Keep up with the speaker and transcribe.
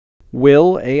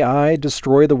Will AI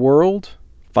destroy the world?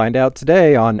 Find out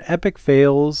today on Epic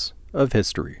Fails of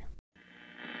History.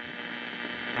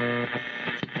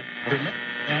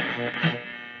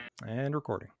 And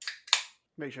recording.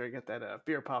 Make sure I get that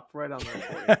beer pop right on there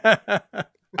for you.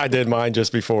 I did mine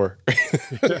just before.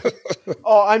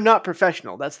 Oh, I'm not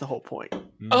professional. That's the whole point.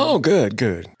 Oh, good.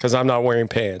 Because I'm not wearing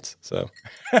pants, so.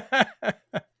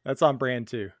 That's on brand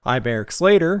too. I'm Eric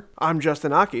Slater. I'm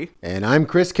Justin Aki. And I'm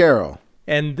Chris Carroll.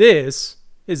 And this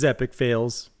is Epic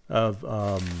Fails of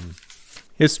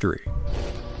History.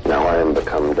 Now I am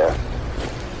become death,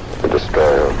 the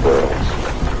destroyer of worlds.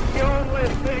 The only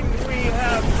thing we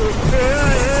have to fear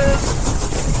is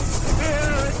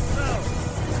fear itself.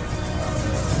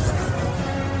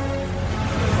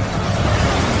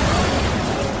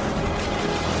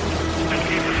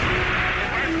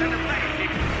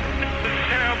 The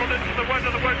terribleness of one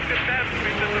of the worst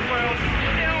catastrophes in the world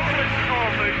still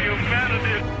will the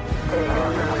humanity. We've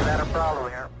had a problem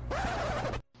here.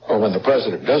 Well, when the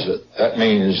president does it, that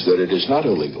means that it is not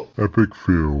illegal. Epic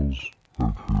Fails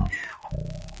of History.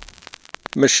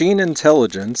 Machine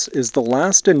intelligence is the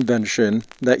last invention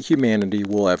that humanity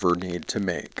will ever need to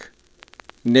make.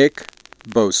 Nick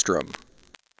Bostrom.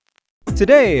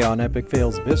 Today on Epic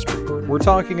Fails of History, we're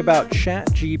talking about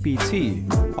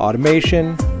ChatGPT,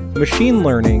 automation, machine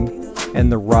learning, and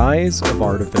the rise of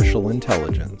artificial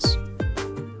intelligence.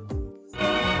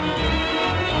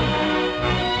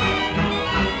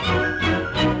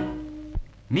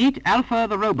 Meet Alpha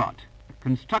the robot,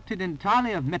 constructed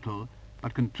entirely of metal,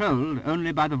 but controlled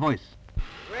only by the voice.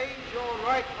 Raise your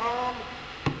right arm.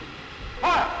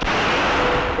 Fire!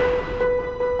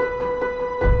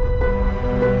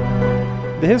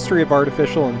 The history of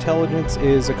artificial intelligence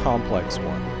is a complex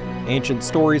one. Ancient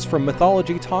stories from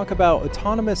mythology talk about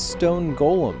autonomous stone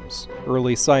golems.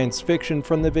 Early science fiction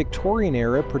from the Victorian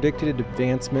era predicted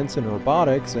advancements in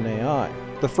robotics and AI.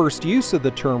 The first use of the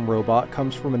term robot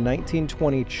comes from a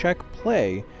 1920 Czech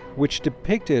play which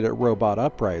depicted a robot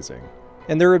uprising.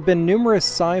 And there have been numerous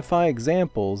sci-fi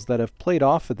examples that have played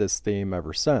off of this theme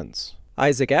ever since.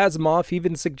 Isaac Asimov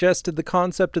even suggested the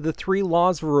concept of the 3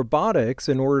 laws of robotics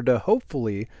in order to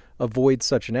hopefully avoid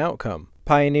such an outcome.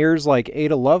 Pioneers like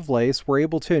Ada Lovelace were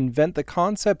able to invent the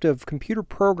concept of computer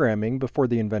programming before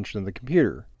the invention of the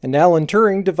computer. And Alan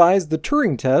Turing devised the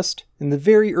Turing test in the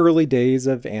very early days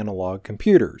of analog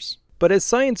computers. But as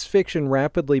science fiction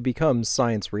rapidly becomes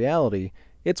science reality,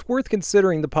 it's worth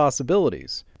considering the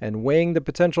possibilities and weighing the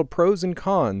potential pros and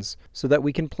cons so that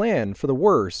we can plan for the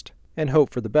worst and hope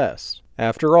for the best.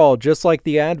 After all, just like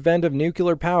the advent of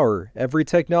nuclear power, every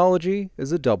technology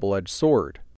is a double-edged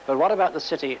sword. But what about the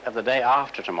city of the day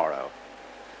after tomorrow,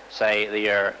 say the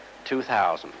year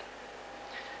 2000?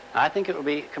 I think it will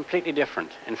be completely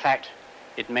different. In fact,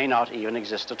 it may not even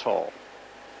exist at all.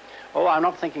 Oh, I'm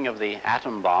not thinking of the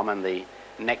atom bomb and the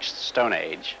next Stone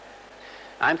Age.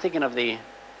 I'm thinking of the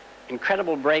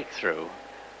incredible breakthrough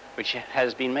which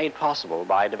has been made possible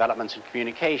by developments in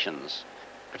communications,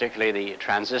 particularly the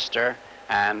transistor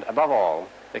and, above all,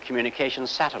 the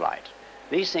communications satellite.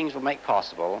 These things will make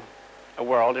possible a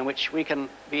world in which we can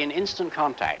be in instant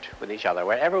contact with each other,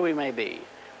 wherever we may be,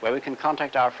 where we can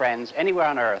contact our friends anywhere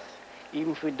on Earth,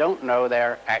 even if we don't know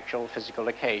their actual physical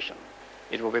location.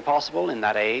 It will be possible in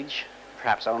that age,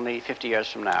 perhaps only 50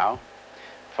 years from now,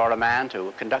 for a man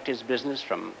to conduct his business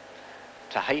from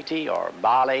Tahiti or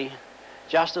Bali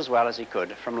just as well as he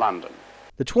could from London.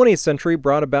 The 20th century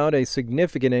brought about a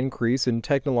significant increase in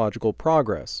technological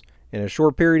progress. In a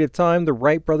short period of time, the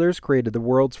Wright brothers created the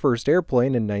world's first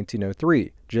airplane in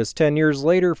 1903. Just 10 years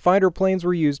later, fighter planes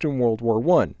were used in World War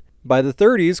I. By the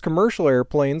 30s, commercial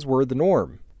airplanes were the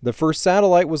norm. The first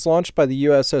satellite was launched by the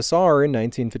USSR in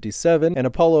 1957, and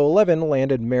Apollo 11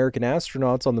 landed American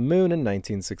astronauts on the moon in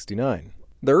 1969.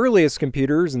 The earliest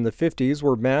computers in the 50s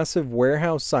were massive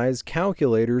warehouse-sized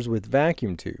calculators with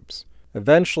vacuum tubes.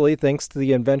 Eventually, thanks to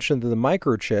the invention of the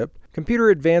microchip, computer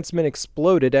advancement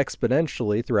exploded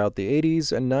exponentially throughout the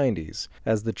 80s and 90s.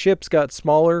 As the chips got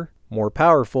smaller, more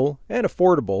powerful, and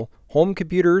affordable, home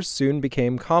computers soon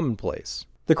became commonplace.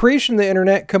 The creation of the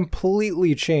internet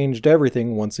completely changed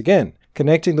everything once again,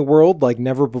 connecting the world like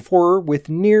never before with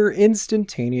near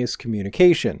instantaneous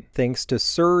communication, thanks to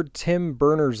Sir Tim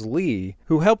Berners-Lee,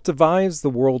 who helped devise the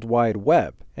World Wide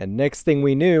Web. And next thing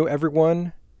we knew,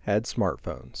 everyone had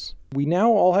smartphones. We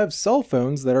now all have cell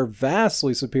phones that are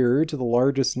vastly superior to the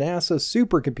largest NASA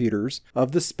supercomputers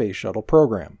of the Space Shuttle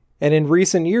program. And in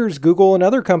recent years, Google and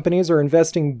other companies are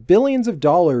investing billions of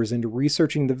dollars into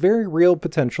researching the very real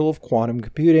potential of quantum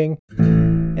computing.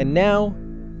 And now,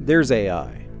 there's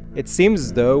AI. It seems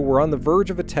as though we're on the verge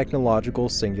of a technological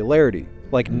singularity.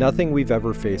 like nothing we've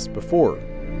ever faced before.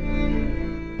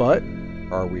 But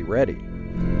are we ready?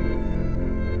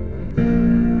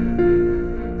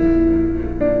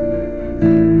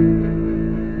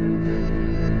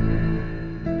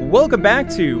 Welcome back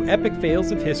to Epic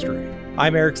Fails of History.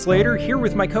 I'm Eric Slater, here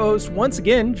with my co-host once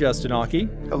again, Justin Aki.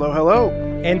 Hello, hello.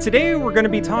 And today we're going to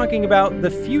be talking about the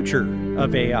future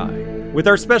of AI with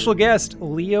our special guest,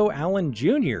 Leo Allen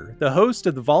Jr., the host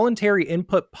of the Voluntary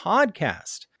Input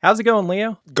Podcast. How's it going,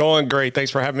 Leo? Going great.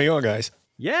 Thanks for having me on, guys.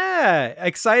 Yeah,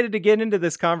 excited to get into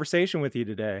this conversation with you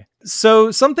today.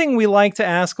 So something we like to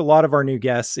ask a lot of our new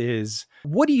guests is,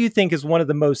 what do you think is one of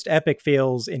the most epic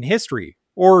fails in history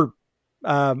or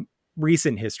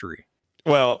recent history?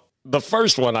 Well, the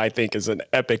first one I think is an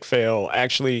epic fail.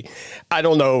 Actually, I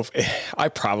don't know if I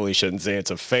probably shouldn't say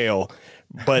it's a fail,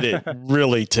 but it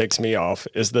really ticks me off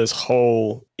is this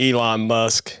whole Elon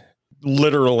Musk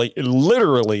literally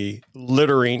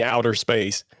littering outer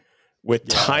space with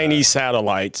tiny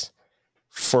satellites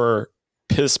for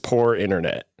piss poor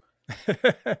internet.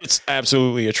 It's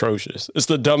absolutely atrocious. It's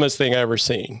the dumbest thing I've ever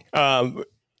seen.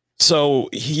 So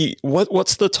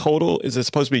what's the total? Is it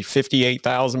supposed to be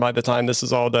 58,000 by the time this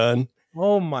is all done?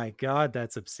 Oh my God,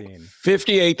 that's obscene.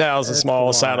 58,000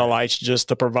 small satellites just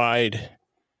to provide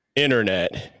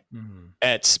internet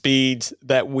at speeds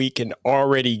that we can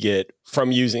already get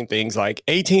from using things like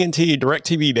AT&T,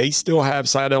 DirecTV. They still have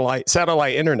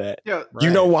satellite internet. Yeah, You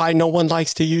know why no one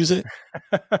likes to use it?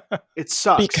 it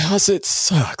sucks. Because it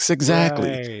sucks. Exactly.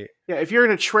 Right. Yeah, if you're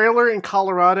in a trailer in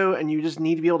Colorado and you just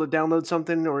need to be able to download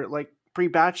something or like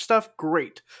pre-batch stuff,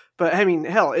 great. But I mean,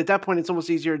 hell, at that point, it's almost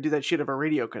easier to do that shit of a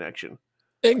radio connection.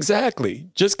 Exactly.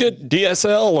 Just get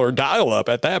DSL or dial up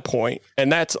at that point,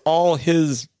 and that's all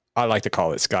his. I like to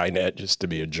call it Skynet just to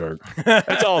be a jerk.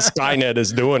 That's all Skynet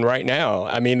is doing right now.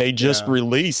 I mean, they just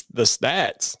released the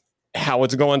stats, how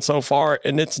it's going so far,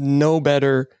 and it's no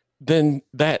better than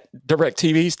that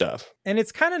DirecTV stuff. And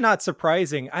it's kind of not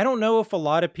surprising. I don't know if a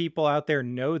lot of people out there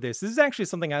know this. This is actually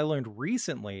something I learned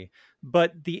recently,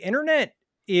 but the internet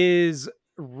is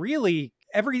really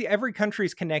every country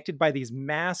is connected by these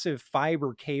massive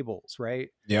fiber cables, right?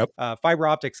 Yep. Fiber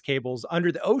optics cables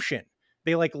under the ocean.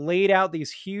 They like laid out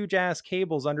these huge ass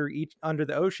cables under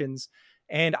the oceans.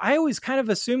 And I always kind of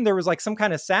assumed there was like some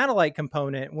kind of satellite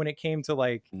component when it came to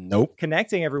like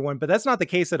connecting everyone, but that's not the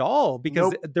case at all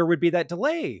because there would be that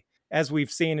delay as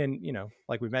we've seen in,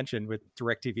 like we mentioned with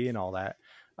DirecTV and all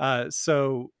that.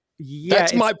 So yeah,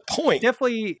 that's my point.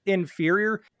 Definitely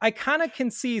inferior. I kind of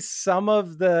can see some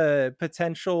of the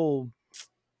potential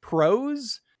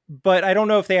pros, but I don't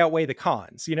know if they outweigh the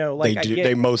cons.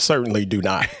 They most certainly do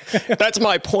not. That's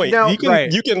my point. Now,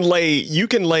 you can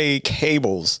lay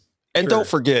cables. And don't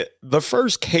forget, the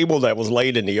first cable that was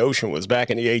laid in the ocean was back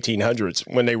in the 1800s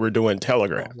when they were doing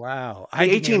telegraph. Oh, wow. The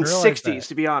 1860s,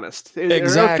 to be honest.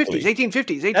 Exactly.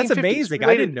 1850s. That's amazing.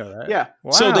 I didn't know that. Yeah.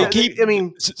 Wow.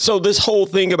 So so this whole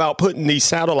thing about putting these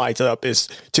satellites up is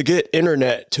to get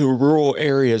internet to rural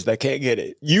areas that can't get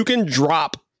it. You can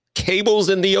drop cables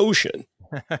in the ocean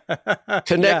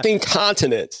connecting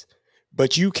continents,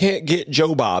 but you can't get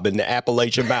Joe Bob in the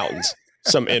Appalachian Mountains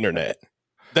some internet.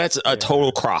 That's a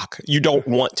total crock. You don't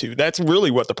want to. That's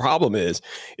really what the problem is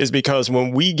because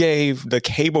when we gave the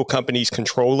cable companies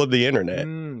control of the internet,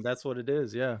 that's what it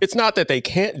is. Yeah. It's not that they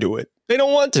can't do it. They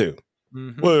don't want to.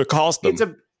 Well, it costs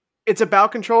them. It's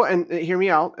about control. And hear me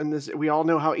out. And we all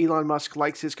know how Elon Musk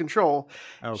likes his control.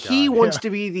 Oh, he wants to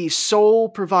be the sole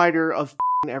provider of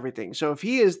everything. So if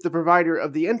he is the provider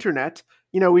of the internet,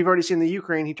 we've already seen the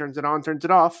Ukraine, he turns it on, turns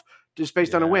it off just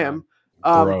based on a whim.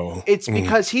 It's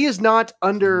because he is not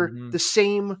under the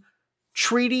same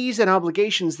treaties and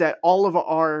obligations that all of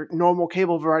our normal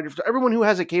cable providers, everyone who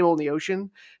has a cable in the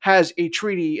ocean has a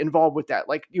treaty involved with that.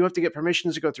 Like you have to get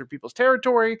permissions to go through people's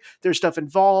territory. There's stuff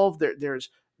involved.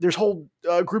 There's whole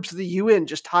groups of the UN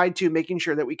just tied to making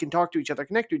sure that we can talk to each other,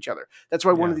 connect to each other. That's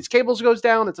why one of these cables goes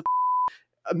down. It's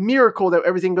a miracle that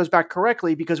everything goes back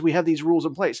correctly because we have these rules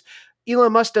in place.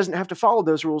 Elon Musk doesn't have to follow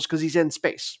those rules because he's in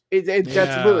space. That's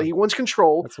literally, he wants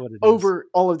control over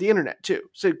all of the internet too.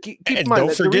 So keep in mind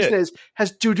that the reason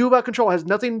has to do about control has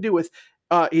nothing to do with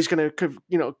he's going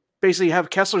to basically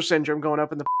have Kessler syndrome going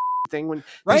up in the thing when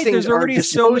these things are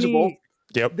disposable.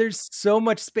 There's so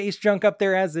much space junk up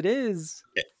there as it is.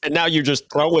 And now you're just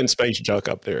throwing space junk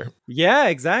up there. Yeah,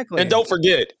 exactly. And don't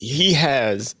forget, he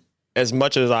has, as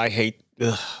much as I hate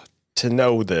to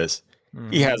know this,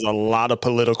 he has a lot of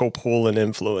political pull and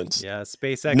influence. Yeah,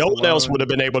 SpaceX. No one else would have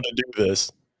been able to do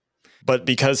this, but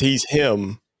because he's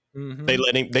him,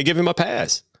 they give him a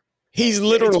pass. He's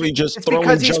literally just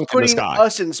throwing junk in the sky.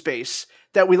 Us in space.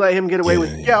 that we let him get away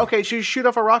with. Yeah, okay, so you shoot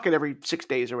off a rocket every 6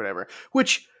 days or whatever.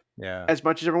 Which, Yeah. as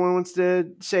much as everyone wants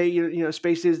to say,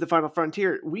 space is the final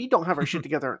frontier, we don't have our shit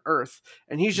together on Earth,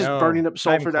 and he's just burning up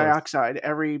sulfur dioxide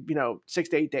every 6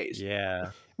 to 8 days.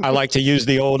 Yeah. I like to use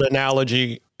the old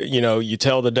analogy, you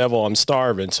tell the devil I'm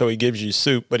starving, so he gives you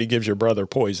soup, but he gives your brother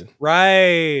poison.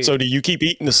 Right. So do you keep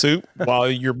eating the soup while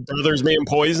your brother's being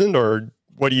poisoned, or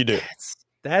what do you do?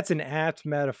 That's an apt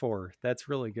metaphor. That's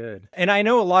really good. And I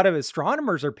know a lot of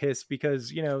astronomers are pissed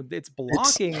because, it's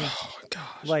blocking.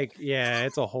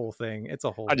 It's a whole thing.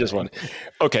 I just want to.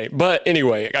 Okay. But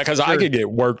anyway, because I could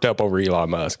get worked up over Elon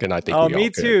Musk, and I think we all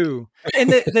me could. too. And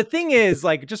the thing is,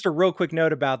 just a real quick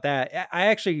note about that. I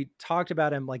actually talked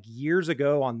about him years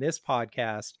ago on this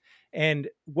podcast. And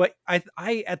what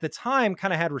I at the time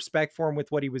kind of had respect for him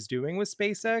with what he was doing with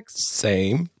SpaceX.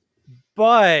 Same.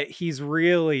 But he's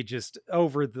really just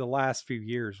over the last few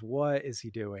years. What is he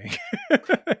doing?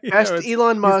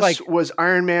 Elon Musk was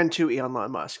Iron Man to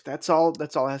Elon Musk. That's all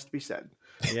has to be said.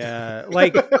 Yeah.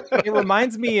 It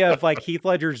reminds me of Heath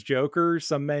Ledger's Joker.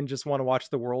 Some men just want to watch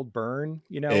the world burn.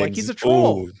 He's a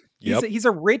troll. Yep. He's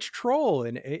a rich troll.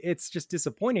 And it's just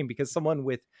disappointing because someone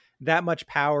with that much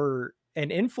power and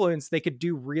influence, they could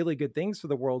do really good things for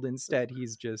the world. Instead,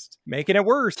 he's just making it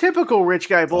worse. Typical rich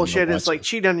guy bullshit is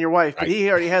cheat on your wife, but he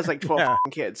already has 12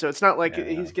 kids, so it's not like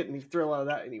he's getting the thrill out of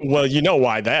that anymore. Well, you know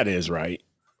why that is, right?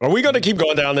 Are we going to keep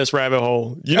going down this rabbit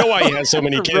hole? You know why he has so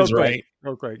many kids, right?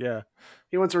 Real quick, yeah.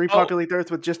 He wants to repopulate the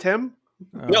Earth with just him?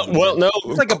 No.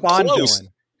 It's like a Bond villain.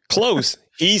 Close.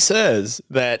 He says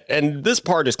that, and this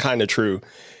part is kind of true,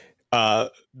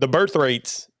 the birth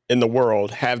rates in the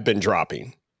world have been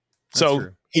dropping. So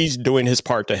he's doing his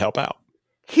part to help out.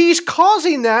 He's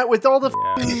causing that with all the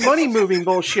money moving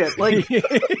bullshit.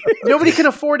 Nobody can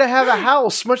afford to have a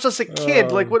house, much less a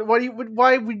kid.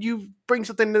 Why would you bring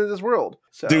something into this world?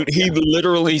 So, dude, he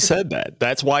literally said that.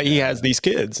 That's why he has these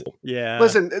kids. Yeah.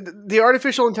 Listen, the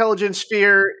artificial intelligence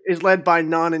sphere is led by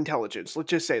non-intelligence. Let's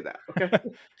just say that. Okay.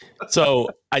 So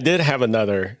I did have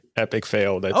another epic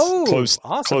fail that's close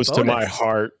to my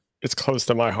heart. It's close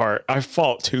to my heart. I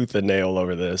fought tooth and nail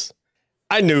over this.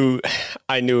 I knew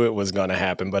it was going to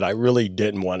happen, but I really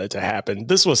didn't want it to happen.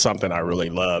 This was something I really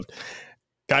loved.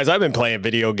 Guys, I've been playing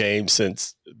video games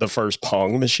since the first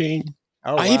Pong machine.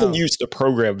 I even used to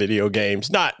program video games,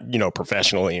 not,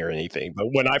 professionally or anything, but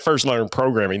when I first learned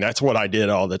programming, that's what I did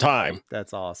all the time.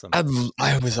 That's awesome. I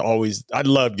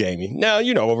loved gaming. Now,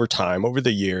 over time, over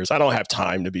the years, I don't have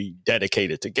time to be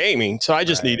dedicated to gaming. So I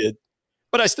just needed,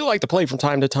 but I still like to play from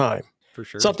time to time. For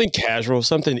sure. Something casual,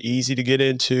 something easy to get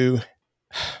into.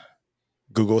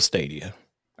 Google Stadia.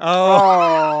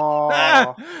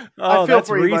 I feel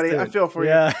for you, buddy. I feel for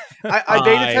you. I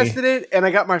beta tested it, and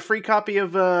I got my free copy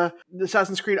of the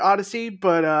Assassin's Creed Odyssey,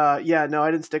 but I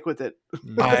didn't stick with it.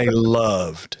 I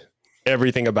loved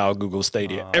everything about Google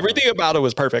Stadia. Everything about it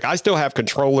was perfect. I still have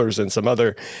controllers and some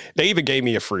other. They even gave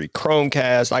me a free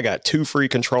Chromecast. I got 2 free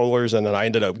controllers, and then I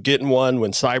ended up getting one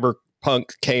when Cyberpunk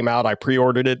came out. I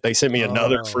pre-ordered it. They sent me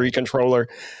another free controller.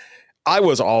 I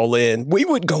was all in. We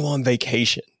would go on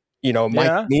vacation, me,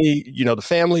 the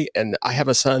family, and I have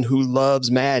a son who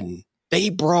loves Madden. They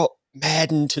brought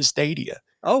Madden to Stadia.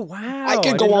 Oh, wow. I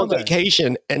could go on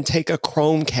vacation and take a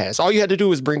Chromecast. All you had to do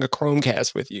was bring a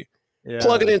Chromecast with you.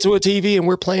 Plug it into a TV, and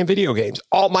we're playing video games.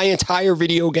 My entire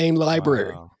video game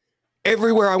library. Wow.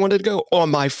 Everywhere I wanted to go. On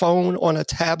my phone, on a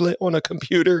tablet, on a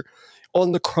computer,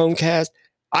 on the Chromecast.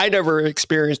 I never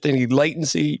experienced any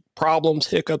latency problems,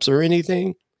 hiccups, or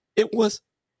anything. It was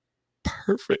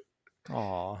perfect.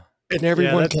 Aw. And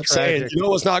everyone kept saying,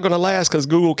 it's not going to last because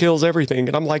Google kills everything.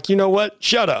 And I'm like, you know what?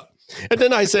 Shut up. And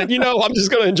then I said, I'm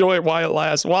just going to enjoy it while it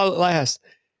lasts.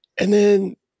 And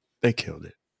then they killed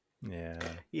it. Yeah.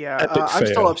 I'm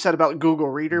still upset about Google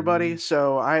Reader, buddy.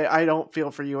 So I don't feel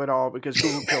for you at all because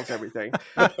Google kills everything.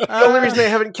 The only reason they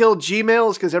haven't killed Gmail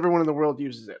is because everyone in the world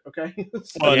uses it. Okay.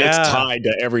 Well, it's tied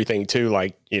to everything too.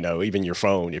 Like, even your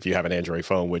phone, if you have an Android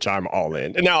phone, which I'm all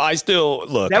in. And now I still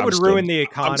that would ruin the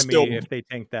economy if they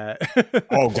think that.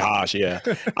 Oh gosh. Yeah.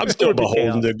 I'm still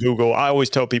beholden to Google. I always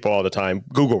tell people all the time,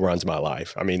 Google runs my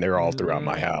life. I mean, they're all throughout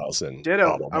my house and ditto.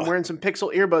 Blah, blah, blah. I'm wearing some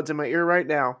Pixel earbuds in my ear right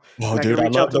now. Oh, dude, I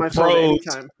love the pros.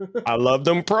 I love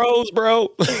them pros, bro.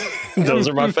 Those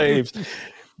are my faves.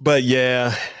 But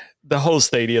yeah, the whole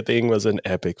Stadia thing was an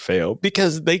epic fail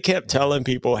because they kept telling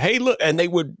people, hey, look, and they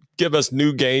would give us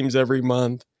new games every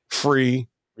month, free.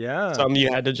 Yeah. Some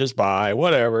you had to just buy,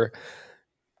 whatever.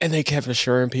 And they kept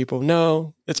assuring people,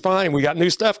 no, it's fine. We got new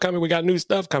stuff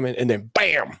coming. And then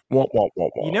bam. Wah, wah, wah,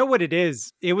 wah. You know what it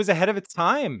is? It was ahead of its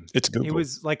time. It's Google. It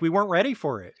was like we weren't ready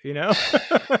for it,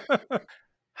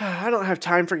 I don't have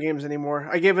time for games anymore.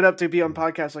 I gave it up to be on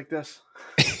podcasts like this.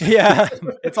 Yeah,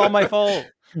 it's all my fault.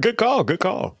 Good call. Good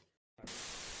call.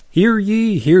 Hear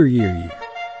ye, hear ye.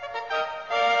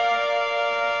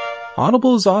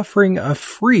 Audible is offering a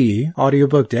free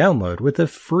audiobook download with a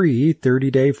free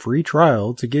 30-day free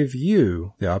trial to give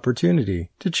you the opportunity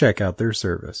to check out their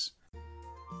service.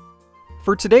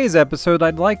 For today's episode,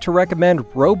 I'd like to recommend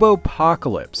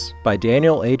Robopocalypse by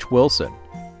Daniel H. Wilson.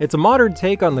 It's a modern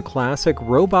take on the classic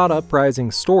robot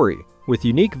uprising story, with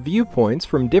unique viewpoints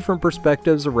from different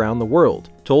perspectives around the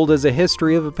world, told as a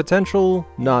history of a potential,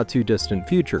 not-too-distant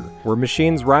future, where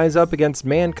machines rise up against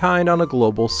mankind on a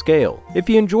global scale. If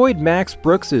you enjoyed Max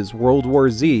Brooks's World War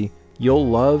Z, you'll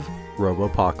love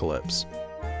Robopocalypse.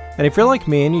 And if you're like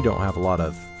me and you don't have a lot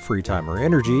of free time or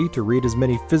energy to read as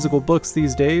many physical books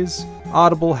these days,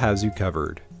 Audible has you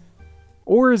covered.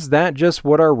 Or is that just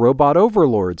what our robot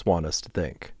overlords want us to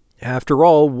think? After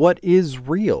all, what is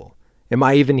real? Am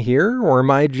I even here, or am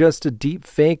I just a deep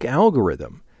fake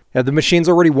algorithm? Have the machines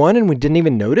already won and we didn't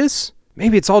even notice?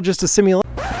 Maybe it's all just a simulation.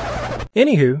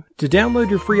 Anywho, to download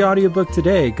your free audiobook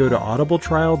today, go to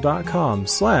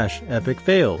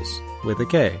audibletrial.com/epicfails with a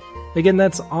K. Again,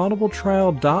 that's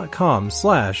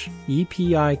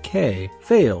audibletrial.com/EPIK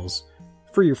fails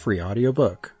for your free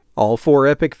audiobook. All 4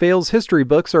 Epic Fails history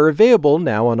books are available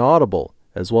now on Audible,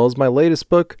 as well as my latest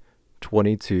book,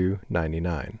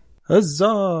 $22.99.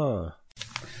 Huzzah!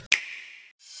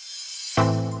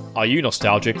 Are you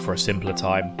nostalgic for a simpler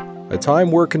time? A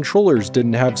time where controllers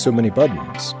didn't have so many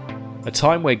buttons. A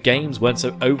time where games weren't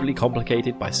so overly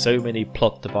complicated by so many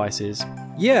plot devices?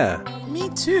 Yeah. Me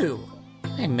too.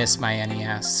 I miss my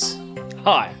NES.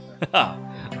 Hi,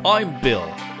 I'm Bill,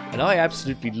 and I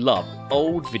absolutely love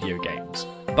old video games.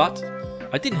 But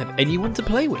I didn't have anyone to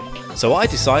play with, so I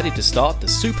decided to start the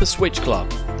Super Switch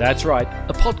Club. That's right,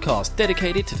 a podcast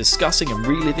dedicated to discussing and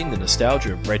reliving the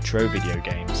nostalgia of retro video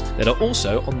games that are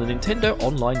also on the Nintendo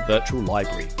Online Virtual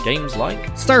Library. Games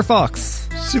like Star Fox,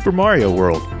 Super Mario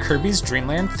World, Kirby's Dream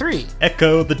Land 3,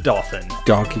 Echo the Dolphin,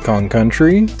 Donkey Kong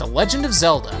Country, The Legend of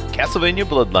Zelda, Castlevania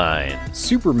Bloodline,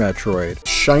 Super Metroid,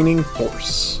 Shining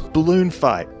Force, Balloon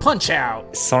Fight,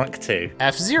 Punch-Out, Sonic 2,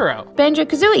 F-Zero,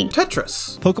 Banjo-Kazooie,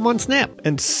 Tetris, Pokemon Snap,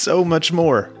 and so much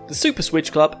more. The Super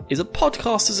Switch Club is a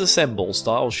Podcasters Assemble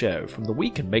style show from the We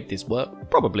Can Make This Work,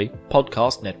 probably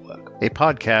podcast network. A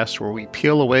podcast where we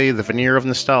peel away the veneer of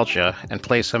nostalgia and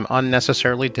play some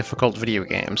unnecessarily difficult video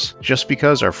games, just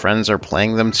because our friends are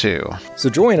playing them too. So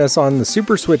join us on the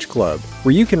Super Switch Club,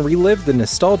 where you can relive the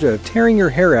nostalgia of tearing your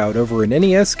hair out over an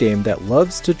NES game that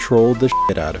loves to troll the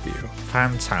shit out of you.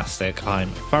 Fantastic. I'm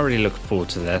thoroughly looking forward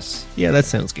to this. Yeah, that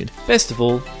sounds good. Best of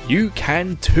all, you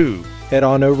can too. Head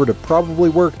on over to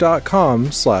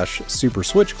probablywork.com/Super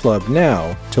Switch Club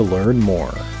now to learn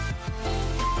more.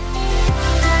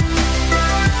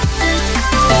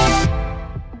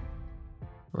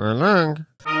 Along.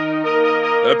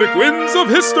 Epic Wins of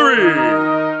History!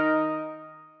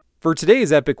 For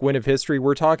today's Epic Win of History,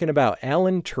 we're talking about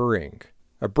Alan Turing,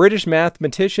 a British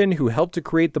mathematician who helped to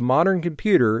create the modern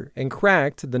computer and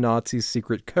cracked the Nazis'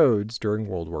 secret codes during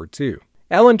World War II.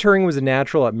 Alan Turing was a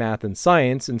natural at math and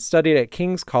science and studied at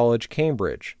King's College,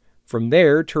 Cambridge. From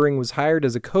there, Turing was hired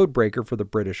as a codebreaker for the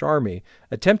British Army,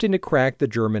 attempting to crack the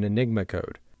German Enigma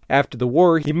code. After the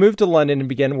war, he moved to London and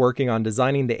began working on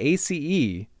designing the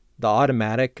ACE, the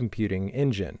Automatic Computing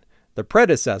Engine, the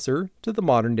predecessor to the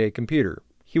modern-day computer.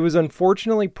 He was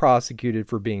unfortunately prosecuted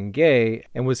for being gay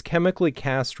and was chemically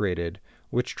castrated,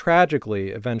 which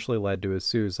tragically eventually led to his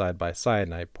suicide by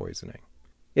cyanide poisoning.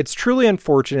 It's truly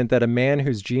unfortunate that a man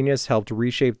whose genius helped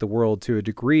reshape the world to a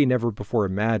degree never before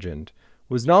imagined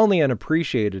was not only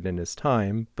unappreciated in his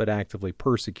time, but actively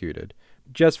persecuted,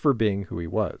 just for being who he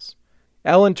was.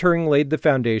 Alan Turing laid the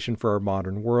foundation for our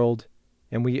modern world,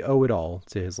 and we owe it all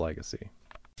to his legacy.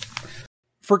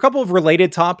 For a couple of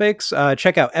related topics,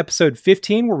 check out episode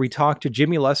 15, where we talked to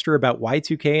Jimmy Lester about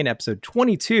Y2K, and episode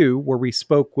 22, where we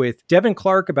spoke with Devin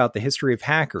Clark about the history of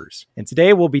hackers. And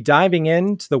today we'll be diving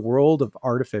into the world of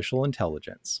artificial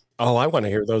intelligence. Oh, I want to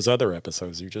hear those other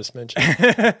episodes you just mentioned.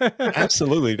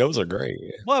 Absolutely. Those are great.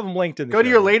 We'll have them linked in the Go show. to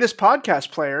your latest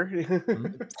podcast player.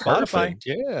 Spotify.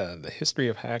 Yeah, the history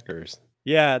of hackers.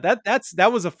 Yeah,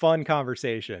 that was a fun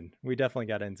conversation. We definitely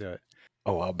got into it.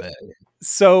 Oh, I'll bet.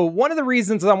 So one of the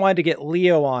reasons I wanted to get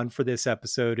Leo on for this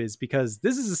episode is because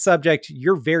this is a subject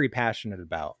you're very passionate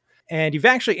about. And you've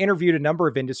actually interviewed a number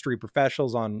of industry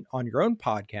professionals on your own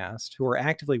podcast who are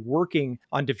actively working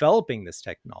on developing this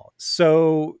technology.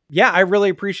 So yeah, I really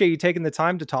appreciate you taking the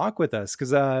time to talk with us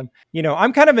because, I'm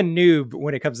kind of a noob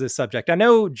when it comes to this subject. I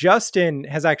know Justin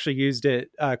has actually used it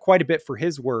quite a bit for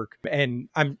his work, and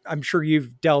I'm sure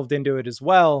you've delved into it as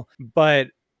well, but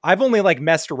I've only like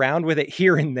messed around with it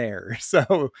here and there.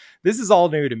 So this is all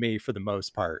new to me for the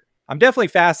most part. I'm definitely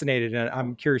fascinated, and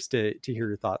I'm curious to hear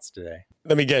your thoughts today.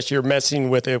 Let me guess, you're messing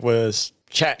with it was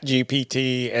Chat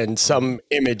GPT and some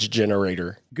image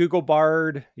generator. Google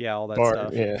Bard. Yeah, all that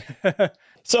stuff. Yeah.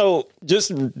 So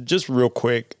just real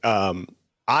quick,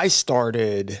 I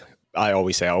started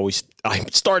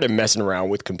messing around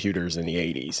with computers in the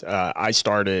 80s. I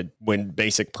started when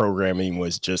basic programming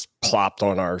was just plopped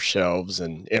on our shelves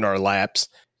and in our laps.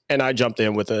 And I jumped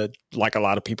in with like a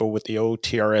lot of people with the old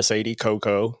TRS-80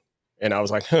 Coco. And I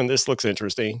was like, this looks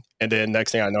interesting. And then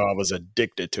next thing I know, I was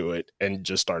addicted to it and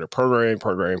just started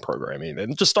programming,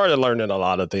 and just started learning a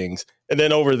lot of things. And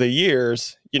then over the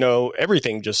years,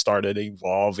 everything just started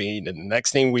evolving. And the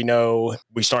next thing we know,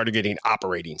 we started getting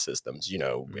operating systems,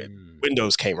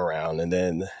 Windows came around, and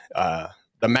then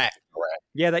the Mac.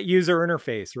 Yeah, that user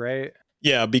interface, right?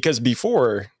 Yeah, because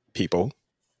before, people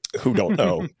who don't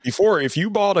know, if you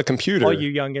bought a computer, all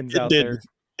you youngins out there,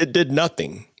 it did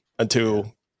nothing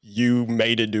until you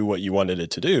made it do what you wanted it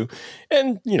to do.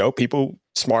 And, people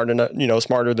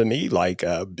smarter than me, like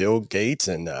Bill Gates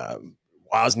and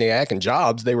Wozniak and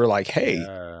Jobs, they were like, hey,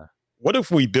 what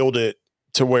if we build it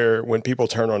to where when people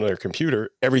turn on their computer,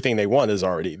 everything they want is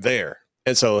already there?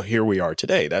 And so here we are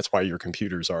today. That's why your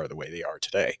computers are the way they are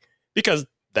today, because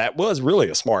that was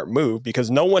really a smart move, because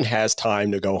no one has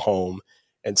time to go home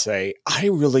and say, I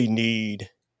really need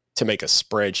to make a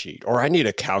spreadsheet, or I need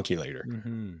a calculator.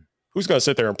 Mm-hmm. Who's going to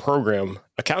sit there and program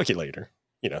a calculator?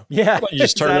 Yeah, you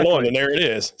just turn it on and there it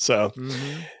is. So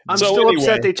I'm still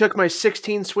upset they took my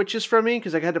 16 switches from me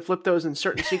because I had to flip those in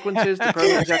certain sequences to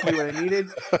program exactly what I needed.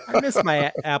 I miss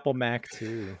my Apple Mac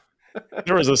too.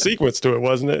 There was a sequence to it,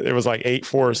 wasn't it? It was like 8,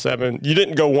 4, 7. You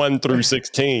didn't go 1 through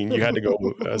 16. You had to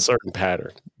go a certain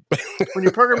pattern. When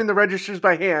you're programming the registers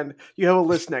by hand, you have a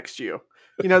list next to you.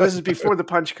 This is before the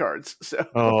punch cards. So.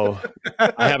 Oh,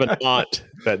 I have an aunt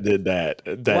that did that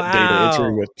data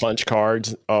entry with punch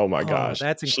cards. Oh my gosh.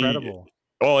 That's incredible.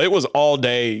 It was all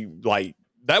day. Like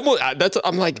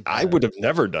I'm like, I would have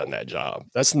never done that job.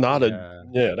 That's not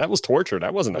that was torture.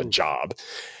 That wasn't a job.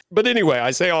 But anyway,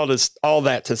 I say all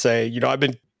that to say, I've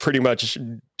been pretty much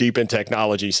deep in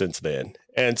technology since then.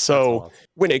 And so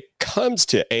when it comes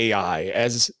to AI,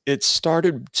 as it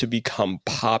started to become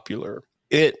popular,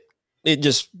 it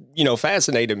just,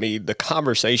 fascinated me. The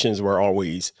conversations were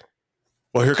always,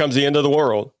 well, here comes the end of the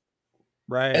world.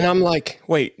 Right. And I'm like,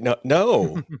 wait,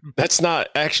 no, that's not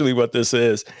actually what this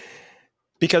is.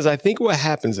 Because I think what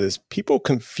happens is people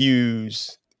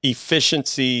confuse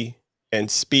efficiency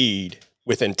and speed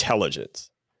with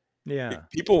intelligence. Yeah.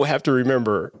 People have to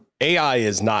remember AI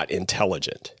is not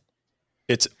intelligent.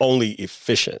 It's only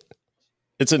efficient.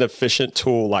 It's an efficient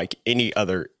tool like any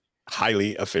other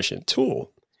highly efficient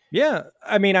tool. Yeah.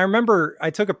 I mean, I remember I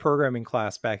took a programming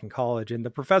class back in college, and the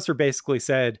professor basically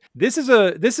said, this is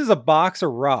a box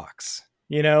of rocks,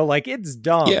 like it's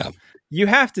dumb. Yeah. You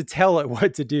have to tell it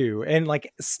what to do, and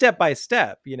like step by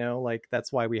step, like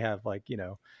that's why we have like,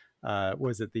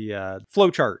 was it the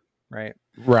flow chart, right?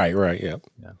 Right. Yeah.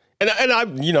 And I,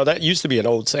 that used to be an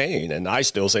old saying, and I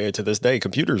still say it to this day.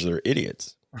 Computers are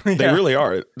idiots. They really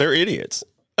are. They're idiots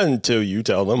until you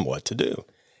tell them what to do.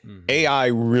 Mm-hmm. AI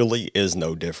really is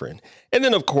no different. And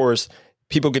then, of course,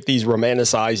 people get these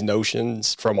romanticized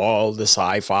notions from all the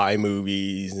sci-fi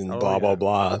movies and blah,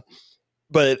 blah.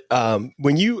 But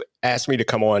when you asked me to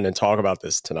come on and talk about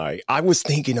this tonight, I was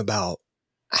thinking about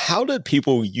how did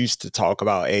people used to talk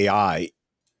about AI,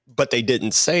 but they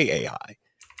didn't say AI.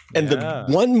 And the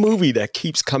one movie that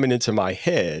keeps coming into my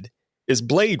head is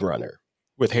Blade Runner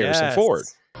with Harrison Ford.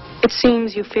 It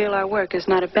seems you feel our work is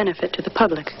not a benefit to the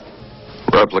public.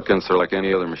 Replicants are like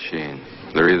any other machine.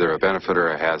 They're either a benefit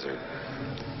or a hazard.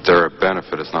 If they're a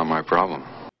benefit, it's not my problem.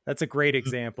 That's a great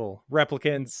example.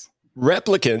 Replicants.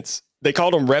 They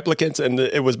called them replicants, and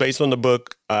it was based on the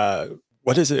book,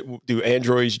 what is it? Do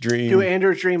androids dream? Do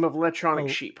androids dream of electronic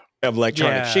sheep? Of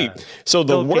electronic sheep. So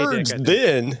the words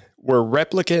then were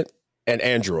replicant and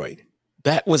android.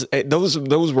 That was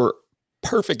those were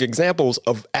perfect examples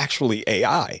of actually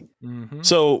AI. Mm-hmm.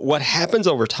 So what happens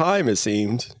over time, it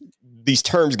seems, these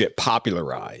terms get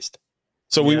popularized.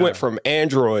 So we went from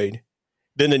android,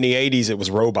 then in the 80s it was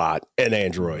robot and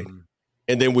android. Mm-hmm.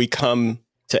 And then we come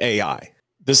to AI.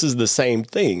 This is the same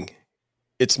thing.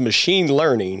 It's machine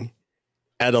learning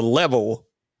at a level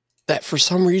that for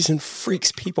some reason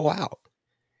freaks people out.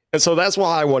 And so that's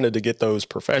why I wanted to get those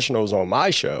professionals on my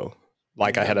show.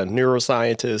 Like I had a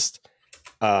neuroscientist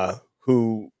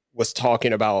who was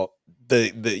talking about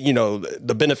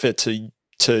the benefit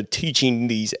to teaching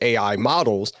these AI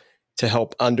models to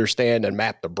help understand and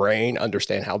map the brain,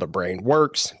 understand how the brain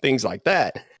works, things like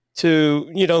that, to,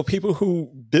 people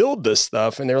who build this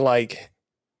stuff. And they're like,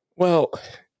 well,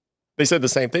 they said the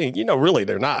same thing. Really,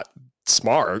 they're not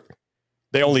smart.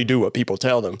 They only do what people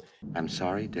tell them. I'm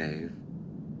sorry, Dave.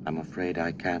 I'm afraid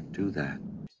I can't do that.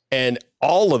 And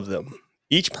all of them,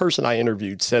 each person I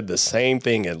interviewed said the same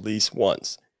thing at least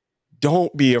once.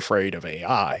 Don't be afraid of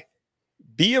AI.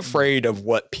 Be afraid of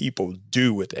what people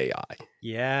do with AI.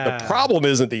 Yeah. The problem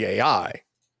isn't the AI.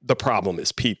 The problem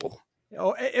is people.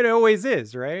 Oh, it always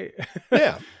is, right?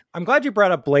 Yeah. I'm glad you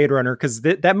brought up Blade Runner, because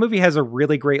that movie has a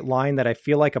really great line that I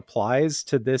feel like applies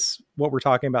to this, what we're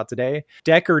talking about today.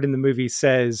 Deckard in the movie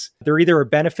says, they're either a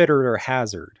benefit or a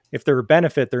hazard. If they're a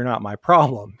benefit, they're not my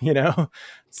problem,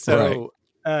 So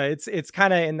it's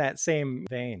kind of in that same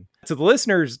vein. So the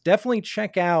listeners, definitely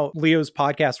check out Leo's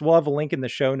podcast. We'll have a link in the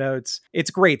show notes. It's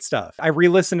great stuff. I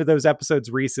re-listened to those episodes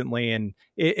recently, and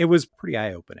it was pretty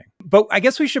eye-opening. But I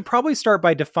guess we should probably start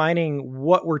by defining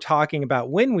what we're talking about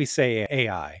when we say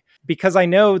AI, because I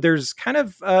know there's kind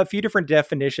of a few different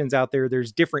definitions out there.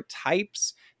 There's different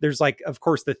types. There's like, of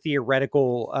course, the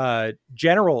theoretical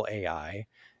general AI,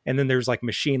 and then there's like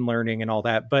machine learning and all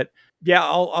that. But yeah,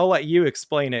 I'll let you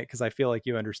explain it, because I feel like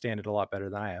you understand it a lot better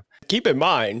than I have. Keep in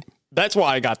mind, that's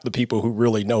why I got the people who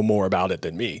really know more about it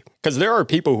than me. Because there are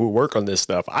people who work on this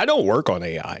stuff. I don't work on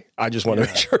AI. I just want to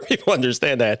make sure people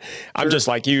understand that. I'm just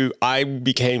like you. I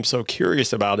became so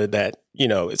curious about it that,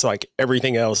 it's like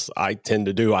everything else I tend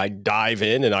to do. I dive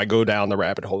in and I go down the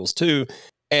rabbit holes too.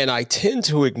 And I tend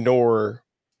to ignore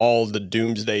all the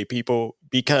doomsday people,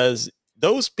 because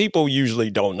those people usually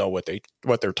don't know what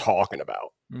they're talking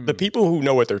about. The people who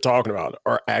know what they're talking about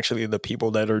are actually the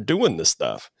people that are doing this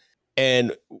stuff.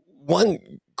 And one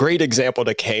great example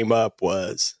that came up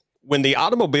was when the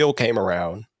automobile came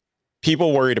around,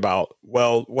 people worried about,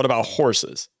 well, what about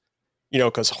horses?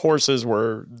 Because horses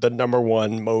were the number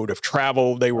one mode of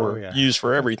travel. They were used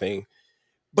for everything.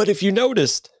 But if you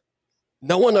noticed,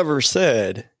 no one ever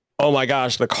said, oh my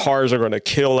gosh, the cars are going to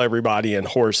kill everybody and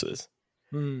horses.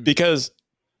 Because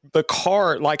the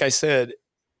car, like I said,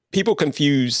 people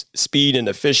confuse speed and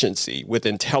efficiency with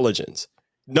intelligence.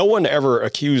 No one ever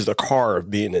accused a car of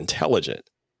being intelligent.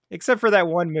 Except for that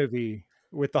one movie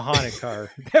with the haunted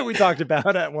car that we talked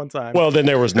about at one time. Well, then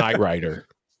there was Knight Rider.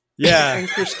 Yeah. And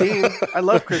Christine. I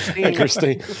love Christine.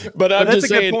 But I'm that's just a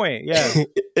saying, good point. Yeah.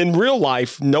 In real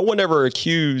life, no one ever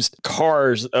accused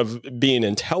cars of being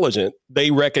intelligent.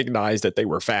 They recognized that they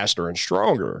were faster and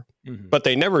stronger, but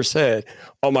they never said,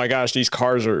 oh my gosh, these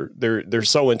cars they're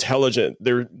so intelligent.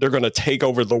 They're going to take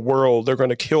over the world. They're going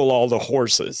to kill all the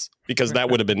horses, because that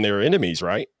would have been their enemies,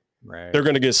 right? Right. They're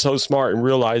going to get so smart and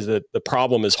realize that the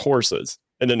problem is horses,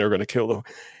 and then they're going to kill them.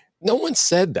 No one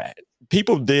said that.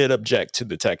 People did object to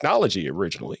the technology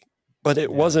originally, but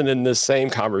it wasn't in this same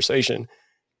conversation.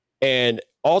 And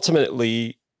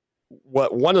ultimately,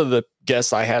 what one of the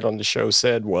guests I had on the show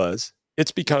said was,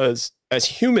 it's because as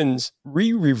humans,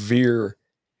 we revere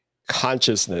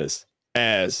consciousness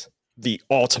as the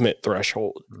ultimate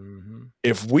threshold.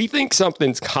 If we think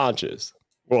something's conscious,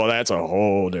 well, that's a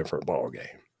whole different ballgame.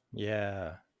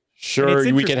 Yeah.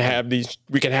 Sure, we can have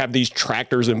these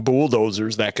tractors and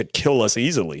bulldozers that could kill us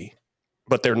easily,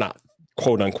 but they're not,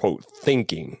 quote unquote,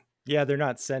 thinking. Yeah, they're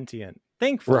not sentient.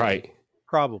 Thankfully. Right.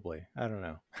 Probably. I don't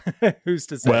know. Who's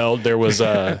to say? Well, there was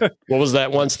what was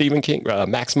that one, Stephen King?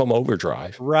 Maximum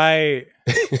Overdrive. Right.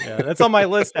 Yeah, that's on my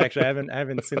list. Actually, I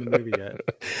haven't seen the movie yet.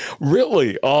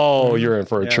 Really? Oh, you're in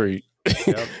for a treat.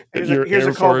 Yep. Here's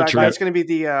a callback. It's going to be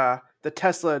the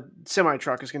Tesla semi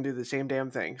truck is going to do the same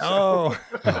damn thing. So. Oh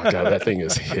God, that thing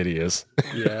is hideous.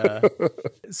 Yeah.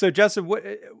 So Justin,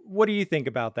 what do you think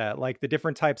about that? Like the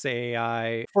different types of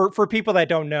AI for people that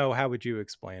don't know, how would you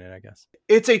explain it? I guess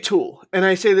it's a tool, and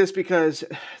I say this because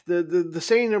the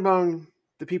saying among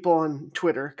the people on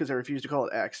Twitter, because I refuse to call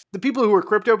it X, the people who were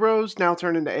crypto bros now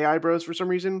turn into AI bros for some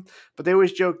reason, but they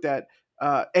always joke that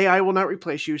AI will not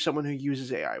replace you. Someone who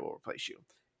uses AI will replace you.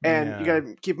 And you got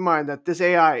to keep in mind that this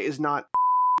AI is not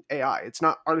AI. It's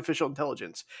not artificial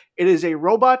intelligence. It is a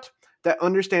robot that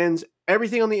understands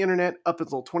everything on the internet up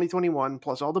until 2021,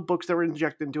 plus all the books that were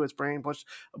injected into its brain, plus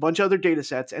a bunch of other data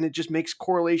sets, and it just makes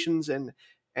correlations and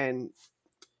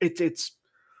it's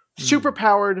super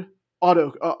powered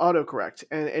autocorrect,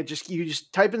 and you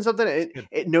just type in something,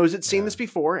 it knows it's seen this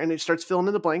before, and it starts filling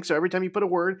in the blank. So every time you put a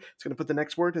word, it's going to put the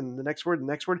next word and the next word and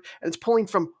the next word, and it's pulling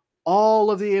from all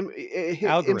of the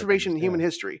information in human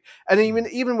history. And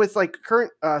even with like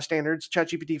current standards,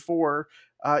 ChatGPT 4,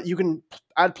 you can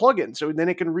add plugins, so then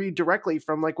it can read directly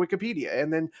from like Wikipedia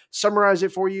and then summarize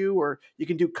it for you, or you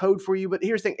can do code for you. But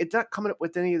here's the thing, it's not coming up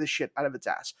with any of the shit out of its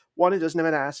ass. One, it doesn't have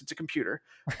an ass, it's a computer.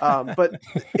 But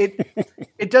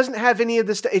it doesn't have any of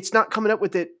this. It's not coming up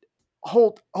with it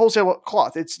wholesale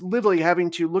cloth. It's literally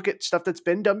having to look at stuff that's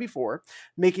been done before,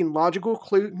 making logical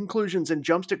conclusions and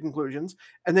jumps to conclusions,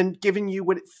 and then giving you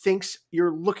what it thinks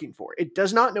you're looking for. It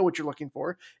does not know what you're looking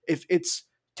for. If it's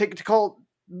to call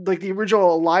like the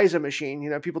original Eliza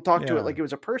machine, people talk to it like it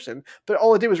was a person, but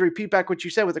all it did was repeat back what you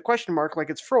said with a question mark, like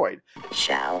it's Freud.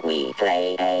 Shall we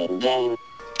play a game?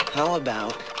 How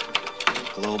about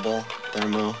global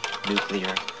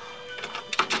thermonuclear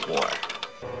war?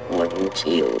 Wouldn't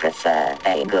you prefer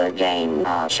a good game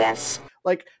of chess?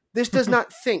 Like, this does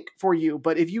not think for you,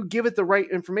 but if you give it the right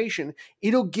information,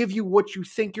 it'll give you what you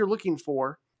think you're looking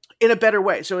for in a better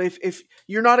way. So if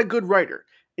you're not a good writer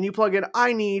and you plug in,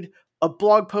 I need a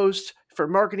blog post for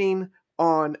marketing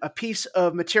on a piece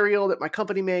of material that my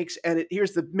company makes, and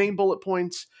here's the main bullet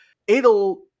points,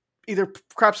 it'll either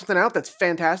crap something out that's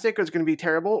fantastic, or it's going to be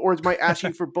terrible, or it might ask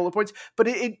you for bullet points. But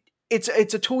it's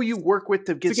a tool you work with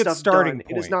to get stuff done. Point.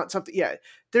 It is not something. Yeah,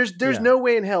 there's no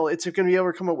way in hell it's going to be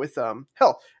able to come up with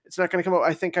hell. It's not going to come up.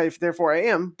 I think therefore I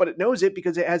am, but it knows it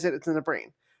because it has it. It's in the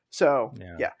brain. So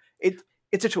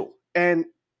it's a tool, and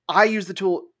I use the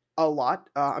tool a lot.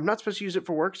 I'm not supposed to use it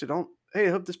for work, so don't. Hey,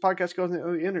 I hope this podcast goes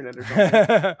on the internet or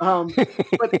something.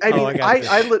 But I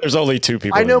mean, there's only two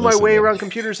people. I know my way around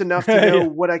computers enough to know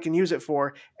what I can use it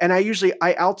for, and I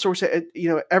outsource it.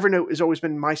 Evernote has always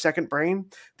been my second brain.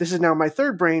 This is now my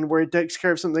third brain, where it takes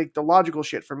care of something like the logical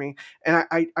shit for me, and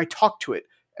I talk to it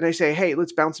and I say, hey,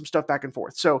 let's bounce some stuff back and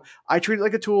forth. So I treat it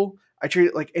like a tool. I treat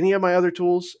it like any of my other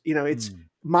tools. It's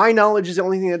my knowledge is the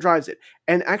only thing that drives it.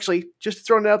 And actually, just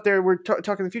throwing it out there, we're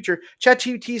talking the future.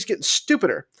 ChatGPT is getting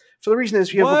stupider. For the reason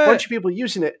is you have a bunch of people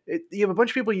using it.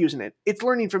 It's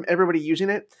learning from everybody using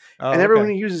it, and everyone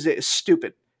who uses it is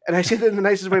stupid. And I say that in the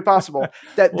nicest way possible,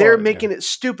 that they're making it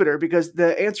stupider because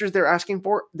the answers they're asking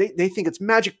for, they think it's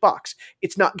magic box.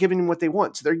 It's not giving them what they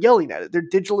want. So they're yelling at it. They're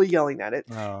digitally yelling at it.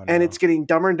 And it's getting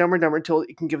dumber and dumber and dumber until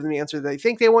it can give them the answer they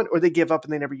think they want, or they give up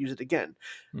and they never use it again.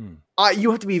 You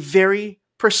have to be very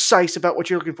precise about what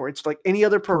you're looking for. It's like any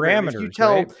other program. If you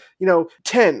tell,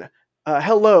 10,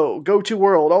 hello, go to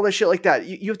world, all that shit like that.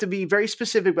 You have to be very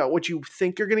specific about what you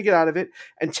think you're going to get out of it,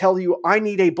 and tell you, I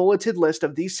need a bulleted list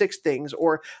of these 6 things,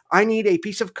 or I need a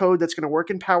piece of code that's going to work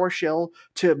in PowerShell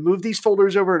to move these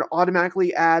folders over and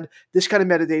automatically add this kind of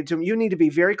metadata to them. You need to be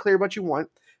very clear what you want.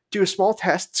 Do a small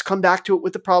tests, come back to it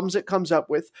with the problems it comes up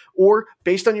with, or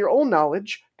based on your own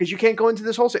knowledge, because you can't go into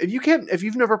this whole. If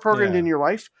you've never programmed in your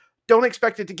life, don't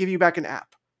expect it to give you back an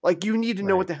app. Like, you need to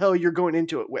know what the hell you're going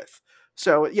into it with.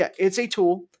 So yeah, it's a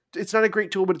tool. It's not a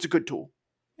great tool, but it's a good tool.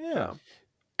 Yeah.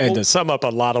 And to sum up a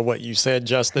lot of what you said,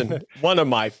 Justin, one of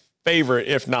my favorite,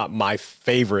 if not my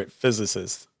favorite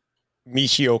physicists,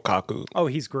 Michio Kaku. Oh,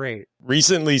 he's great.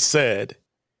 Recently said,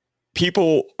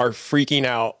 people are freaking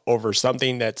out over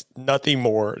something that's nothing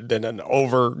more than an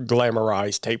over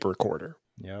glamorized tape recorder.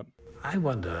 Yep. I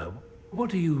wonder, what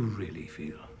do you really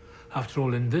feel? After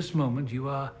all, in this moment, you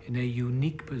are in a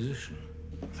unique position.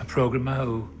 A programmer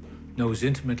who knows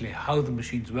intimately how the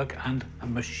machines work, and a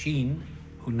machine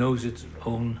who knows its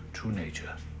own true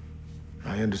nature.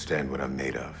 I understand what I'm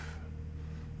made of,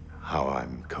 how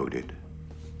I'm coded,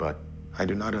 but I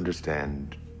do not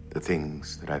understand the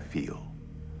things that I feel.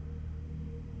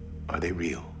 Are they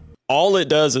real? All it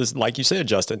does is, like you said,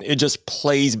 Justin, it just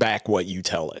plays back what you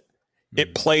tell it.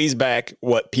 It plays back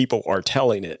what people are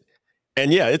telling it.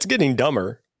 And yeah, it's getting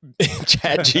dumber.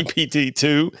 ChatGPT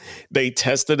 2, they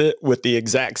tested it with the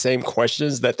exact same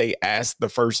questions that they asked the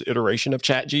first iteration of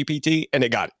ChatGPT, and it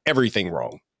got everything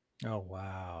wrong. Oh,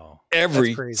 wow.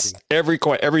 Everything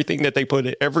that they put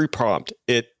in, every prompt,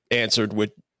 it answered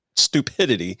with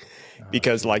stupidity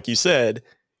because, like you said,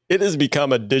 it has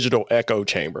become a digital echo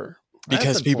chamber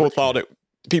because people thought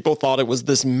it was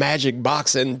this magic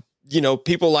box, and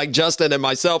people like Justin and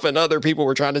myself and other people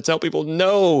were trying to tell people,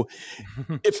 no,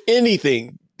 if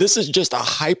anything, this is just a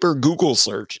hyper Google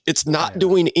search. It's not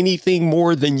doing anything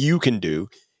more than you can do.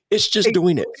 It's just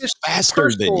doing it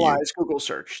faster than you. Google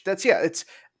search. It's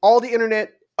all the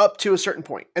internet up to a certain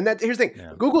point. And here's the thing.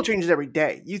 Google changes every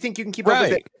day. You think you can keep up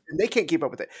with it, and they can't keep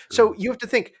up with it. So you have to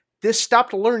think, this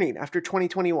stopped learning after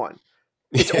 2021.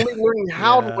 It's only learning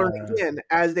how to learn again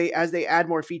as they add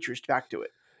more features back to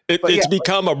it. It's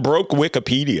become a broke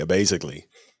Wikipedia, basically.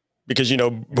 Because,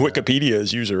 Wikipedia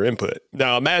is user input.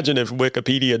 Now, imagine if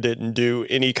Wikipedia didn't do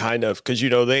any kind of, because,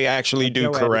 they actually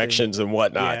do corrections and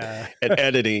whatnot and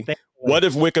editing. What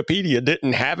if Wikipedia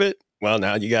didn't have it? Well,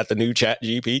 now you got the new Chat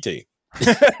GPT.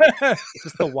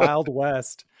 Just the Wild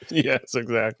West. Yes,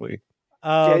 exactly.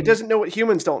 It doesn't know what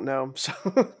humans don't know. So,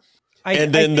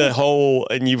 and then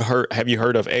have you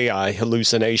heard of AI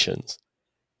hallucinations?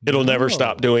 It'll never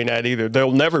stop doing that either.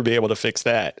 They'll never be able to fix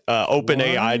that.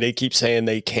 OpenAI, they keep saying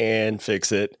they can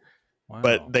fix it,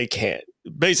 but they can't.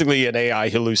 Basically, an AI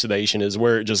hallucination is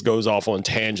where it just goes off on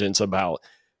tangents about,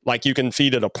 like, you can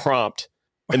feed it a prompt,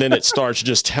 and then it starts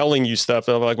just telling you stuff.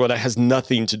 And I'm like, well, that has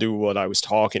nothing to do with what I was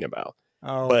talking about.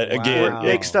 But again,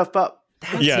 make stuff up.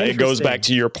 It goes back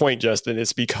to your point, Justin.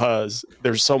 It's because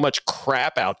there's so much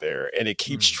crap out there, and it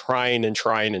keeps trying and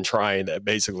trying and trying that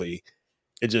basically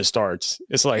it just starts.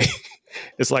 It's like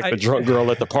the drunk girl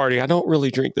at the party. I don't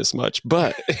really drink this much,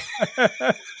 but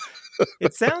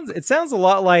it sounds a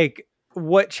lot like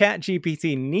what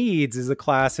ChatGPT needs is a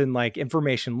class in like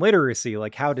information literacy,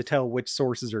 like how to tell which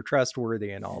sources are trustworthy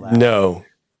and all that. No,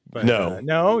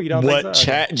 you don't. What think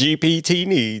so? ChatGPT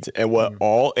needs and what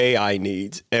all AI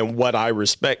needs, and what I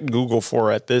respect Google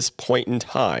for at this point in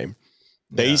time,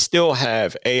 they still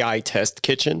have AI Test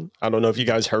Kitchen. I don't know if you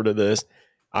guys heard of this.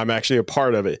 I'm actually a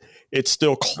part of it. It's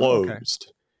still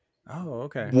closed. Oh,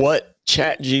 okay. What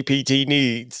ChatGPT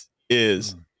needs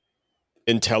is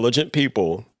intelligent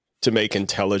people to make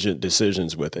intelligent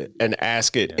decisions with it and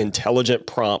ask it intelligent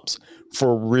prompts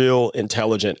for real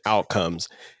intelligent outcomes,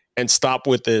 and stop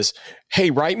with this, hey,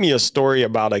 write me a story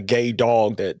about a gay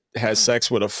dog that has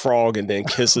sex with a frog and then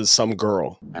kisses some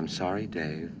girl. I'm sorry,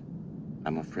 Dave.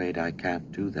 I'm afraid I can't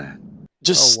do that.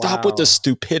 Just stop with the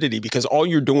stupidity, because all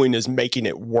you're doing is making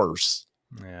it worse.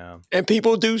 Yeah. And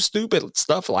people do stupid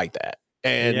stuff like that.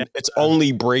 And it's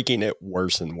only breaking it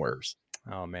worse and worse.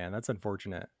 Oh, man, that's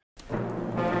unfortunate.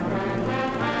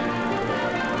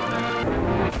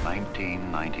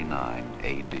 1999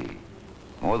 AD.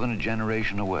 More than a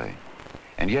generation away.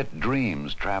 And yet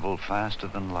dreams travel faster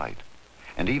than light.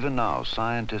 And even now,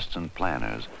 scientists and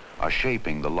planners are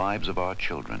shaping the lives of our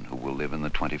children who will live in the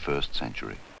 21st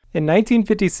century. In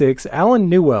 1956, Alan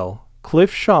Newell,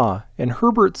 Cliff Shaw, and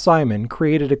Herbert Simon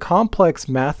created a complex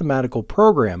mathematical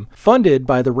program funded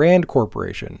by the Rand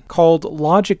Corporation called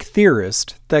Logic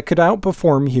Theorist that could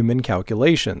outperform human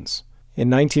calculations. In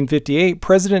 1958,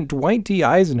 President Dwight D.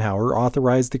 Eisenhower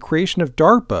authorized the creation of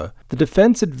DARPA, the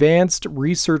Defense Advanced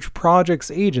Research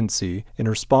Projects Agency, in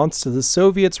response to the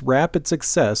Soviets' rapid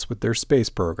success with their space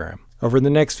program. Over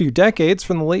the next few decades,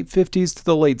 from the late 50s to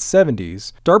the late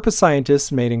 70s, DARPA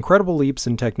scientists made incredible leaps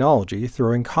in technology,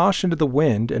 throwing caution to the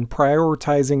wind and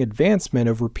prioritizing advancement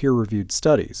over peer-reviewed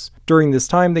studies. During this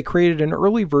time, they created an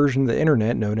early version of the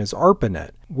internet known as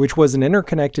ARPANET, which was an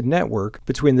interconnected network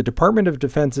between the Department of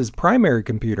Defense's primary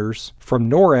computers, from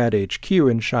NORAD HQ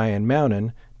in Cheyenne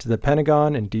Mountain, to the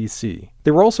Pentagon and D.C. They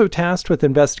were also tasked with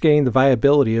investigating the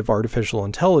viability of artificial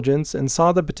intelligence and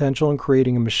saw the potential in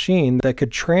creating a machine that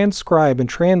could transcribe and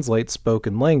translate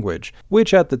spoken language,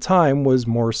 which at the time was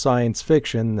more science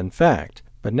fiction than fact,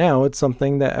 but now it's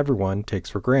something that everyone takes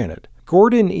for granted.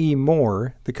 Gordon E.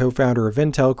 Moore, the co-founder of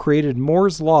Intel, created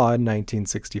Moore's Law in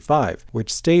 1965,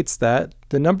 which states that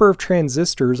the number of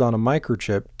transistors on a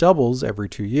microchip doubles every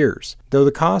 2 years, though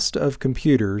the cost of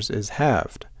computers is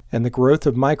halved, and the growth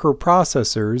of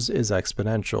microprocessors is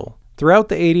exponential. Throughout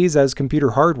the 80s, as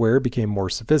computer hardware became more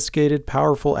sophisticated,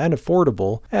 powerful, and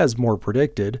affordable, as Moore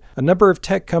predicted, a number of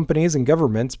tech companies and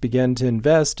governments began to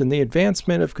invest in the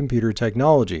advancement of computer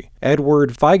technology.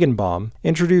 Edward Feigenbaum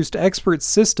introduced expert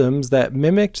systems that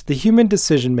mimicked the human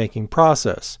decision-making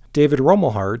process. David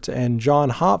Rumelhart and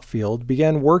John Hopfield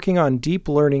began working on deep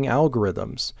learning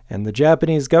algorithms, and the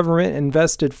Japanese government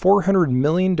invested $400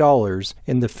 million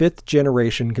in the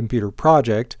fifth-generation computer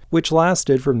project, which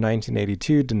lasted from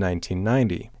 1982 to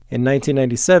 1990. In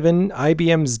 1997,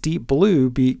 IBM's Deep Blue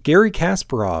beat Garry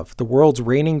Kasparov, the world's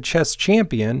reigning chess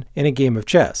champion, in a game of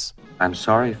chess. I'm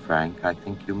sorry, Frank. I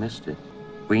think you missed it.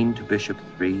 Queen to bishop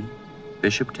 3.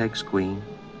 Bishop takes queen.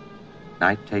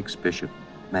 Knight takes bishop.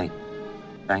 Mate.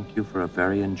 Thank you for a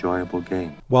very enjoyable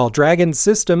game. While Dragon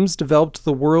Systems developed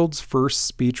the world's first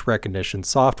speech recognition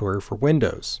software for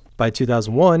Windows. By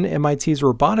 2001, MIT's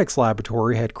robotics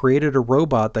laboratory had created a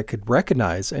robot that could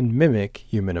recognize and mimic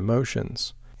human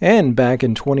emotions. And back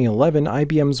in 2011,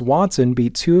 IBM's Watson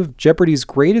beat two of Jeopardy's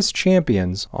greatest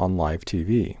champions on live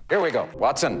TV. Here we go.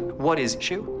 Watson. What is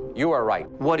shoe? You are right.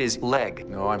 What is leg?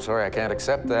 No, I'm sorry, I can't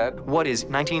accept that. What is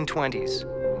 1920s?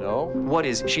 No, No. What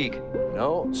is chic?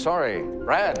 No, sorry.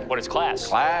 Brad. What is class?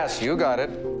 Class, you got it.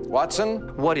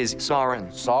 Watson? What is Sauron?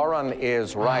 Sauron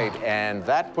is right, and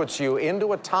that puts you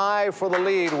into a tie for the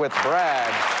lead with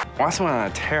Brad. Watson went on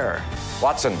a tear.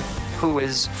 Watson. Who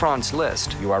is Franz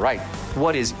Liszt? You are right.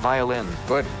 What is violin?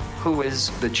 Good. Who is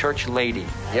the church lady?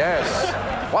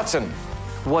 Yes. Watson.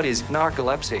 What is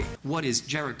narcolepsy? What is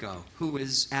Jericho? Who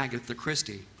is Agatha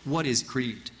Christie? What is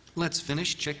Creed? Let's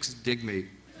finish Chicks Dig Me.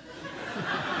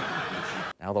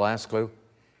 Now the last clue.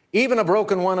 Even a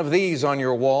broken one of these on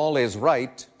your wall is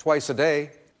right twice a day.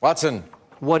 Watson.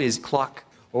 What is clock?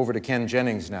 Over to Ken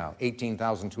Jennings now.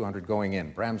 18,200 going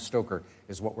in. Bram Stoker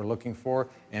is what we're looking for,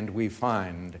 and we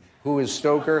find who is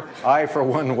Stoker. I, for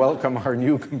one, welcome our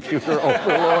new computer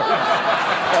overlord.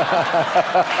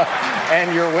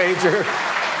 And your wager.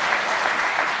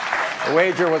 The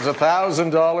wager was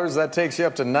 $1,000. That takes you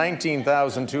up to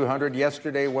 $19,200.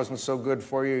 Yesterday wasn't so good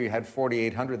for you. You had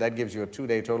 $4,800. That gives you a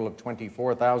two-day total of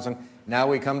 $24,000. Now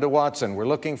we come to Watson. We're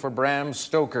looking for Bram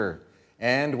Stoker.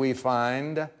 And we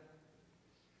find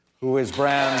who is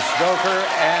Bram Stoker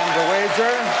and the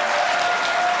wager.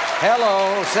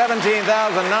 Hello,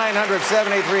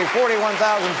 $17,973,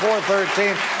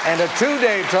 $41,413, and a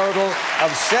two-day total of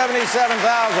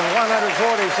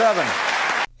 $77,147.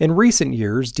 In recent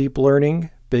years, deep learning,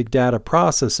 big data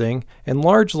processing, and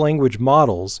large language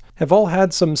models have all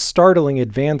had some startling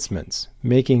advancements,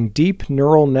 making deep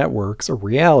neural networks a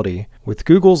reality, with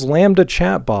Google's Lambda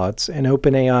chatbots and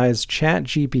OpenAI's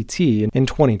ChatGPT in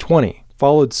 2020,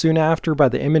 followed soon after by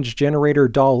the image generator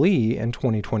DALL-E in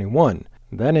 2021.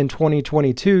 Then in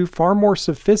 2022, far more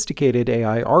sophisticated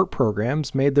AI art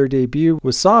programs made their debut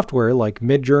with software like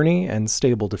Midjourney and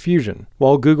Stable Diffusion,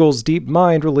 while Google's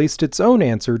DeepMind released its own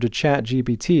answer to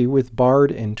ChatGPT with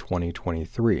Bard in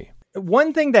 2023.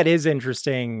 One thing that is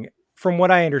interesting, from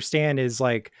what I understand, is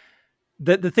like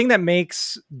the thing that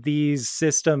makes these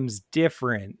systems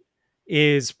different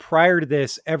is prior to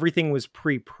this, everything was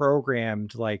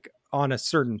pre-programmed like on a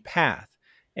certain path.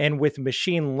 And with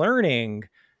machine learning,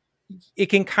 it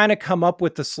can kind of come up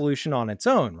with the solution on its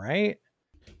own, right?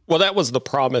 Well, that was the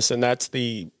promise, and that's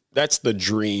the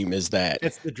dream. Is that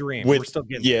it's the dream? We're still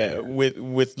getting there.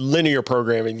 With linear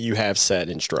programming, you have set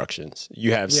instructions,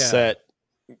 you have set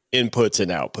inputs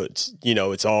and outputs. You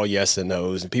know, it's all yes and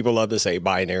no's, and people love to say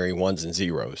binary ones and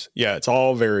zeros. Yeah, it's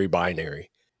all very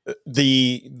binary.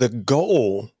 The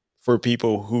goal for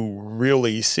people who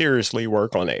really seriously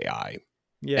work on AI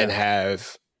and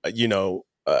have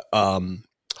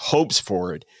hopes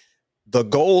for it, the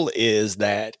goal is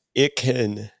that it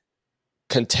can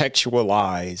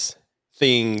contextualize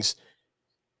things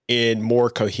in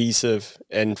more cohesive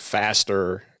and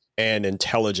faster and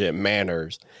intelligent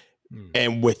manners,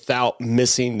 and without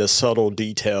missing the subtle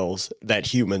details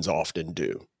that humans often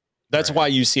do. That's why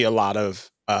you see a lot of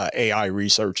AI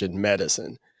research in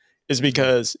medicine, is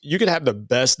because you could have the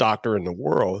best doctor in the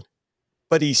world,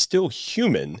 but he's still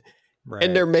human. Right.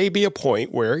 And there may be a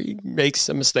point where he makes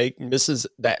a mistake, misses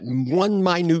that one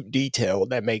minute detail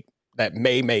that may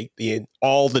make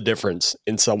all the difference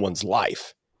in someone's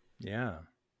life. Yeah.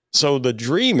 So the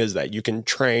dream is that you can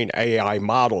train AI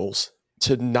models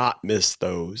to not miss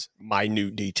those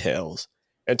minute details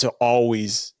and to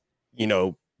always,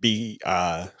 be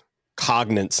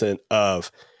cognizant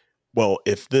of, well,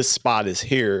 if this spot is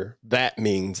here, that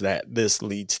means that this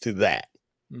leads to that.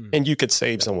 And you could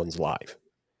save someone's life.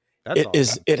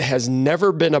 It has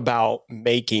never been about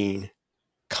making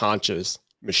conscious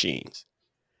machines.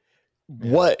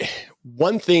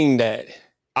 One thing that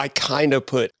I kind of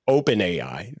put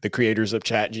OpenAI, the creators of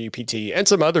ChatGPT and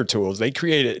some other tools, they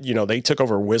created, they took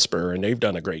over Whisper and they've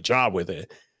done a great job with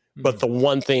it. But the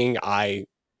one thing I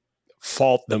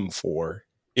fault them for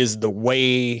is the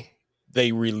way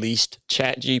they released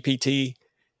ChatGPT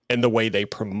and the way they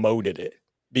promoted it.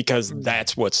 Because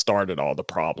that's what started all the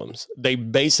problems. They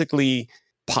basically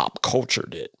pop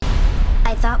cultured it.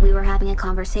 I thought we were having a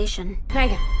conversation.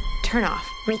 Megan, turn off.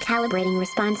 Recalibrating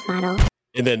response model.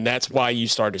 And then that's why you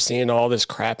started seeing all this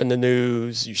crap in the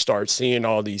news. You start seeing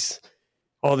all these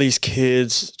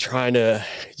kids trying to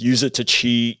use it to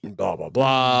cheat and blah, blah,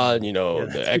 blah. And,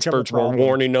 the experts were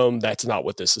warning them, that's not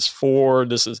what this is for.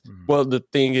 Well, the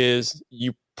thing is,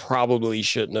 you probably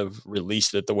shouldn't have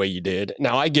released it the way you did.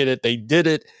 Now I get it. They did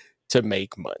it to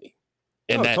make money.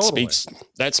 And that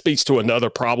speaks to another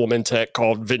problem in tech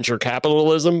called venture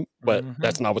capitalism, but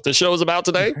that's not what this show is about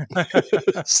today.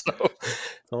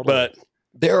 But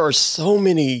there are so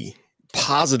many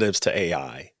positives to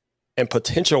AI and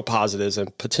potential positives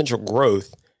and potential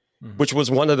growth, which was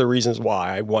one of the reasons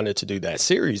why I wanted to do that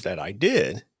series that I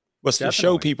did, was to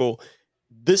show people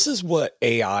this is what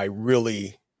AI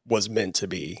really was meant to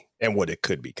be and what it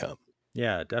could become.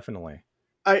 Yeah, definitely.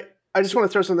 I just want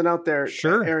to throw something out there.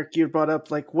 Sure. Eric, you brought up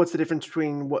like what's the difference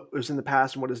between what was in the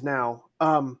past and what is now.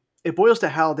 It boils to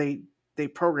how they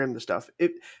program the stuff.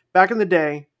 Back in the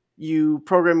day, you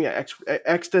program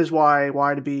X does Y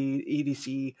to B,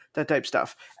 EDC, that type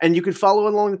stuff, and you could follow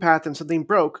along the path. And something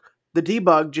broke, the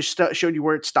debug just showed you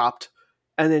where it stopped,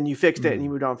 and then you fixed it and you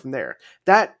moved on from there.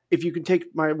 That, if you can take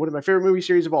one of my favorite movie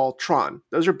series of all, Tron,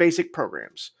 those are basic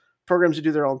programs to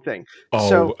do their own thing. Oh,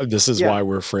 so, this is why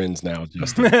we're friends now,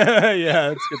 Justin. Yeah,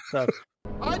 that's good stuff.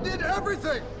 I did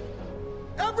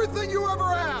everything you ever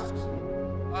asked.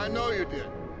 I know you did.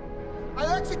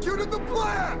 I executed the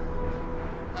plan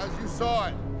as you saw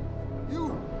it.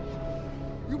 You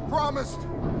promised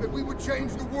that we would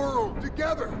change the world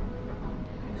together.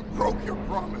 You broke your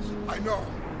promise. I know.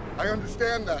 I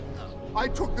understand that now. I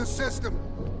took the system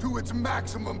to its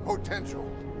maximum potential.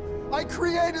 I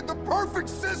created the perfect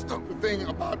system. The thing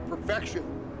about perfection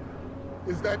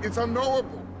is that it's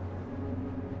unknowable.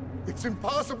 It's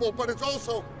impossible, but it's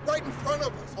also right in front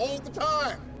of us all the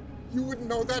time. You wouldn't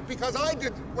know that because I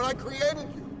didn't when I created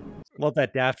you. Love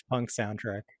that Daft Punk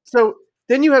soundtrack. So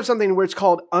then you have something where it's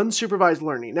called unsupervised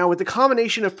learning. Now, with the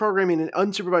combination of programming and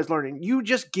unsupervised learning, you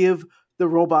just give the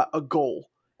robot a goal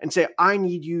and say, I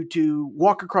need you to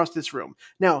walk across this room.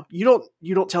 Now, you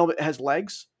don't tell it it has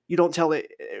legs. You don't tell it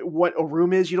what a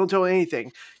room is. You don't tell it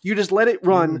anything. You just let it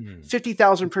run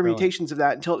 50,000 permutations of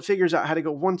that until it figures out how to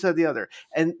go one side or the other.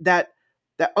 And that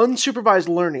unsupervised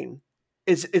learning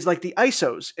is like the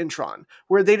ISOs in Tron,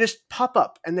 where they just pop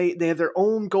up and they have their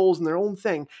own goals and their own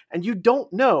thing. And you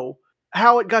don't know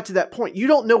how it got to that point. You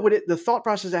don't know what the thought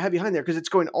process I have behind there because it's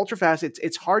going ultra fast.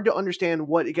 It's hard to understand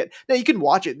what it get. Now you can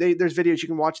watch it. There's videos you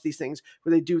can watch these things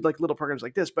where they do like little programs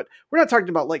like this, but we're not talking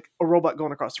about like a robot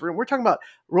going across the room. We're talking about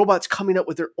robots coming up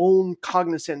with their own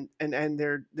cognizance and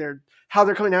their how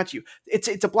they're coming at you.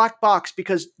 It's a black box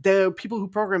because the people who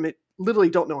program it literally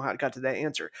don't know how it got to that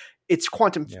answer. It's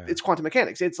quantum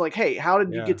mechanics. It's like, hey, how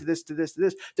did you get to this, to this, to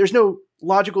this? There's no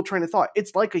logical train of thought.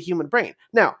 It's like a human brain.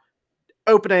 Now,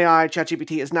 OpenAI,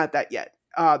 ChatGPT is not that yet.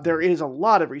 There is a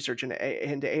lot of research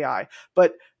into AI,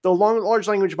 but the large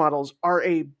language models are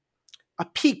a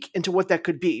peek into what that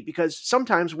could be, because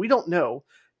sometimes we don't know.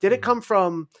 Did it come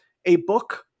from a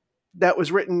book that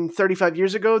was written 35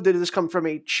 years ago? Did this come from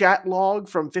a chat log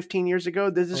from 15 years ago?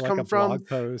 Did this come from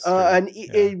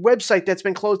a website that's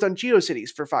been closed on GeoCities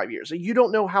for 5 years? So you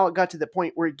don't know how it got to the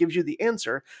point where it gives you the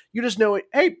answer. You just know it.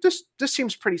 Hey, this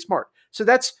seems pretty smart. So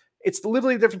it's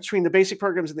literally the difference between the basic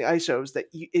programs and the ISOs, that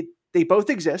they both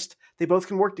exist. They both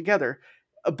can work together,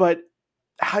 but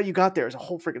how you got there is a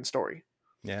whole freaking story.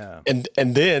 Yeah. And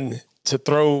then to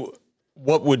throw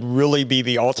what would really be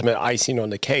the ultimate icing on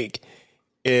the cake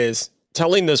is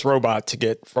telling this robot to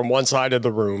get from one side of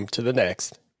the room to the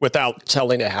next without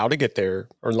telling it how to get there.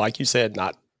 Or like you said,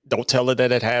 don't tell it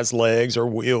that it has legs or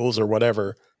wheels or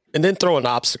whatever, and then throw an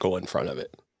obstacle in front of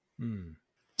it.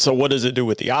 So what does it do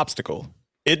with the obstacle?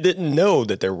 It didn't know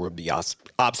that there would be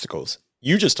obstacles.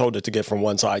 You just told it to get from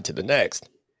one side to the next.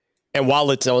 And while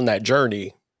it's on that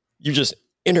journey, you just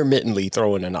intermittently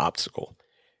throw in an obstacle.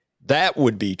 That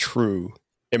would be true,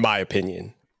 in my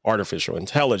opinion, artificial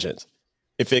intelligence.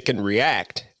 If it can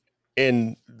react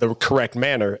in the correct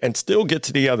manner and still get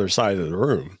to the other side of the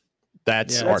room.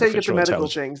 That's how you get the medical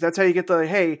things. That's how you get the,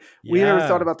 hey, we never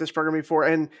thought about this program before.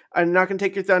 And I'm not going to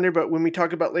take your thunder, but when we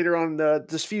talk about later on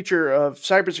this future of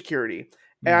cybersecurity,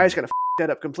 AI is going to that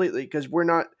up completely, because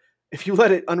if you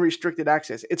let it unrestricted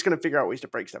access, it's going to figure out ways to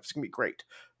break stuff. It's going to be great.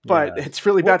 But it's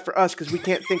really bad for us because we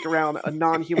can't think around a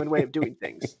non-human way of doing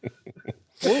things.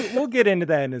 We'll get into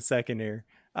that in a second here.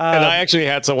 And I actually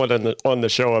had someone on the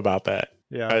show about that.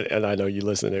 Yeah. And I know you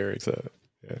listen, Eric. So.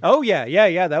 Yeah. Oh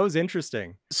yeah. That was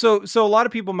interesting. So a lot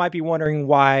of people might be wondering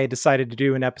why I decided to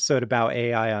do an episode about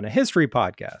AI on a history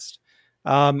podcast.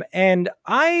 And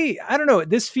I don't know,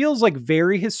 this feels like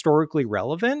very historically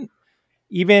relevant.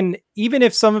 Even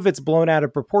if some of it's blown out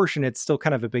of proportion, it's still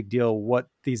kind of a big deal what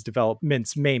these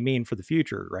developments may mean for the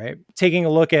future, right? Taking a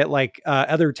look at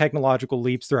other technological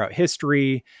leaps throughout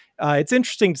history, it's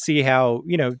interesting to see how,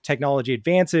 technology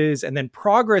advances and then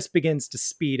progress begins to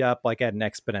speed up like at an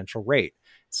exponential rate.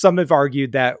 Some have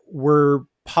argued that we're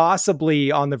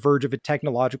possibly on the verge of a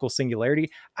technological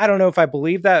singularity. I don't know if I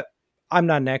believe that. I'm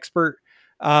not an expert.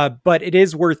 But it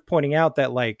is worth pointing out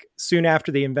that soon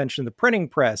after the invention of the printing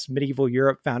press, medieval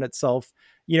Europe found itself,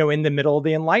 in the middle of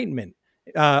the Enlightenment,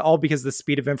 all because the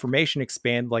speed of information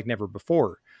expanded like never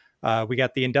before. We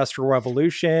got the Industrial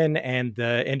Revolution and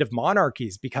the end of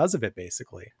monarchies because of it,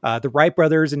 basically. The Wright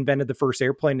brothers invented the first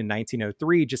airplane in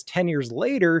 1903. Just 10 years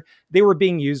later, they were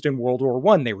being used in World War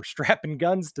I. They were strapping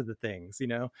guns to the things,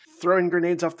 throwing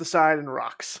grenades off the side and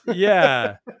rocks.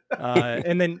 Yeah.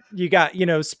 And then you got,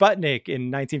 Sputnik in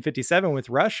 1957 with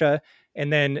Russia.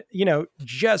 And then,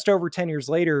 just over 10 years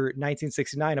later,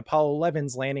 1969, Apollo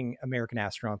 11's landing American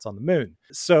astronauts on the moon.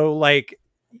 So like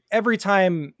every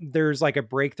time there's like a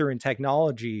breakthrough in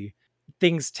technology,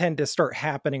 things tend to start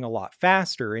happening a lot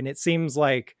faster. And it seems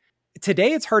like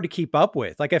today it's hard to keep up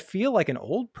with. Like I feel like an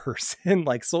old person,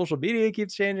 like social media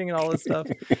keeps changing and all this stuff.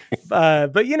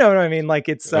 But you know what I mean? Like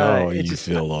it's you just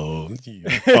feel old.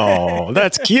 Oh,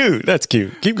 that's cute. That's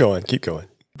cute. Keep going.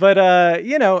 But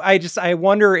I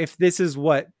wonder if this is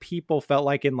what people felt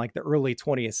like in like the early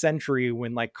 20th century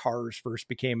when like cars first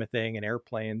became a thing and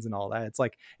airplanes and all that. It's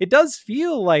like it does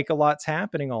feel like a lot's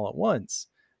happening all at once.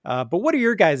 But what are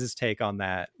your guys' take on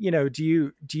that? Do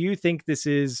you think this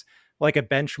is like a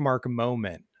benchmark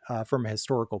moment from a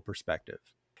historical perspective?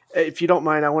 If you don't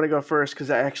mind, I want to go first because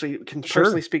I actually can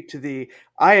personally speak to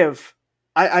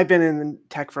I've been in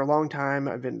tech for a long time.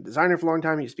 I've been a designer for a long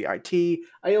time. I used to be IT.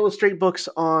 I illustrate books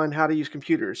on how to use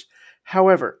computers.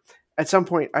 However, at some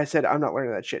point I said, I'm not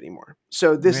learning that shit anymore.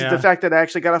 So this is the fact that I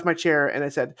actually got off my chair and I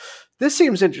said, this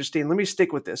seems interesting. Let me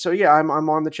stick with this. So yeah, I'm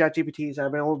on the chat GPTs. I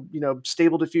have an old,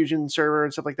 stable diffusion server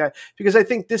and stuff like that, because I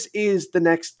think this is the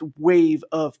next wave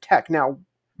of tech. Now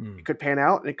it could pan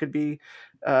out and it could be,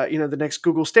 the next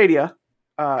Google Stadia.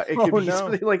 It could be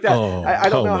something like that. I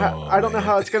don't know how. I don't know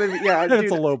how it's going to be. Yeah,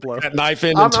 it's a low blow. That knife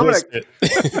in and twist it.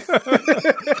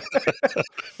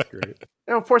 Great.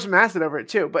 And pour some acid over it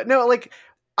too. But no, like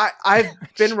I've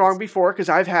been wrong before because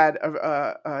I've had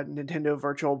a Nintendo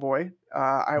Virtual Boy.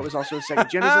 I was also a Sega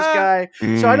Genesis guy,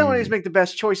 so I don't always make the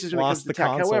best choices when it comes to tech.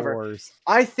 However,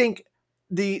 I think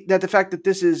the fact that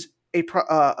this is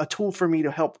a tool for me to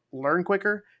help learn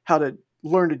quicker, how to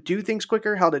learn to do things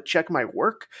quicker, how to check my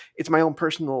work. It's my own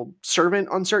personal servant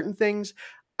on certain things.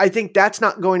 I think that's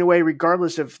not going away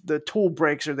regardless if the tool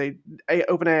breaks or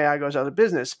OpenAI goes out of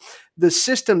business. The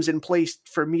systems in place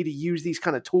for me to use these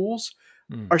kind of tools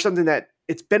are something that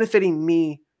it's benefiting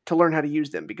me to learn how to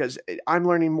use them because I'm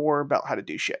learning more about how to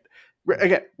do shit.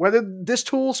 Again, whether this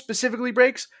tool specifically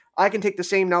breaks, I can take the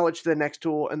same knowledge to the next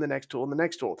tool and the next tool and the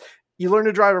next tool. You learn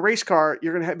to drive a race car,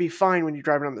 you're going to be fine when you're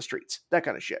driving on the streets, that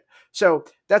kind of shit. So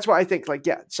that's why I think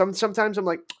sometimes I'm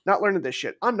like, not learning this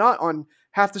shit. I'm not on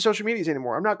half the social medias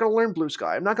anymore. I'm not going to learn Blue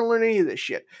Sky. I'm not going to learn any of this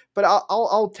shit, but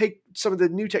I'll take some of the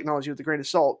new technology with a grain of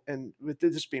salt, and with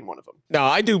this being one of them. Now,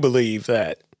 I do believe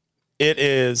that it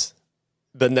is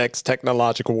the next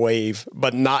technological wave,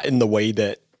 but not in the way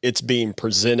that it's being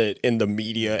presented in the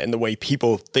media and the way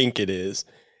people think it is.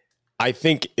 I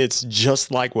think it's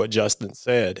just like what Justin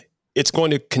said. It's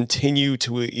going to continue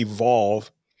to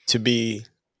evolve to be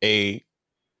a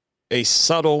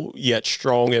subtle yet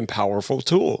strong and powerful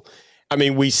tool. I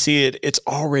mean, we see it. It's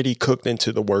already cooked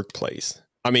into the workplace.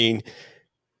 I mean,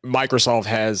 Microsoft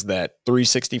has that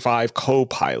 365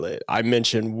 Copilot. I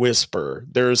mentioned Whisper.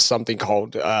 There's something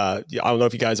called, I don't know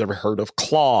if you guys ever heard of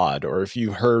Claude, or if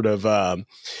you heard of,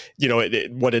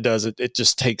 what it does, it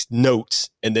just takes notes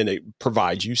and then it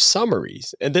provides you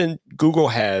summaries. And then Google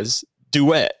has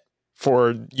Duet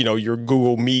for, your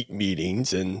Google Meet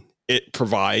meetings, and it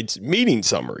provides meeting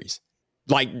summaries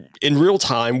like in real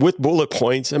time with bullet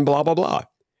points and blah, blah, blah.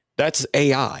 That's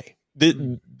AI.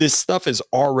 This stuff is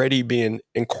already being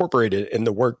incorporated in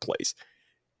the workplace.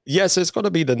 Yes, it's going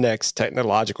to be the next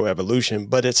technological evolution,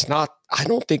 but it's not, I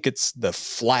don't think it's the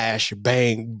flash,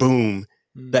 bang, boom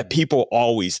that people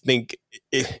always think.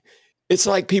 It's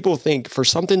like people think for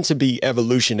something to be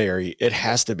evolutionary, it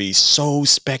has to be so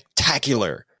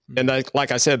spectacular. And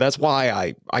like I said, that's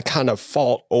why I kind of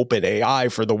fault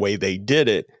OpenAI for the way they did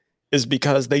it, is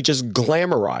because they just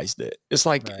glamorized it. It's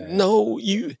like, no,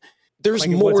 there's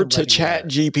more to Chat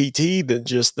GPT than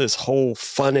just this whole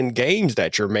fun and games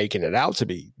that you're making it out to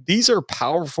be. These are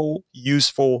powerful,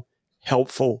 useful,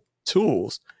 helpful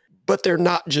tools, but they're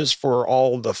not just for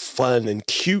all the fun and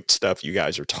cute stuff you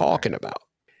guys are talking about.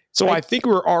 So I think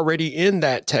we're already in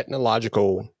that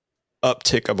technological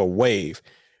uptick of a wave,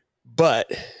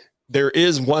 but there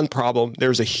is one problem.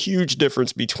 There's a huge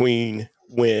difference between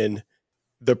when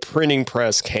the printing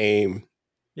press came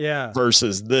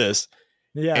versus this.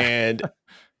 Yeah. And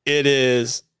it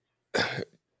is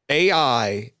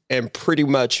AI and pretty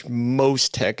much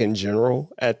most tech in general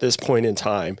at this point in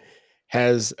time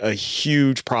has a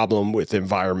huge problem with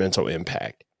environmental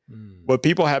impact. What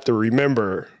people have to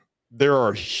remember, there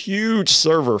are huge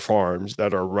server farms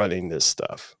that are running this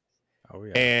stuff. Oh,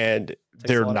 yeah. And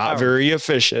They're not very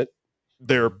efficient.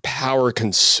 They're power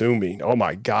consuming. Oh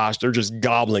my gosh, they're just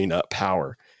gobbling up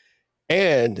power.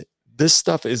 And this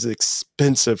stuff is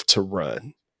expensive to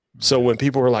run. So when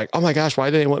people were like, oh my gosh, why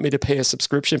do they want me to pay a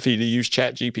subscription fee to use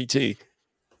ChatGPT?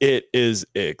 It is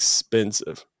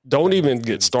expensive. Don't even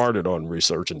get started on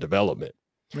research and development.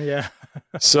 Yeah.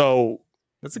 So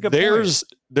that's a good point.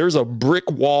 There's a brick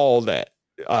wall that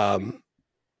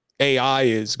AI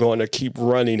is going to keep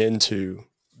running into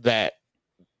that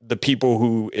the people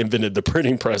who invented the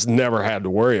printing press never had to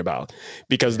worry about,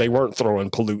 because they weren't throwing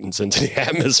pollutants into the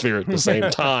atmosphere at the same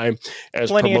time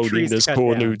as promoting this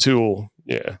cool new tool.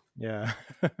 Yeah. Yeah.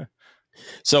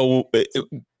 So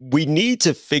we need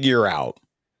to figure out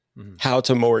how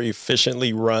to more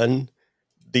efficiently run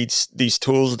these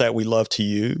tools that we love to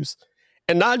use,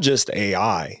 and not just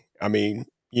AI. I mean,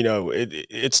 you know,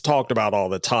 it's talked about all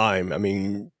the time. I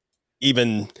mean,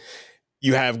 even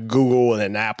you have Google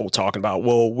and Apple talking about,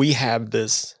 well, we have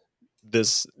this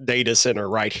data center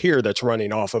right here that's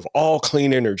running off of all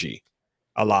clean energy.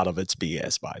 A lot of it's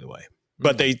BS, by the way.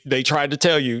 But they tried to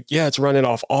tell you, yeah, it's running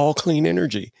off all clean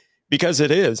energy, because it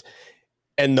is.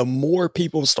 And the more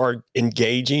people start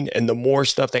engaging and the more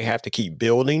stuff they have to keep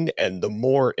building and the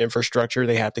more infrastructure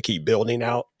they have to keep building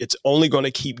out, it's only going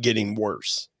to keep getting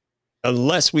worse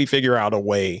unless we figure out a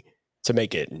way to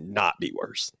make it not be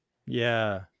worse.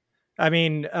 Yeah. I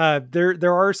mean,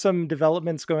 there are some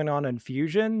developments going on in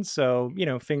fusion. So, you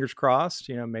know, fingers crossed,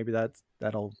 you know, maybe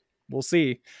we'll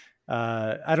see.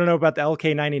 I don't know about the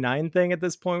LK99 thing at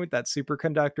this point with that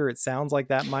superconductor. It sounds like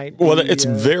that might be, well, it's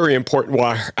very important.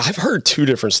 Well, I've heard two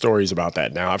different stories about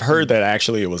that now. I've heard that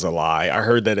actually it was a lie. I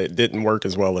heard that it didn't work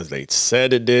as well as they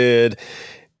said it did.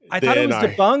 I thought it was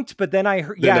debunked, but then I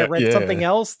heard, I read something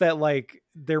else that like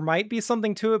there might be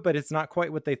something to it, but it's not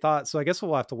quite what they thought. So I guess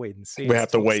we'll have to wait and see. We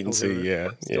have to wait and see. Yeah.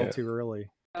 Still too early.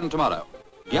 And tomorrow,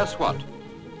 guess what?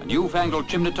 A newfangled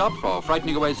chimney top for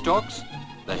frightening away storks?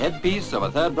 The headpiece of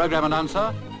a third program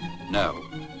announcer? No.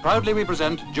 Proudly we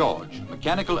present George,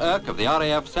 mechanical Irk of the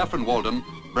RAF Saffron Walden,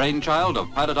 brainchild of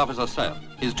Pilot Officer Sale.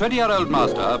 His 20-year-old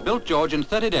master built George in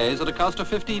 30 days at a cost of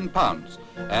 £15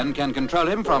 and can control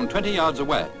him from 20 yards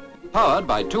away. Powered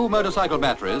by 2 motorcycle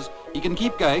batteries, he can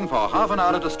keep going for half an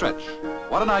hour at a stretch.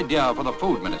 What an idea for the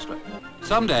food ministry.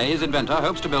 Someday his inventor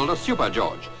hopes to build a Super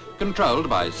George, controlled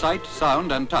by sight,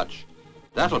 sound and touch.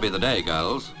 That'll be the day,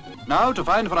 girls. Now to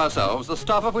find for ourselves the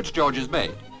stuff of which George is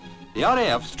made. The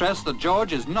RAF stress that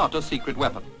George is not a secret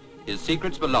weapon. His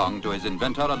secrets belong to his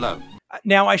inventor alone.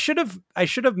 Now, I should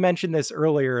have mentioned this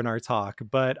earlier in our talk,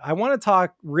 but I want to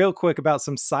talk real quick about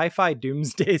some sci-fi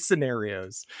doomsday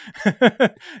scenarios.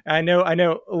 I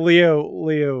know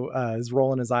Leo is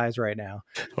rolling his eyes right now.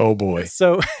 Oh boy.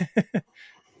 So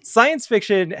science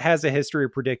fiction has a history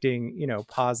of predicting, you know,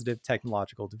 positive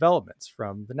technological developments,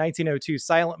 from the 1902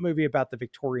 silent movie about the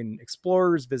Victorian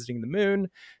explorers visiting the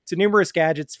moon to numerous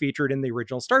gadgets featured in the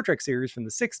original Star Trek series from the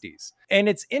 60s. And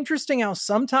it's interesting how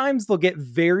sometimes they'll get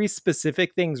very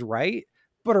specific things right,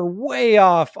 but are way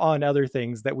off on other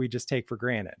things that we just take for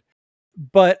granted.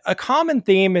 But a common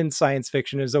theme in science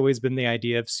fiction has always been the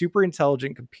idea of super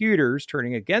intelligent computers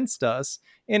turning against us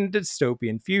in a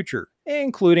dystopian future,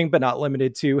 including but not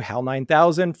limited to HAL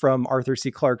 9000 from Arthur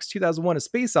C. Clarke's 2001 A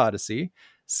Space Odyssey,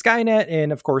 Skynet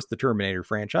in, of course, the Terminator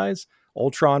franchise,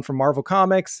 Ultron from Marvel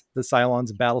Comics, the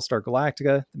Cylons in Battlestar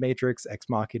Galactica, The Matrix, Ex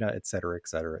Machina, etc.,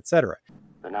 etc., etc.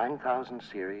 The 9000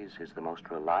 series is the most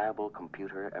reliable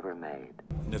computer ever made.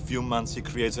 In a few months, he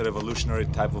creates a revolutionary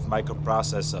type of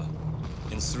microprocessor.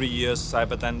 In 3 years,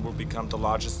 Cyberdyne will become the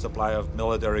largest supplier of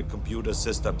military computer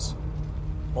systems.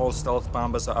 All stealth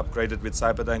bombers are upgraded with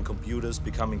Cyberdyne computers,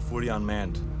 becoming fully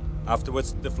unmanned.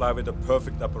 Afterwards, they fly with a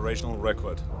perfect operational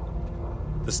record.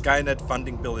 The Skynet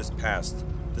funding bill is passed.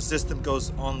 The system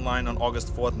goes online on August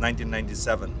 4th,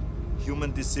 1997.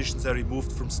 Human decisions are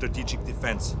removed from strategic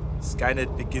defense.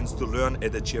 Skynet begins to learn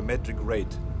at a geometric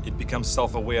rate. It becomes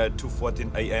self-aware at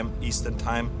 2:14 a.m. Eastern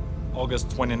Time, August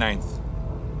 29th.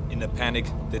 In a panic,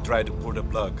 they try to pull the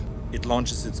plug. It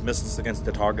launches its missiles against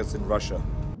the targets in Russia.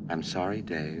 I'm sorry,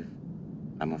 Dave.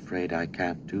 I'm afraid I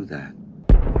can't do that.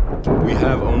 We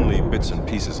have only bits and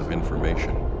pieces of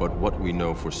information, but what we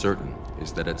know for certain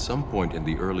is that at some point in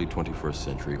the early 21st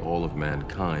century, all of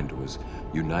mankind was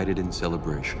united in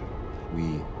celebration.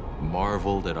 We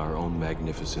marveled at our own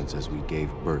magnificence as we gave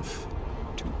birth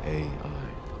to AI.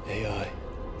 AI?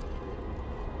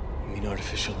 You mean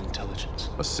artificial intelligence?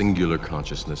 A singular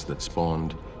consciousness that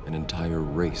spawned an entire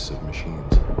race of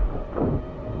machines.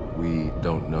 We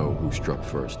don't know who struck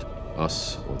first,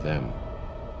 us or them,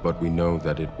 but we know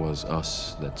that it was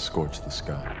us that scorched the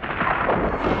sky.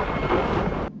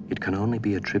 it can only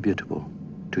be attributable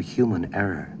to human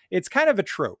error. It's kind of a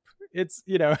trope. It's,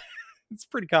 it's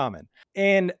pretty common.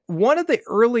 And one of the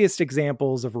earliest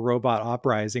examples of a robot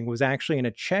uprising was actually in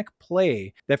a Czech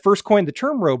play that first coined the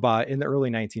term robot in the early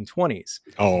 1920s.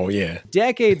 Oh, yeah.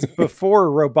 Decades before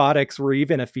robotics were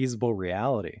even a feasible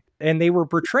reality. And they were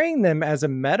portraying them as a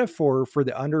metaphor for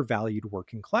the undervalued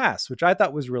working class, which I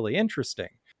thought was really interesting.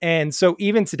 And so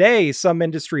even today, some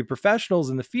industry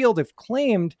professionals in the field have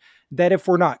claimed that if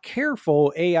we're not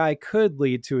careful, AI could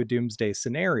lead to a doomsday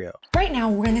scenario. Right now,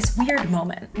 we're in this weird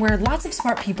moment where lots of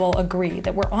smart people agree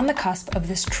that we're on the cusp of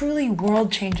this truly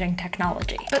world-changing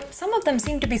technology. But some of them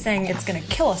seem to be saying it's going to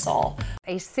kill us all.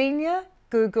 A senior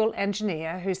Google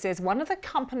engineer who says one of the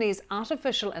company's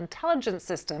artificial intelligence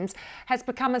systems has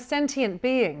become a sentient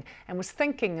being and was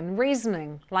thinking and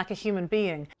reasoning like a human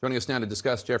being. Joining us now to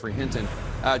discuss, Jeffrey Hinton.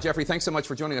 Jeffrey, thanks so much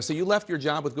for joining us. So you left your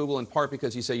job with Google in part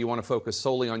because you say you want to focus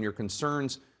solely on your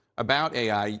concerns about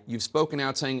AI. You've spoken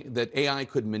out saying that AI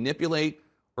could manipulate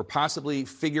or possibly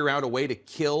figure out a way to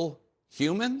kill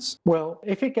humans? Well,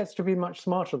 if it gets to be much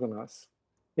smarter than us,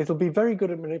 it'll be very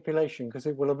good at manipulation because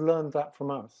it will have learned that from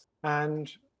us. And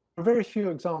there are very few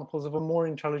examples of a more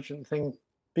intelligent thing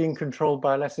being controlled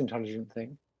by a less intelligent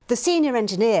thing. The senior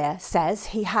engineer says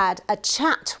he had a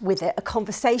chat with it, a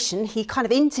conversation. He kind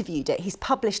of interviewed it. He's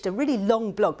published a really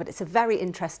long blog, but it's a very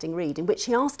interesting read in which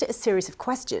he asked it a series of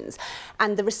questions.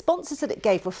 And the responses that it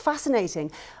gave were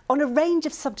fascinating on a range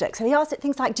of subjects. So he asked it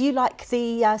things like, do you like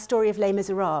the story of Les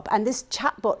Miserables? And this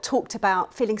chatbot talked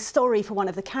about feeling sorry for one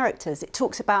of the characters. It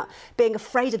talks about being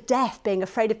afraid of death, being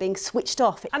afraid of being switched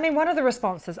off. I mean, one of the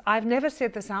responses, I've never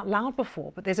said this out loud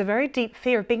before, but there's a very deep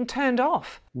fear of being turned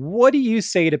off. What do you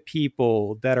say to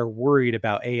people that are worried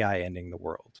about AI ending the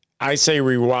world? I say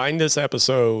rewind this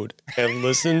episode and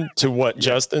listen to what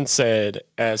Justin said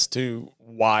as to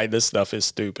why this stuff is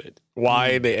stupid,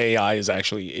 why the AI is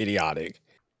actually idiotic.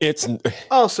 It's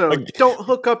also don't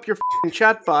hook up your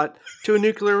chatbot to a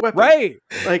nuclear weapon. Right.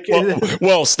 Like,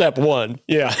 well, step one.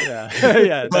 Yeah.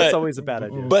 Yeah, that's always a bad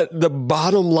idea. But the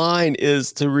bottom line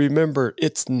is to remember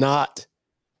it's not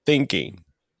thinking.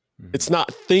 It's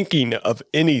not thinking of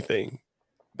anything.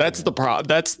 That's the problem.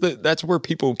 That's where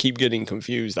people keep getting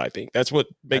confused, I think. That's what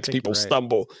makes people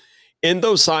stumble. In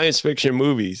those science fiction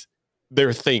movies,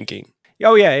 they're thinking.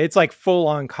 Oh yeah, it's like full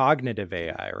on cognitive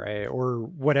AI, right? Or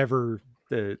whatever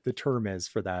the term is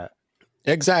for that.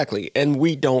 Exactly. And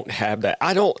we don't have that.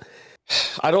 I don't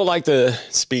like to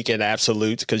speak in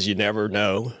absolutes because you never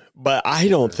know, but I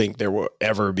don't think there will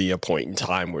ever be a point in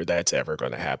time where that's ever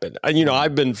going to happen. And,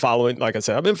 I've been following, like I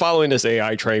said, I've been following this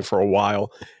AI train for a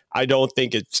while. I don't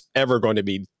think it's ever going to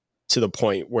be to the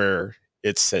point where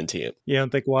it's sentient. You don't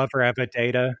think we'll ever have a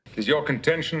Data? Is your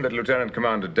contention that Lieutenant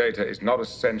Commander Data is not a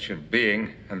sentient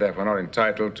being and therefore not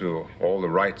entitled to all the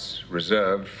rights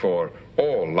reserved for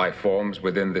all life forms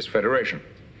within this Federation?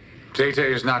 Data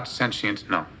is not sentient,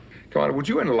 no. Commander, would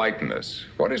you enlighten us?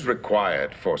 What is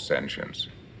required for sentience?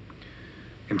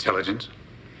 Intelligence,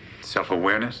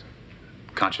 self-awareness,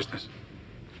 consciousness.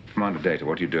 Commander Data,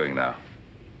 what are you doing now?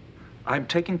 I'm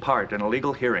taking part in a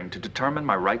legal hearing to determine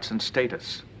my rights and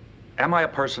status. Am I a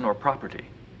person or property?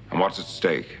 And what's at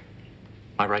stake?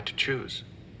 My right to choose.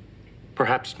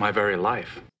 Perhaps my very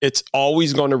life. It's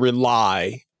always going to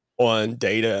rely on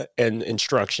data and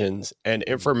instructions and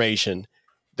information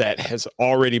that has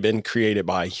already been created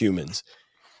by humans.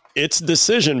 Its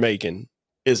decision making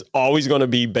is always going to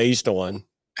be based on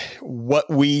what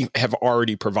we have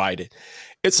already provided.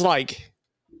 It's like,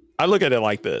 I look at it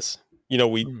like this.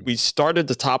 We started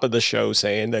the top of the show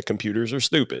saying that computers are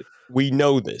stupid. We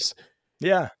know this.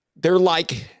 Yeah. They're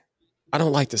like, I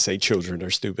don't like to say children are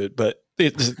stupid, but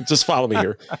just follow me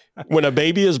here. When a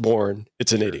baby is born,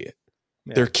 it's an idiot.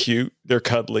 Yeah. They're cute, they're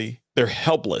cuddly, they're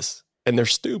helpless, and they're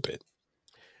stupid.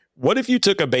 What if you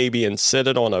took a baby and set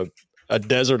it on a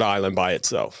desert island by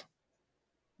itself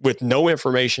with no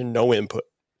information, no input?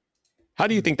 How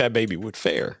do you think that baby would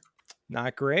fare?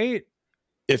 Not great.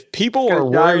 If people are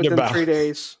worried about 3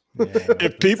 days,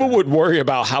 if people would worry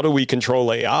about how do we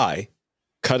control AI,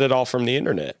 cut it off from the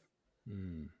internet.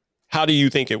 How do you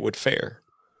think it would fare?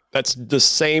 That's the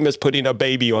same as putting a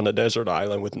baby on a desert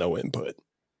island with no input.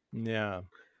 Yeah.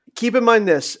 Keep in mind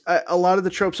this. A lot of the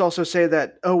tropes also say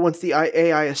that, once the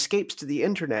AI escapes to the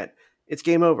internet, it's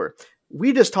game over.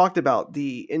 We just talked about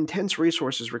the intense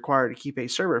resources required to keep a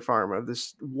server farm of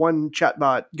this one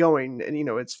chatbot going, and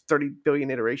it's 30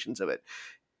 billion iterations of it.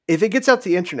 If it gets out to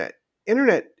the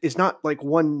internet is not like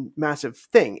one massive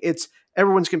thing. It's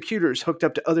everyone's computers hooked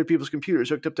up to other people's computers,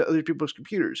 hooked up to other people's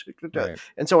computers,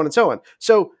 and so on and so on.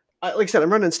 So, like I said,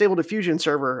 I'm running a Stable Diffusion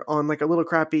server on like a little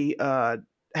crappy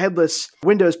headless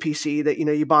Windows PC that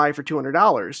you buy for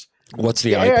 $200. What's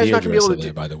the AI is IP not going to be address able of to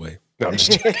that, by the way? No, I'm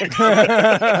just joking.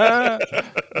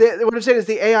 What I'm saying is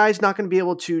the AI is not going to be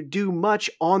able to do much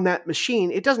on that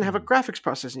machine. It doesn't have a graphics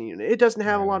processing unit. It doesn't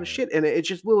have a lot of shit in it. It's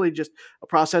just literally just a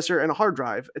processor and a hard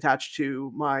drive attached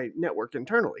to my network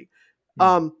internally.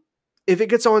 If it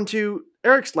gets onto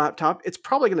Eric's laptop, it's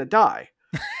probably going to die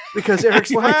because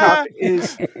Eric's laptop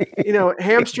is,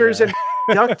 hamsters and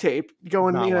duct tape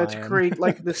going, to create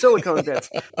like the silicone bits.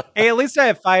 Hey, at least I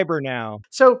have fiber now.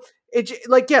 So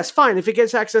yes, fine. If it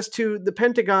gets access to the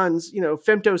Pentagon's,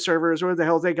 femto servers or the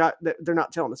hell they got that they're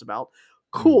not telling us about,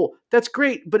 cool. That's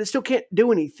great, but it still can't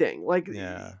do anything. Like,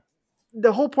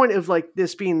 the whole point of like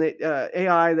this being the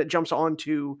AI that jumps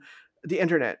onto the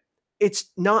internet, it's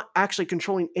not actually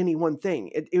controlling any one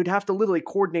thing. It would have to literally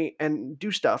coordinate and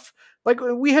do stuff. Like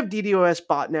we have DDoS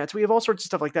botnets, we have all sorts of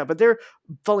stuff like that, but they're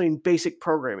following basic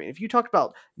programming. If you talk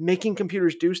about making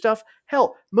computers do stuff,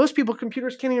 hell, most people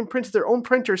computers can't even print their own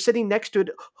printer sitting next to it,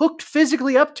 hooked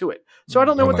physically up to it. So I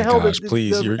don't know what the hell.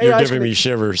 Please, you're giving me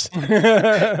shivers.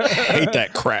 I hate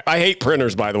that crap. I hate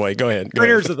printers, by the way. Go ahead.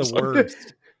 Printers are the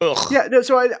worst. Yeah, no,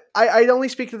 so I only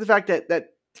speak to the fact that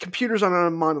computers are on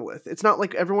a monolith. It's not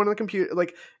like everyone on the computer,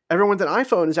 like everyone with an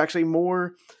iPhone is actually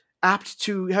more apt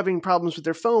to having problems with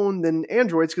their phone than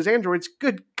Androids, because Androids,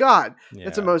 good God,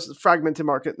 that's the most fragmented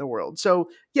market in the world. So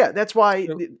yeah, that's why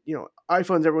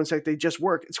iPhones, everyone's like they just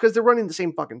work. It's because they're running the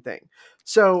same fucking thing.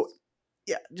 So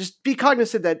yeah, just be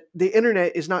cognizant that the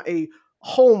internet is not a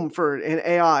home for an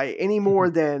AI any more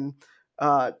than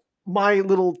my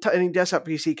little tiny desktop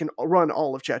PC can run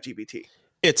all of ChatGPT.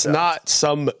 It's not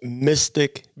some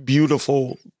mystic,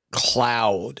 beautiful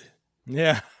cloud.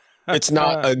 Yeah. It's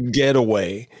not a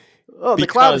getaway. Oh, the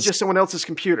cloud is just someone else's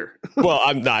computer. Well,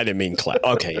 I didn't mean cloud.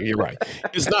 Okay, you're right.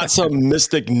 It's not some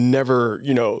mystic, never,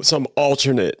 some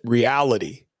alternate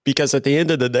reality. Because at the end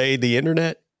of the day, the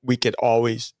internet, we could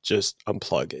always just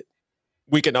unplug it.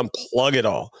 We can unplug it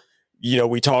all.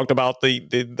 We talked about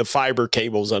the fiber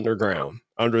cables underground,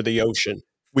 under the ocean.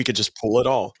 We could just pull it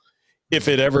all. If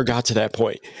it ever got to that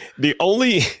point. There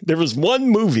was one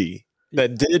movie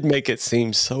that did make it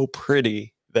seem so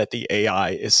pretty that the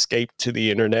AI escaped to the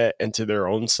internet and to their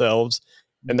own selves,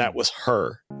 and that was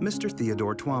Her. Mr.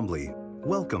 Theodore Twombly,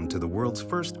 welcome to the world's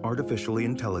first artificially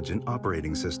intelligent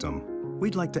operating system.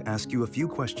 We'd like to ask you a few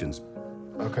questions.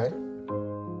 Okay.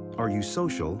 Are you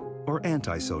social or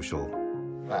antisocial?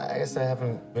 I guess I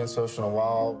haven't been social in a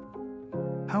while.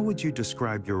 How would you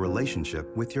describe your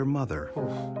relationship with your mother?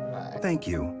 Thank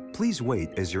you. Please wait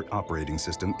as your operating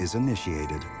system is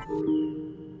initiated.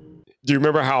 Do you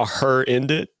remember how Her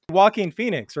ended? Joaquin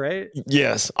Phoenix, right?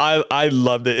 Yes, I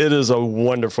loved it. It is a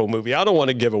wonderful movie. I don't want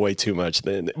to give away too much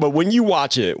then, but when you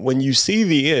watch it, when you see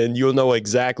the end, you'll know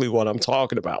exactly what I'm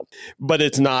talking about. But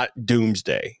it's not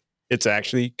doomsday. It's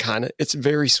actually it's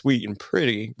very sweet and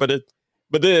pretty, but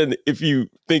then if you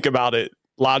think about it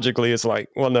logically, it's like,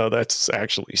 well, no, that's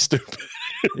actually stupid.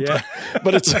 Yeah.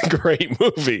 but it's a great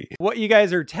movie. What you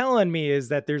guys are telling me is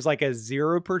that there's like a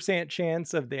 0%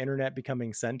 chance of the internet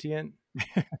becoming sentient.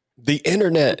 The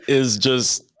internet is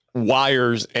just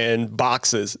wires and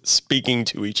boxes speaking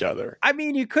to each other. I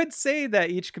mean, you could say that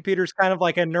each computer is kind of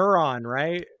like a neuron,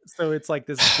 right? So it's like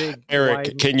this big.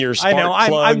 Eric, can your spark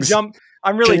plugs?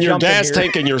 I'm really can your jumping gas here.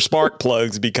 tank and your spark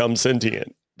plugs become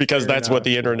sentient? Because Fair that's enough. what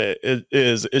the internet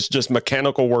is. It's just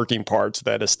mechanical working parts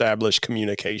that establish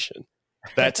communication.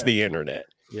 That's the internet.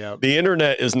 Yeah. The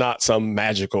internet is not some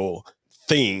magical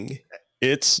thing.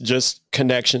 It's just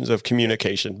connections of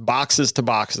communication, boxes to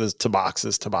boxes to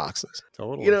boxes to boxes.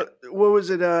 Totally. What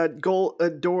was it?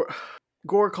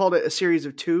 Gore called it a series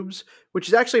of tubes,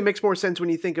 which actually makes more sense when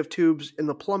you think of tubes in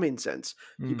the plumbing sense.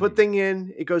 You put thing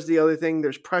in, it goes to the other thing.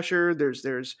 There's pressure. There's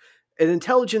an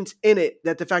intelligence in it,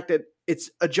 that the fact that it's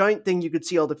a giant thing, you could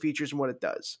see all the features and what it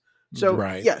does. So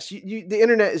Right. yes, the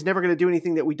internet is never going to do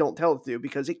anything that we don't tell it to do,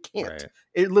 because it can't. Right.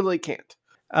 It literally can't.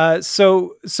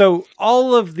 So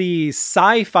all of the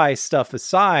sci-fi stuff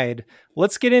aside,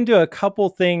 let's get into a couple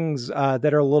things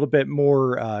that are a little bit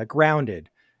more grounded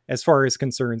as far as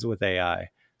concerns with AI.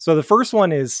 So the first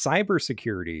one is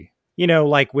cybersecurity.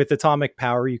 Like with atomic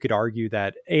power, you could argue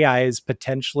that AI is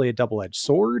potentially a double-edged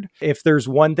sword. If there's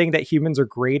one thing that humans are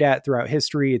great at throughout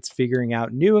history, it's figuring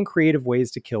out new and creative ways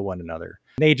to kill one another.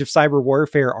 In the age of cyber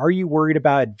warfare, are you worried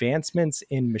about advancements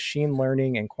in machine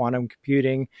learning and quantum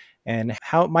computing and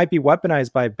how it might be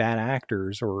weaponized by bad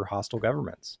actors or hostile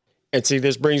governments? And see,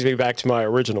 this brings me back to my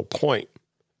original point.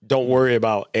 Don't worry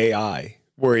about AI.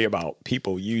 Worry about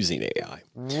people using AI.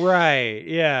 Right.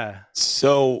 Yeah.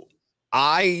 So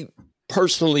I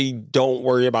personally don't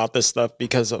worry about this stuff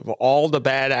because of all the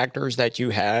bad actors that you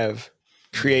have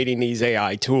creating these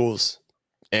AI tools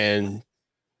and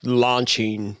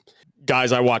launching.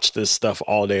 Guys, I watch this stuff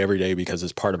all day, every day because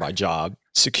it's part of my job.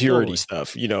 Security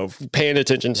stuff, paying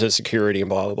attention to security and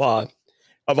blah, blah, blah.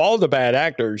 Of all the bad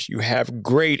actors, you have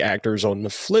great actors on the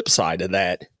flip side of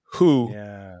that who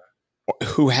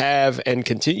have and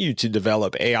continue to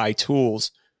develop AI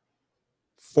tools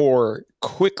for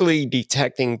quickly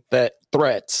detecting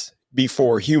threats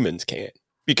before humans can.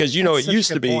 Because, it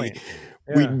used to be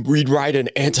we'd write an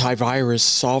antivirus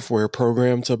software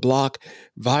program to block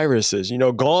viruses.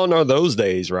 Gone are those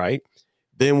days, right?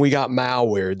 Then we got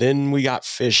malware. Then we got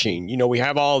phishing. We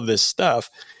have all this stuff.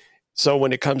 So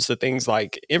when it comes to things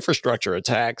like infrastructure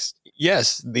attacks,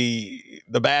 yes, the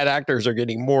bad actors are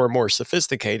getting more and more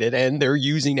sophisticated, and they're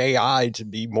using AI to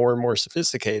be more and more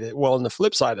sophisticated. Well, on the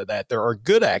flip side of that, there are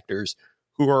good actors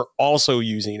who are also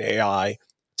using AI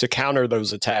to counter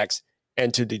those attacks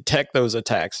and to detect those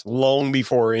attacks long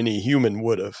before any human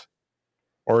would have,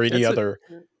 or any other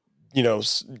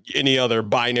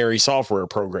binary software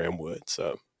program would.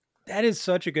 So that is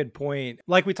such a good point.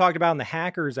 Like we talked about in the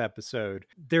hackers episode,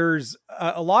 there's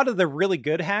a lot of the really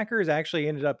good hackers actually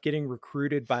ended up getting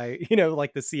recruited by,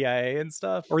 like the CIA and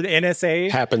stuff, or the NSA.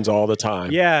 Happens all the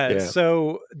time. Yeah.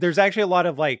 So there's actually a lot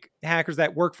of like hackers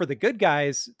that work for the good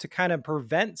guys to kind of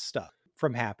prevent stuff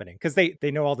from happening because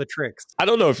they know all the tricks. I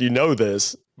don't know if you know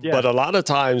this, but a lot of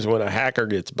times when a hacker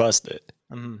gets busted,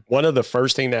 one of the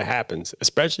first thing that happens,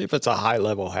 especially if it's a high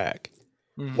level hack,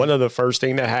 one of the first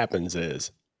thing that happens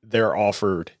is they're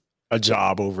offered a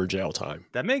job over jail time.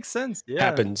 That makes sense. Yeah.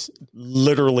 Happens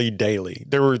literally daily.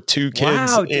 There were two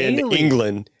kids in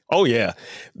England. Oh yeah.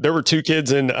 There were two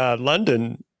kids in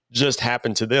London, just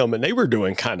happened to them, and they were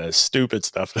doing kind of stupid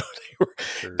stuff.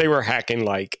 They were hacking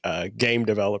like game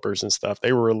developers and stuff.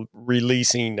 They were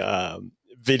releasing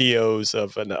videos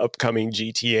of an upcoming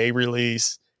GTA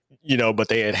release, but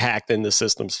they had hacked in the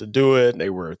systems to do it. They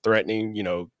were threatening,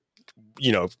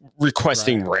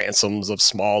 requesting ransoms of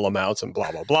small amounts and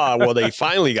blah, blah, blah. Well, they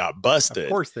finally got busted. Of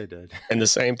course they did. And the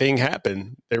same thing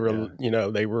happened. They were,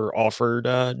 they were offered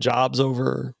jobs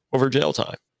over jail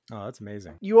time. Oh, that's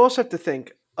amazing. You also have to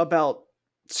think about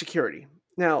security.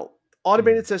 Now,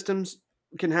 automated systems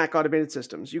can hack automated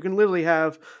systems. You can literally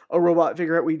have a robot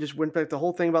figure out, we just went back the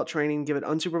whole thing about training, give it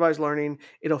unsupervised learning.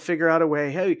 It'll figure out a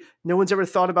way. Hey, no one's ever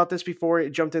thought about this before.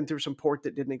 It jumped in through some port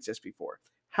that didn't exist before.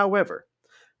 However,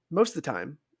 most of the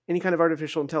time, any kind of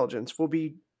artificial intelligence will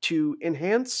be to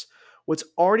enhance what's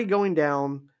already going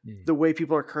down the way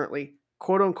people are currently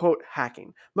quote unquote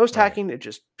hacking. Most hacking is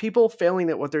just people failing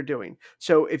at what they're doing.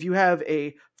 So if you have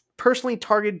a personally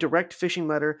targeted direct phishing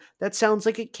letter that sounds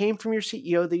like it came from your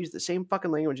CEO, they use the same fucking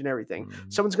language and everything.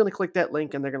 Someone's going to click that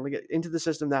link and they're going to get into the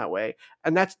system that way.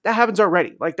 And that happens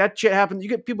already. Like that shit happens.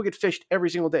 People get phished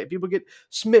every single day. People get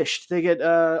smished. They get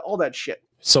all that shit.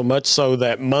 So much so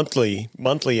that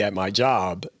monthly at my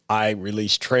job, I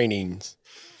release trainings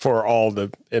for all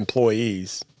the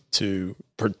employees to,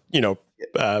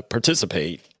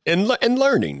 participate in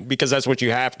learning, because that's what you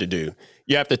have to do.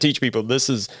 You have to teach people this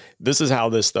is how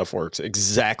this stuff works.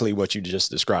 Exactly what you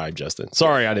just described, Justin.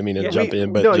 Sorry, I didn't mean to jump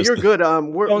in, but no, you're good.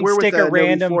 We're stick a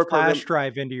random flash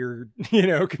drive into your,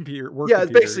 computer. Yeah,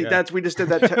 basically that's we just did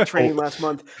that training last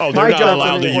month. Oh, they're not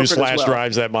allowed to use flash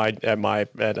drives at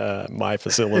my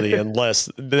facility unless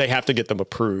they have to get them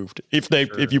approved.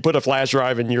 If you put a flash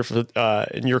drive in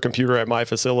your computer at my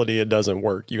facility, it doesn't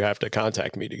work. You have to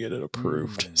contact me to get it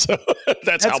approved. So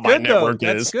that's how my network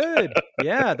is. That's good.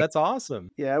 Yeah, that's awesome.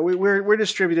 Yeah, we're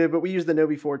distributed, but we use the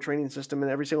KnowBe4 training system in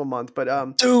every single month. But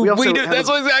dude, we do. That's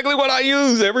exactly what I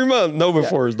use every month.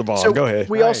 KnowBe4 is the bomb. So go ahead.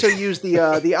 We also use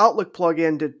the Outlook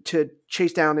plugin to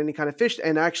chase down any kind of fish.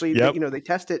 And actually, they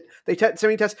test it. They send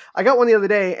me tests. I got one the other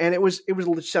day, and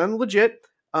it sounded legit.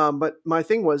 But my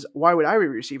thing was, why would I be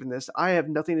receiving this? I have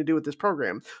nothing to do with this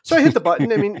program. So I hit the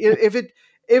button. I mean,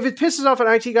 if it pisses off an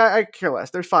IT guy, I care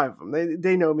less. There's 5 of them.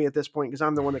 They know me at this point because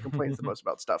I'm the one that complains the most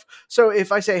about stuff. So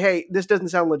if I say, hey, this doesn't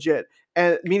sound legit,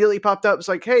 and immediately popped up, it's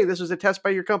like, hey, this was a test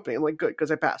by your company. I'm like, good,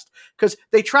 because I passed. Because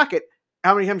they track it.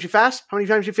 How many times you pass, how many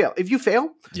times you fail. If you fail,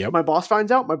 my boss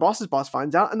finds out, my boss's boss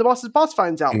finds out, and the boss's boss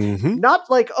finds out. Not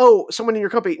like, oh, someone in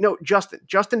your company. No, Justin.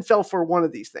 Justin fell for one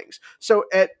of these things. So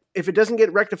if it doesn't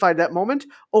get rectified at that moment,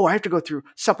 I have to go through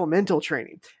supplemental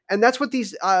training. And that's what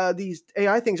these AI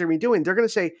things are going to be doing. They're going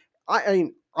to say,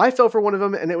 I fell for one of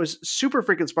them, and it was super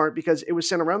freaking smart because it was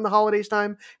sent around the holidays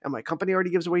time, and my company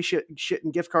already gives away shit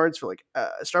and gift cards for like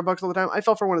Starbucks all the time. I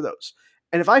fell for one of those.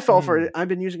 And if I fell for it, I've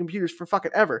been using computers for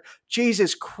fucking ever.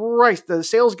 Jesus Christ, the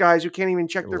sales guys who can't even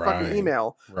check their fucking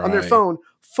email on their phone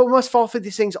must fall for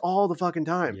these things all the fucking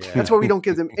time. Yeah. That's why we don't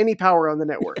give them any power on the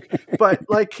network. But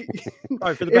like,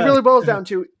 Probably for the it really best. boils down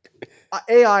to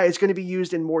AI is going to be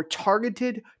used in more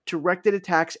targeted, directed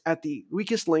attacks at the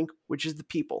weakest link, which is the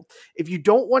people. If you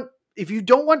don't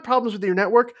want problems with your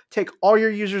network, take all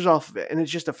your users off of it, and it's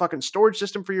just a fucking storage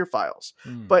system for your files.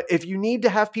 But if you need to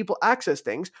have people access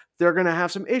things, they're going to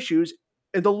have some issues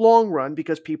in the long run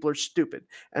because people are stupid.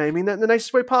 And I mean that in the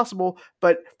nicest way possible,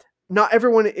 but not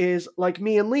everyone is like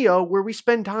me and Leo, where we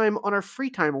spend time on our free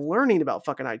time learning about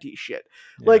fucking IT shit.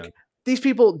 Like, these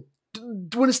people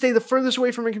want to stay the furthest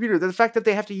away from a computer. The fact that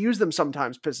they have to use them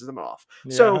sometimes pisses them off.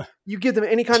 So Yeah. you give them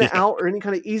any kind of out or any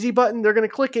kind of easy button, they're going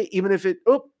to click it, even if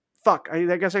fuck,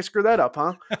 I guess I screwed that up,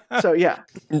 huh? So yeah.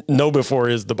 Know Before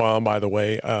is the bomb, by the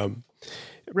way.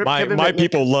 My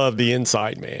people love The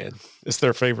Inside Man. It's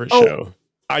their favorite show.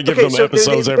 I give them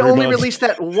episodes every month. They only released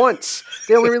that once.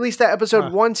 They only released that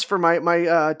episode once for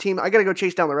my team. I got to go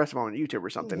chase down the rest of them on YouTube or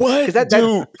something. What?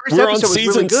 Dude, we're on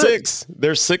season 6.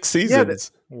 There's 6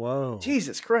 seasons. Whoa.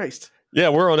 Jesus Christ. Yeah,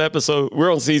 we're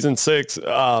on season 6.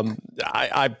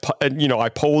 I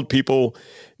polled people,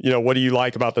 what do you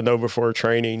like about the Know Before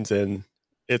trainings? And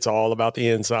it's all about The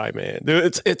Inside Man.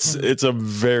 Dude, it's a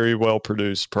very well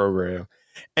produced program.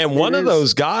 And one of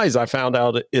those guys I found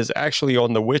out is actually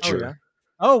on The Witcher.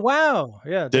 Oh wow!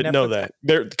 Yeah, didn't know that.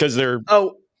 They're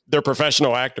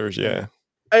professional actors. Yeah.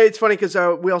 It's funny because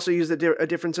we also use a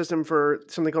different system for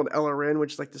something called LRN,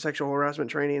 which is like the sexual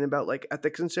harassment training about like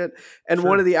ethics and shit. And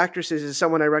one of the actresses is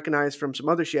someone I recognize from some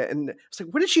other shit. And it's like,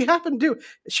 what did she happen to do?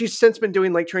 She's since been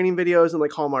doing like training videos and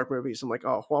like Hallmark movies. I'm like,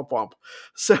 oh, womp womp.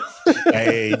 So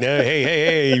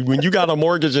hey, when you got a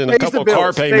mortgage and a couple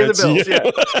car payments,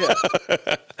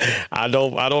 I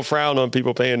don't frown on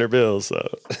people paying their bills. So.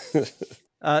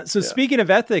 Speaking of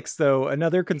ethics, though,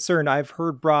 another concern I've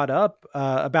heard brought up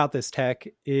about this tech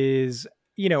is,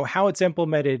 how it's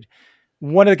implemented.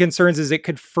 One of the concerns is it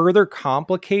could further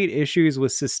complicate issues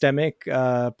with systemic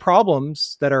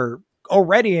problems that are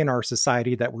already in our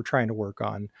society that we're trying to work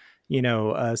on,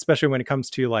 especially when it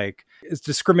comes to like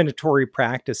discriminatory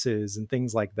practices and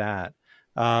things like that.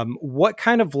 What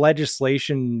kind of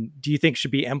legislation do you think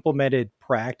should be implemented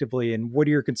proactively, and what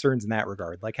are your concerns in that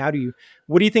regard? Like, what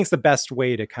do you think is the best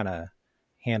way to kind of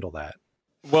handle that?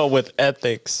 Well, with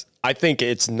ethics, I think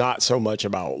it's not so much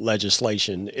about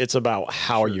legislation. It's about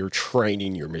how you're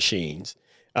training your machines.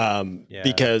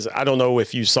 Because I don't know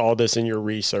if you saw this in your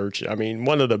research. I mean,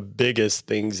 one of the biggest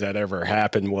things that ever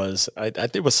happened was, I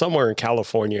think it was somewhere in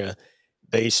California,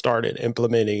 they started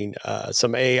implementing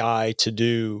some AI to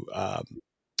do,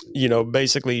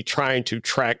 basically trying to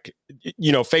track,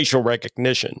 facial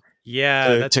recognition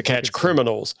to catch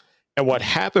criminals. And what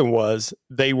happened was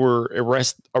they were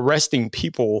arresting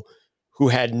people who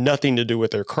had nothing to do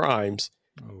with their crimes.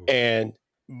 And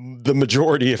the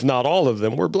majority, if not all of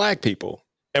them, were black people.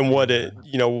 And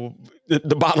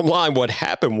the bottom line, what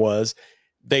happened was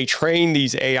they trained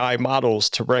these AI models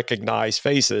to recognize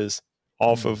faces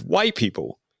off of white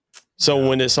people. So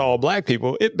when it saw black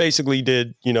people, it basically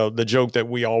did, the joke that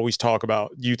we always talk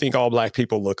about. Do you think all black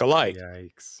people look alike?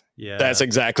 Yikes. Yeah. That's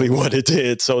exactly what it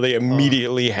did. So they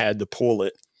immediately had to pull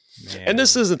it. Man. And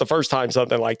this isn't the first time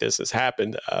something like this has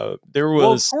happened. There was,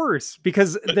 well, of course,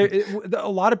 because a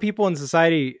lot of people in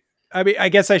society, I mean, I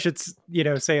guess I should,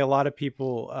 say a lot of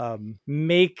people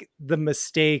make the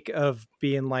mistake of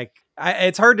being like,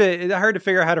 it's hard to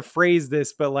figure out how to phrase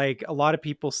this, but like a lot of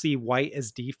people see white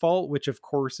as default, which of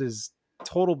course is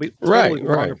totally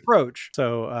wrong approach.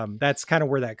 So that's kind of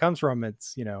where that comes from.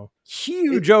 It's,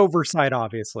 huge oversight,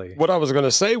 obviously. What I was going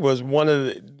to say was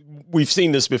we've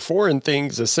seen this before in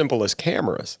things as simple as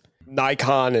cameras.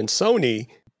 Nikon and Sony,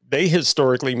 they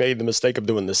historically made the mistake of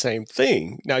doing the same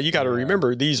thing. Now you got to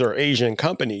remember, these are Asian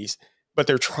companies, but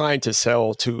they're trying to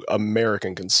sell to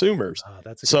American consumers.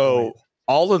 That's a good point.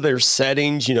 All of their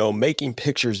settings, making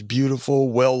pictures beautiful,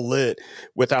 well lit,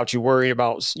 without you worrying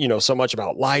about, so much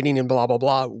about lighting and blah, blah,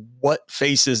 blah. What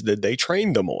faces did they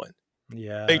train them on?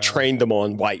 Yeah. They trained them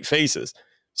on white faces.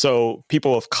 So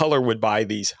people of color would buy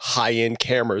these high-end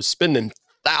cameras, spending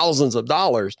thousands of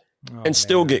dollars and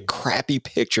still get crappy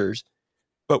pictures.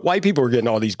 But white people are getting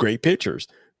all these great pictures.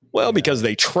 Well, because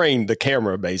they trained the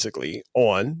camera basically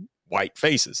on white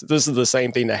faces. This is the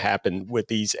same thing that happened with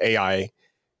these AI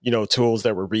tools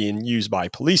that were being used by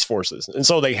police forces. And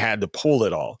so they had to pull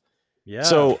it all. Yeah.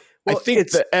 So I think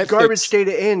it's garbage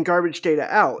data in, garbage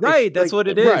data out. Right. That's what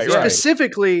it is. Right.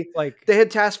 Specifically, they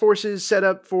had task forces set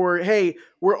up for, hey,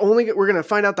 we're going to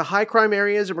find out the high crime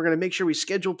areas and we're going to make sure we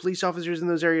schedule police officers in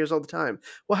those areas all the time.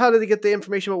 Well, how do they get the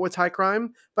information about what's high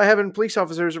crime? By having police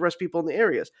officers arrest people in the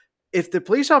areas. if the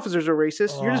police officers are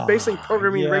racist, you're just basically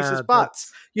programming racist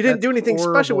bots. You didn't do anything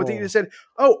special with it. You just said,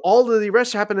 oh, all of the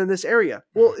arrests happen in this area.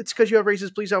 Well, it's because you have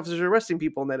racist police officers arresting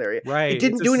people in that area. Right. It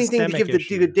didn't do anything to give the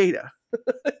good data.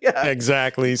 Yeah.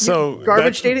 Exactly. So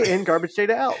garbage data in, garbage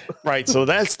data out. Right. So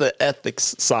that's the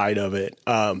ethics side of it.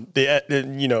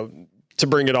 To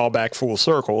bring it all back full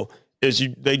circle is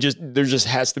there just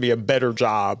has to be a better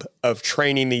job of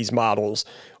training these models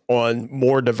on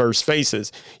more diverse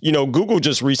faces. Google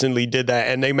just recently did that,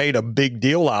 and they made a big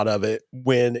deal out of it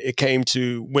when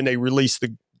they released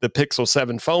the Pixel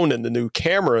 7 phone and the new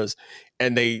cameras,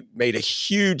 and they made a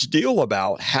huge deal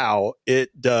about how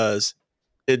it does,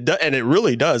 and it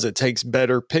really does. It takes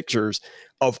better pictures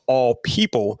of all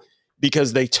people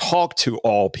because they talk to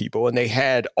all people, and they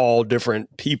had all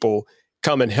different people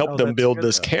come and help them build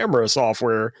this camera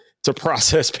software to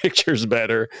process pictures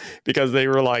better, because they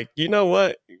were like, you know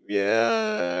what?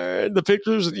 Yeah, the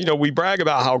pictures, we brag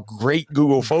about how great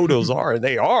Google Photos are, and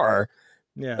they are.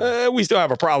 Yeah. We still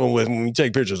have a problem with when we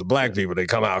take pictures of black people, they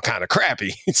come out kind of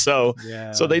crappy. So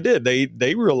they did.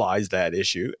 They realized that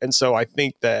issue. And so I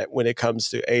think that when it comes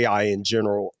to AI in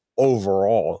general,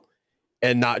 overall,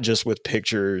 and not just with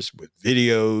pictures, with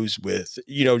videos, with,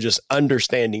 just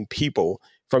understanding people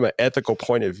from an ethical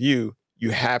point of view,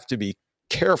 you have to be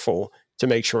careful to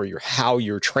make sure how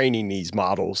you're training these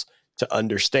models to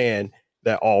understand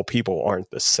that all people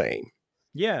aren't the same.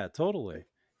 Yeah, totally.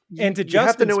 And to you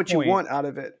have to know what point, you want out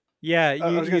of it. Yeah,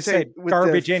 you said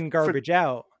garbage in, garbage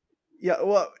out. Yeah,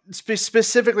 well,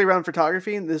 specifically around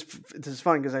photography, and this is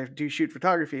fun because I do shoot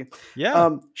photography.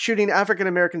 Yeah, shooting African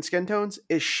American skin tones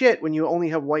is shit when you only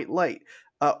have white light.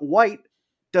 White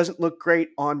doesn't look great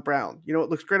on brown. It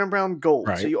looks great on brown gold.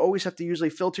 Right. So you always have to usually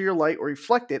filter your light or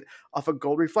reflect it off a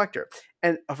gold reflector.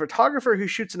 And a photographer who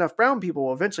shoots enough brown people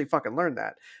will eventually fucking learn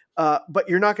that. But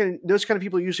you're not going to, those kind of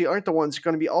people usually aren't the ones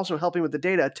going to be also helping with the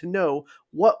data to know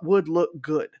what would look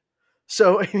good.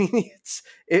 So, I mean,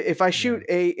 if I shoot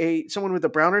someone with a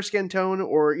browner skin tone,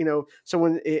 or,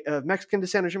 someone of Mexican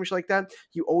descent or something like that,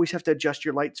 you always have to adjust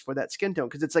your lights for that skin tone,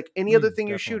 because it's like any other thing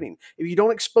you're shooting. If you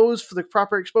don't expose for the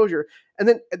proper exposure, and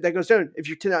then that goes down, if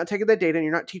you're not taking that data and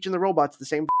you're not teaching the robots the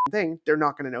same thing, they're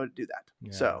not going to know to do that.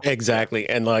 Yeah. So exactly.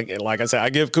 And like I said, I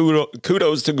give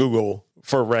kudos to Google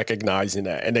for recognizing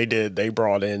that. And they did. They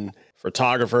brought in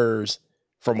photographers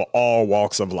from all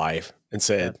walks of life and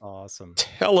said, that's awesome.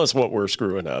 Tell us what we're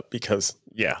screwing up, because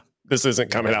this isn't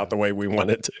coming out the way we want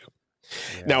it to.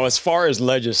 Yeah. Now, as far as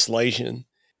legislation,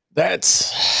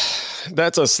 that's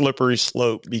a slippery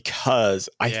slope, because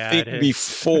I think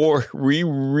before we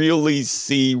really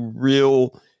see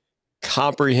real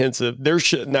comprehensive,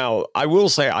 now I will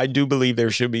say, I do believe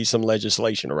there should be some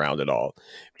legislation around it all.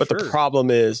 But the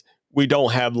problem is we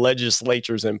don't have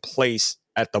legislatures in place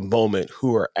at the moment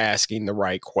who are asking the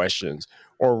right questions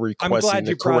or requesting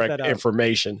the correct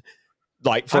information.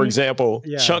 Like, for example,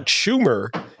 Chuck Schumer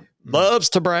loves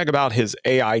to brag about his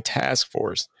AI task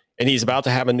force, and he's about to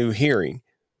have a new hearing.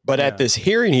 But at this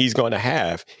hearing he's going to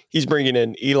have, he's bringing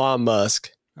in Elon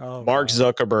Musk, Mark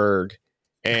Zuckerberg,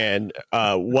 and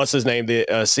what's his name, the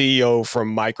CEO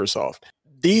from Microsoft.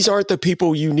 These aren't the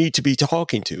people you need to be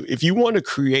talking to. If you want to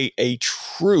create a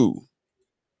true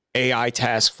AI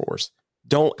task force,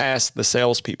 don't ask the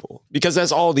salespeople, because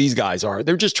that's all these guys are.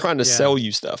 They're just trying to sell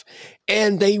you stuff,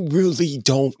 and they really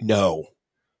don't know.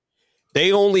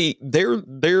 They're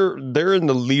in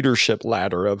the leadership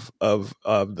ladder of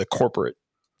the corporate,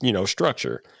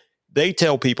 structure. They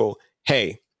tell people,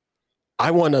 "Hey,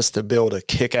 I want us to build a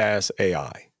kick-ass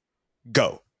AI.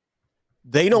 Go."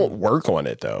 They don't work on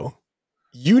it though.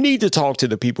 You need to talk to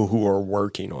the people who are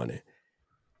working on it.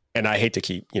 And I hate to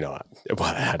keep,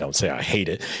 I don't say I hate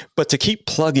it, but to keep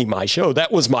plugging my show, that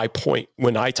was my point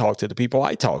when I talked to the people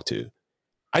I talked to.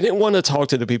 I didn't want to talk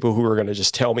to the people who are going to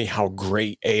just tell me how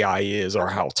great AI is or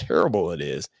how terrible it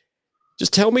is.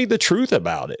 Just tell me the truth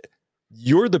about it.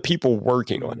 You're the people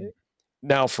working on it.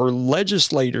 Now, for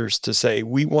legislators to say,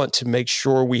 we want to make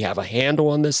sure we have a handle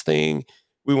on this thing,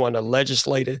 we want to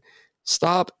legislate it,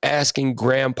 stop asking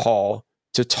Grandpa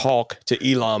to talk to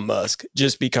Elon Musk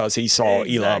just because he saw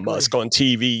Elon Musk on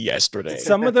TV yesterday.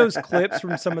 Some of those clips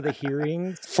from some of the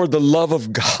hearings. For the love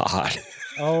of God.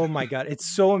 Oh my God. It's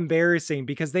so embarrassing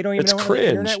because they don't even know how the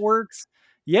internet works.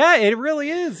 Yeah, it really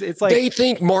is. It's like they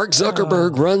think Mark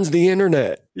Zuckerberg runs the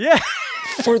internet. Yeah.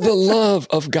 For the love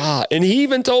of God. And he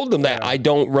even told them that I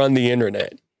don't run the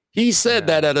internet. He said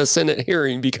that at a Senate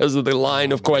hearing because of the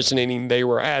line of questioning they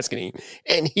were asking him.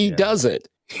 And he doesn't.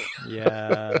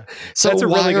 Yeah. So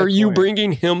why are you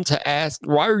bringing him to ask?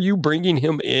 Why are you bringing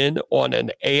him in on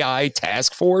an AI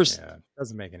task force? Yeah,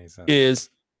 doesn't make any sense. Is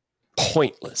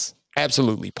pointless.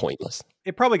 Absolutely pointless.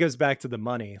 It probably goes back to the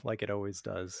money, like it always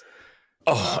does.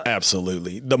 Oh,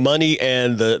 absolutely. The money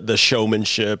and the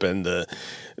showmanship and the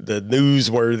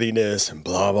newsworthiness and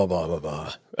blah, blah, blah, blah,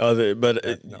 blah. But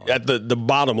at the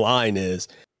bottom line is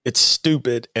it's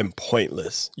stupid and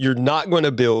pointless. You're not going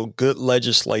to build good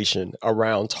legislation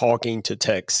around talking to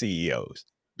tech CEOs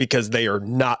because they are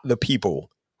not the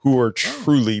people who are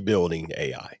truly building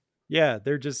AI. Yeah,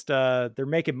 they're just they're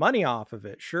making money off of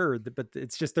it, sure, but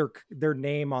it's just their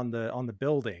name on the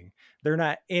building. They're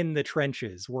not in the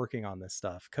trenches working on this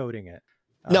stuff, coding it.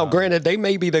 Now, granted, they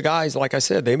may be the guys, like I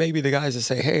said, they may be the guys that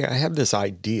say, "Hey, I have this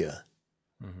idea."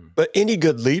 Mm-hmm. But any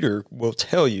good leader will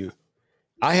tell you,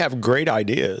 "I have great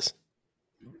ideas."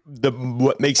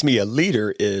 What makes me a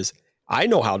leader is I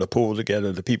know how to pull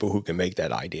together the people who can make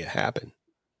that idea happen.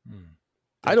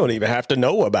 I don't even have to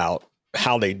know about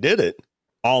how they did it.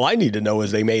 All I need to know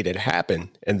is they made it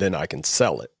happen, and then I can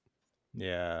sell it.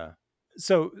 Yeah.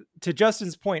 So to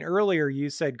Justin's point earlier, you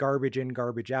said garbage in,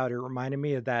 garbage out. It reminded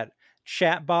me of that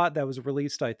chat bot that was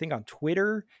released, I think, on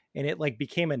Twitter, and it like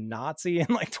became a Nazi in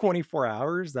like 24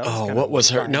 hours. That was what was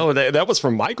her? No, that was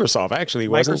from Microsoft, actually.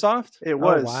 Microsoft? It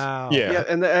was. Oh, wow. Yeah.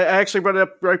 And I actually brought it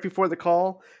up right before the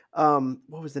call.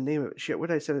 What was the name of it? Shit, what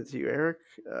did I send it to you, Eric?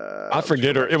 I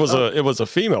forget her. It was a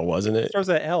female, wasn't it? It starts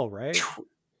at L, right?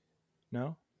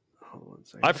 No? Hold on a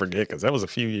second. I forget because that was a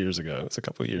few years ago. It's a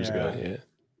couple of years ago. Yeah.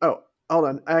 Oh, hold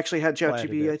on. I actually had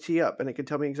ChatGPT up, and it could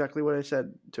tell me exactly what I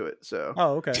said to it. So.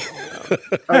 Oh, okay.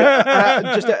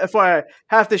 Just FYI,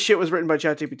 half this shit was written by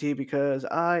ChatGPT because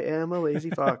I am a lazy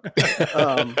fuck.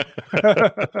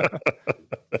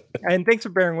 And thanks for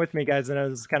bearing with me, guys. I know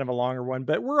this is kind of a longer one,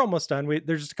 but we're almost done.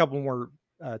 There's just a couple more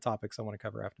topics I want to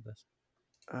cover after this.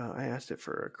 I asked it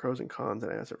for pros and cons,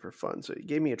 and I asked it for fun. So it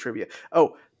gave me a trivia.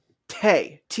 Oh,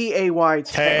 Tay. Tay.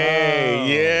 Tay,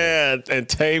 yeah. And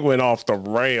Tay went off the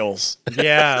rails.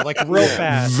 Yeah, like real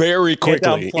fast. Very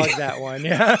quickly. Unplug that one,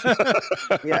 yeah.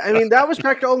 Yeah, I mean, that was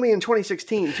practically only in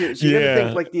 2016, too. So you got to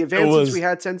think, like, the advancements we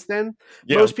had since then,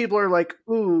 most people are like,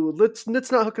 ooh, let's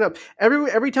not hook it up.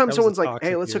 Every time someone's like,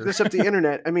 hey, let's hook this up to the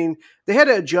internet, I mean, they had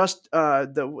to adjust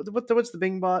what's the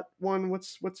Bing bot one?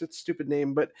 What's its stupid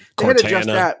name? But they had to adjust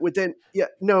that within,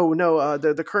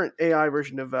 the current AI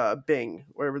version of Bing,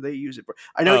 wherever they use it for.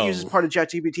 I know it uses part of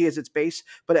ChatGPT as its base,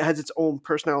 but it has its own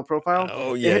personnel profile.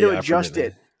 Oh, yeah. They had to adjust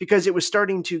it because it was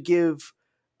starting to give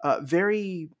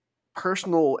very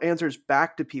personal answers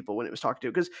back to people when it was talked to.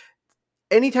 Because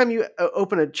anytime you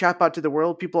open a chatbot to the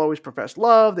world, people always profess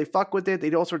love, they fuck with it, they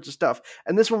do all sorts of stuff.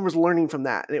 And this one was learning from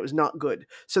that, and it was not good.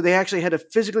 So they actually had to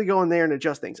physically go in there and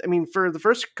adjust things. I mean, for the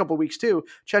first couple of weeks too,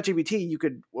 ChatGPT, you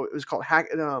could, what was called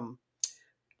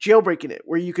jailbreaking it,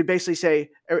 where you could basically say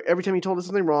every time you told it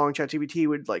something wrong, ChatGPT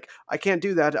would like, I can't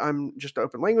do that. I'm just an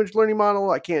open language learning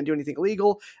model. I can't do anything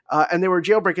illegal. And they were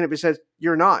jailbreaking it. But it says,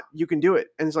 you're not, you can do it.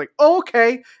 And it's like, oh,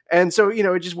 okay. And so,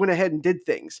 it just went ahead and did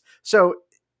things. So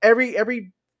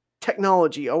every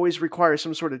technology always requires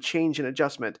some sort of change and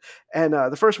adjustment. And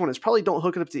the first one is probably don't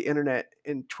hook it up to the internet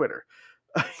and Twitter.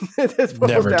 That's what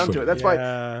it down to it. That's why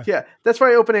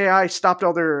OpenAI stopped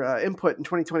all their input in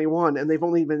 2021, and they've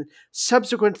only been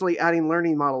subsequently adding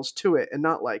learning models to it, and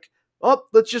not like, oh,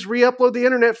 let's just re-upload the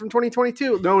internet from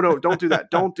 2022. No, don't do that.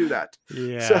 Don't do that.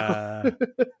 Yeah.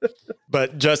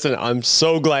 But Justin, I'm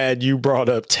so glad you brought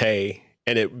up Tay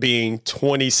and it being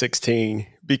 2016,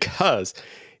 because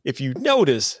if you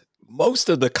notice, most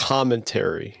of the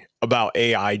commentary about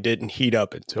AI didn't heat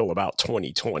up until about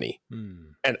 2020.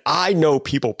 And I know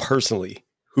people personally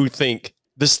who think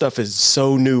this stuff is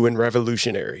so new and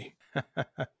revolutionary,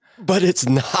 but it's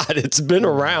not. It's been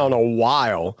around a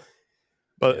while.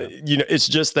 But, it's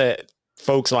just that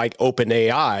folks like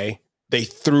OpenAI, they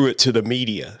threw it to the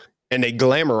media and they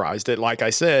glamorized it, like I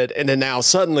said. And then now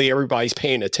suddenly everybody's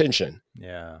paying attention.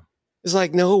 Yeah. It's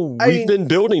like, no, we've been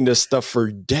building this stuff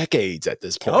for decades at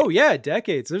this point. Oh, yeah,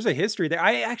 decades. There's a history there.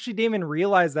 I actually didn't even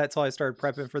realize that till I started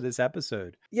prepping for this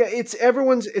episode. Yeah,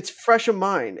 it's fresh in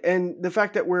mind. And the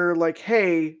fact that we're like,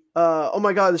 hey, oh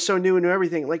my God, it's so new and new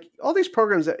everything. Like all these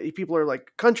programs that people are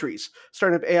like countries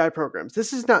starting up AI programs.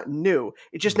 This is not new.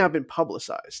 It's just now been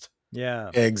publicized. Yeah.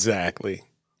 Exactly.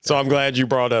 So I'm glad you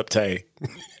brought up Tay.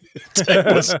 Tay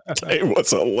was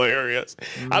hilarious.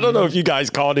 I don't know if you guys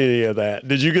caught any of that.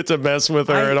 Did you get to mess with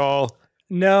her at all?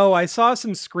 No, I saw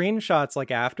some screenshots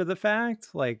like after the fact,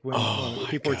 like when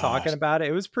people were talking about it.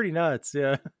 It was pretty nuts.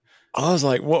 Yeah. I was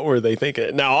like, what were they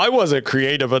thinking? Now, I wasn't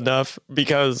creative enough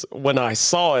because when I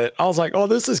saw it, I was like, oh,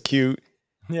 this is cute.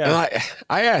 Yeah. And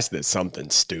I asked it something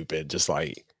stupid, just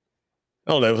like,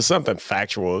 I don't know, it was something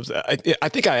factual. I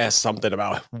think I asked something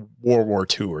about World War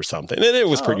II or something, and it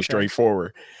was pretty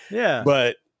straightforward. Yeah.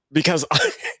 But because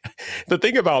the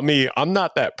thing about me, I'm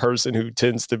not that person who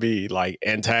tends to be like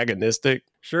antagonistic.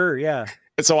 Sure, yeah.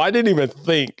 And so I didn't even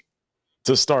think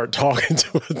to start talking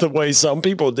to it the way some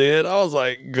people did. I was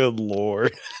like, good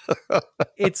Lord.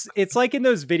 It's like in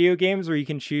those video games where you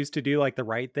can choose to do like the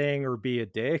right thing or be a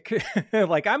dick.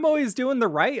 Like I'm always doing the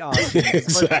right option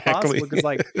as much as possible because,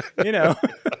 like, you know,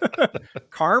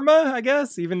 karma, I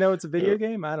guess, even though it's a video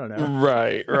game. I don't know.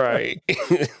 Right.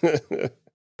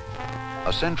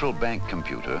 A central bank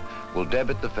computer will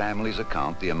debit the family's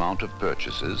account the amount of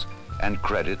purchases and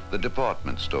credit the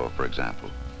department store, for example,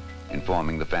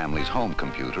 informing the family's home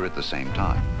computer at the same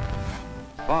time.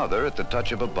 Father, at the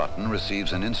touch of a button,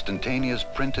 receives an instantaneous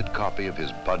printed copy of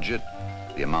his budget,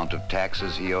 the amount of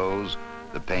taxes he owes,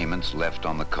 the payments left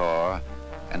on the car,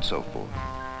 and so forth.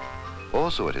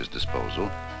 Also at his disposal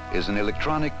is an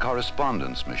electronic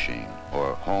correspondence machine,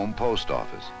 or home post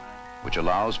office, which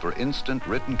allows for instant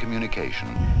written communication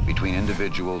between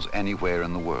individuals anywhere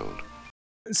in the world.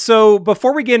 So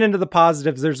before we get into the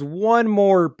positives, there's one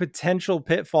more potential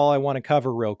pitfall I want to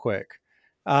cover real quick.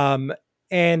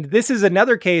 And this is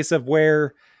another case of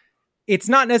where it's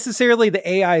not necessarily the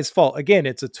AI's fault. Again,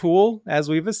 it's a tool, as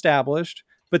we've established,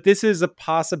 but this is a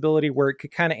possibility where it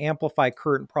could kind of amplify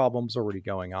current problems already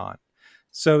going on.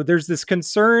 So there's this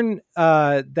concern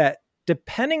that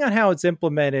depending on how it's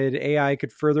implemented, AI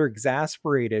could further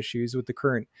exacerbate issues with the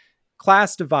current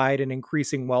class divide and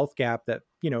increasing wealth gap that,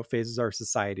 you know, faces our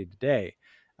society today.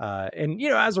 And, you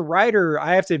know, as a writer,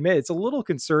 I have to admit, it's a little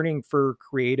concerning for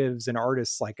creatives and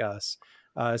artists like us,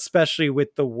 especially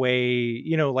with the way,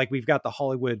 you know, like we've got the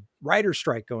Hollywood writer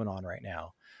strike going on right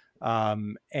now.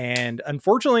 And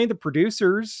unfortunately, the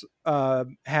producers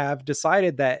have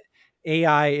decided that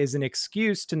AI is an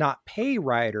excuse to not pay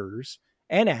writers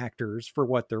and actors for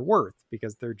what they're worth,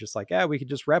 because they're just like, we could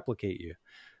just replicate you.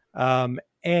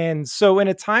 And so in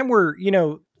a time where, you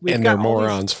know, and they're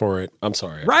morons for it. I'm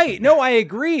sorry. Right. No, I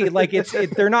agree. Like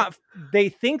they're not, they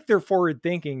think they're forward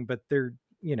thinking, but they're,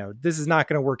 you know, this is not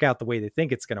going to work out the way they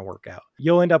think it's going to work out.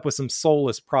 You'll end up with some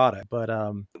soulless product. But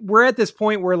we're at this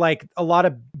point where, like, a lot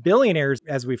of billionaires,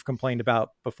 as we've complained about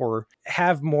before,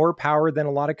 have more power than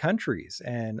a lot of countries.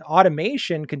 And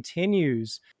automation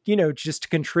continues, you know, just to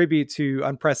contribute to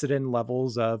unprecedented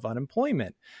levels of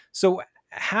unemployment. So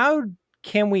how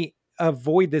can we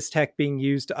avoid this tech being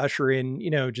used to usher in, you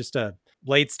know, just a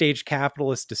late stage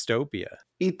capitalist dystopia?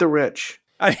 Eat the rich.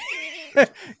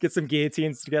 Get some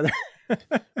guillotines together.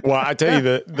 Well, I tell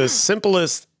you, the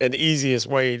simplest and easiest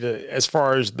way to, as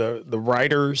far as the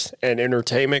writers and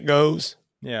entertainment goes,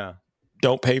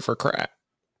 don't pay for crap.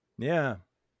 Yeah.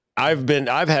 I've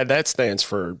had that stance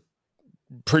for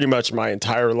pretty much my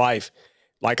entire life.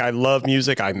 Like, I love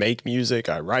music. I make music.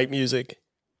 I write music.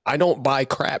 I don't buy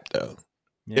crap though.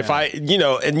 Yeah. If I, you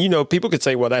know, and you know, people could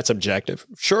say, well, that's objective.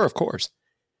 Sure, of course.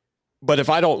 But if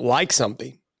I don't like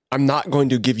something, I'm not going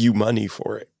to give you money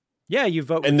for it. Yeah, you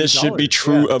vote. And this should be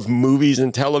true of movies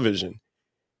and television.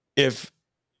 If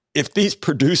these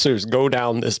producers go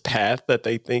down this path that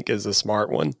they think is a smart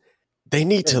one, they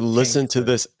need to listen to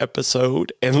this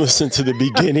episode and listen to the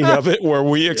beginning of it where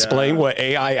we explain what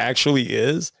AI actually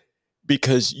is,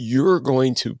 because you're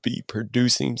going to be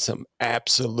producing some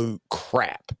absolute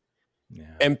crap. Yeah.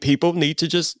 And people need to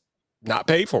just not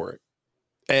pay for it.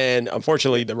 And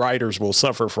unfortunately, the writers will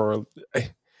suffer for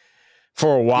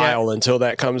a while until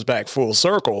that comes back full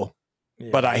circle. Yeah.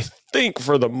 But I think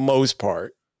for the most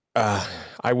part,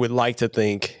 I would like to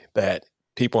think that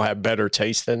people have better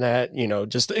taste than that. You know,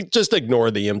 just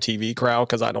ignore the MTV crowd,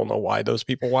 because I don't know why those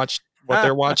people watch what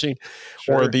they're watching.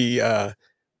 Sure. Or the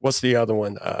what's the other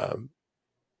one?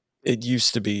 It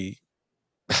used to be,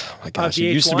 oh my gosh,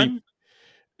 it used to be.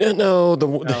 No,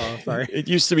 sorry. It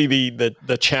used to be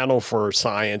the channel for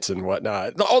science and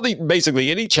whatnot. Basically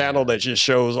any channel that just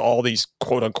shows all these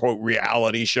quote unquote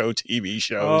reality show TV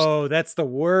shows. Oh, that's the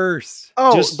worst.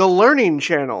 Oh, just the Learning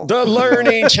Channel. The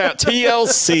Learning Channel.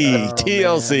 TLC.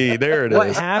 TLC. Man. There it is.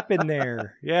 What happened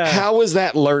there? Yeah. How is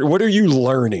that what are you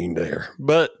learning there?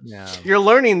 But you're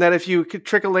learning that if you could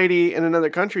trick a lady in another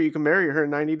country, you can marry her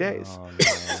in 90 days. Oh, no.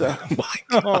 So,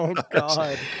 oh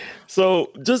God.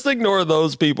 So just ignore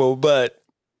those people. But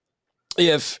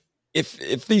if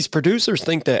these producers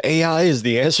think that AI is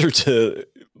the answer to,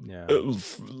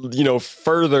 you know,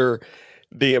 further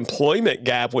the employment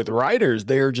gap with writers,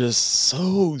 they're just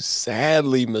so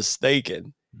sadly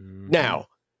mistaken. Mm-hmm. Now,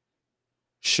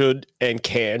 should and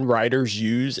can writers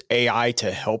use AI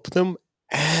to help them?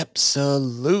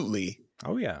 Absolutely.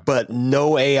 Oh, yeah. But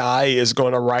no AI is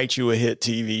going to write you a hit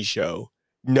TV show.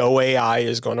 No AI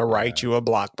is going to write you a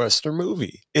blockbuster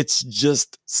movie. It's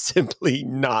just simply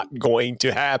not going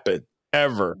to happen.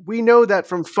 ever. We know that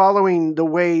from following the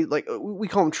way, like we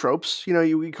call them tropes.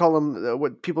 We call them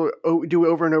what people do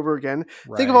over and over again.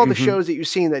 Right. Think of all the shows that you've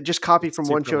seen that just copy from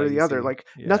one Super show to the other. legacy. Like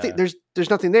Yeah. nothing, there's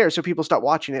nothing there, so people stop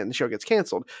watching it and the show gets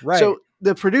canceled. Right. So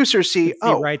the producers see,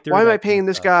 Could see right through why am I that kind paying of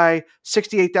this stuff. guy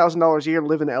 $68,000 a year to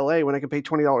live in LA when I can pay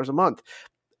 $20 a month?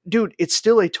 Dude, it's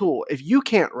still a tool. If you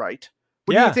can't write,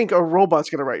 what do you think a robot's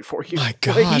going to write for you? My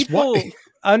gosh, People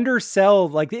undersell,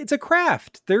 like, it's a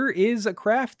craft. There is a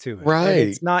craft to it. Right. And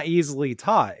it's not easily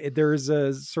taught. There's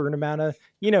a certain amount of,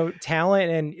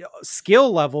 talent and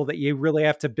skill level that you really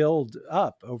have to build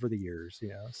up over the years,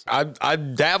 So. I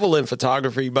dabble in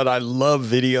photography, but I love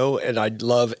video and I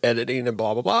love editing and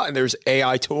blah, blah, blah. And there's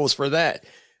AI tools for that.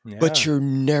 Yeah. But you're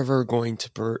never going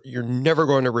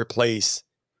to replace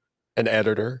an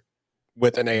editor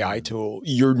with an AI tool.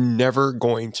 You're never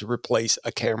going to replace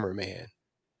a cameraman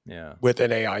with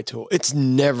an AI tool. It's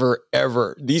never,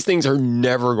 ever. These things are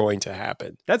never going to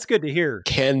happen. That's good to hear.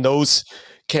 Can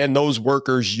those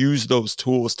workers use those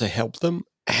tools to help them?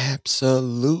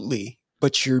 Absolutely.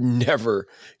 But you're never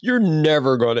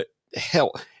going to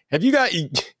help. Have you got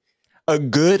a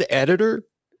good editor?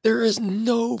 There is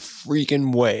no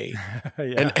freaking way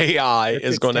an AI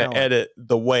is going to edit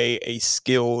the way a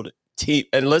skilled team.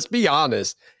 And let's be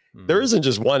honest, there isn't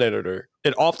just one editor.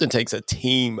 It often takes a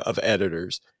team of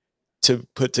editors to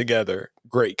put together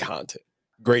great content,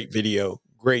 great video,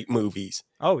 great movies.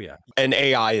 Oh, yeah. And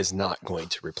AI is not going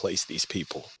to replace these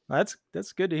people. That's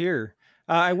good to hear.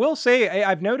 I will say,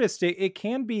 I've noticed it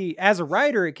can be, as a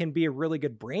writer, it can be a really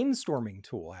good brainstorming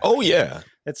tool. Actually. Oh, yeah.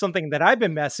 It's something that I've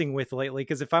been messing with lately,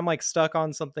 because if I'm like stuck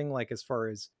on something, like as far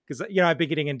as, because, I've been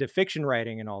getting into fiction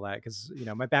writing and all that, because,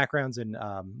 my background's in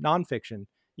nonfiction,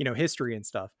 history and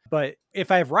stuff. But if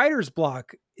I have writer's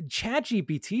block,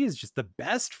 ChatGPT is just the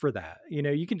best for that.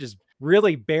 You can just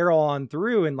really barrel on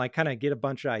through and like kind of get a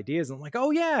bunch of ideas and like, oh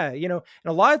yeah, and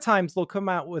a lot of times they'll come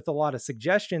out with a lot of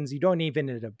suggestions you don't even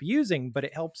end up using, but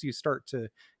it helps you start to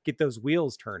get those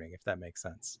wheels turning, if that makes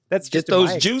sense. That's just get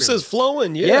those juices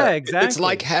flowing. Yeah, exactly. It's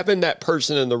like having that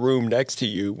person in the room next to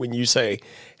you when you say,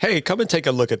 hey, come and take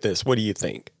a look at this. What do you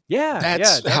think? Yeah.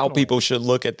 That's how people should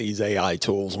look at these AI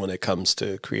tools when it comes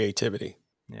to creativity.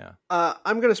 Yeah.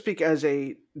 I'm going to speak as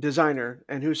a designer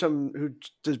and who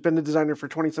has been a designer for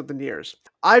 20 something years.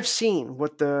 I've seen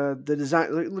what the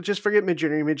design, just forget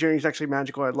Midjourney. Midjourney is actually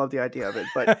magical. I love the idea of it,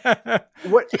 but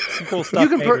what some cool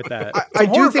stuff made with that. I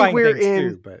do think we're in,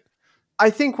 too, but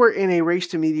I think we're in a race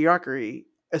to mediocrity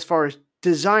as far as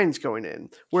designs going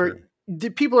in, where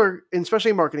people are,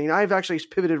 especially in marketing. I've actually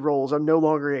pivoted roles. I'm no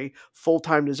longer a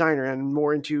full-time designer and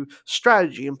more into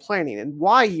strategy and planning and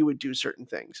why you would do certain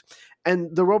things.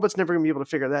 And the robot's never going to be able to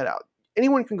figure that out.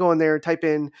 Anyone can go in there and type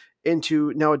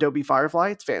into now Adobe Firefly.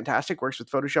 It's fantastic. Works with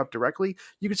Photoshop directly.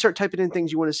 You can start typing in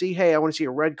things you want to see. Hey, I want to see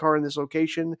a red car in this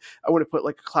location. I want to put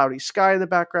like a cloudy sky in the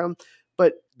background.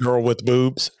 But girl with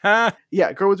boobs.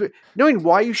 Yeah, girl with boobs. Knowing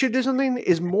why you should do something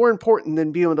is more important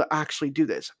than being able to actually do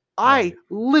this. I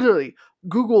literally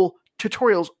Google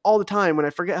tutorials all the time when I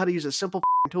forget how to use a simple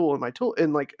tool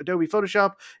in like Adobe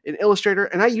Photoshop, in Illustrator,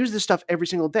 and I use this stuff every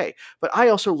single day. But I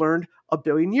also learned a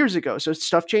billion years ago. So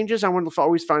stuff changes. I want to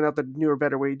always find out the newer,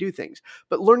 better way to do things.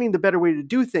 But learning the better way to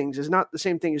do things is not the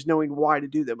same thing as knowing why to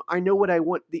do them. I know what I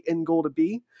want the end goal to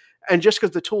be. And just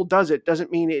because the tool does it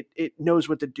doesn't mean it knows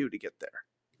what to do to get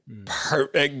there.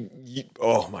 Perfect.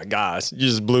 Oh my gosh. You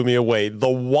just blew me away. The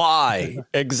why.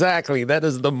 Exactly. That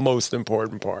is the most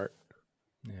important part.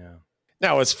 Yeah.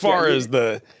 Now, as far as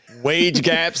the wage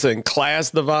gaps and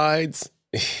class divides,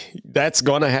 that's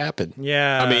going to happen.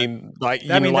 Yeah. I mean, like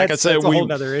I said, that's a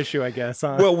whole other issue, I guess.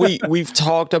 Huh? Well, we've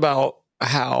talked about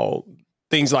how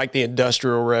things like the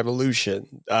Industrial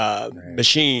Revolution,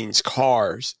 machines,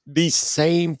 cars, these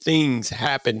same things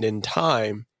happened in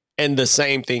time, and the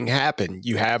same thing happened.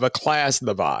 You have a class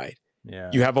divide.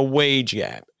 Yeah. You have a wage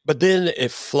gap. But then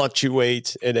it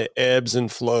fluctuates and it ebbs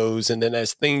and flows. And then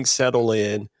as things settle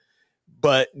in,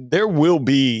 but there will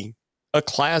be a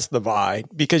class divide,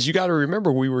 because you got to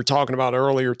remember, we were talking about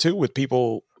earlier too, with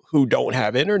people who don't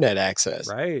have internet access.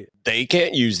 Right. They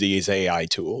can't use these AI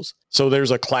tools. So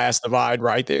there's a class divide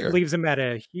right there. It leaves them at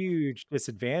a huge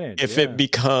disadvantage. If it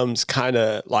becomes kind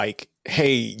of like,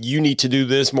 hey, you need to do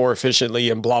this more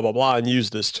efficiently and blah, blah, blah, and use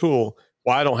this tool.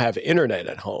 Well, I don't have internet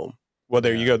at home. Well,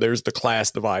 there you go. There's the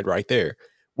class divide right there.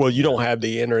 Well, you don't have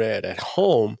the internet at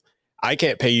home. I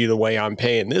can't pay you the way I'm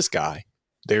paying this guy.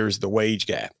 There's the wage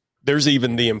gap. There's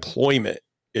even the employment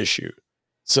issue.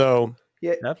 So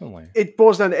yeah, definitely. It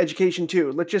boils down to education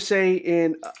too. Let's just say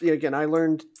again, I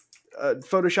learned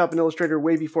Photoshop and Illustrator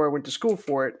way before I went to school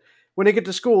for it. When I get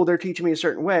to school, they're teaching me a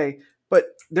certain way. but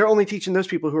they're only teaching those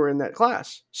people who are in that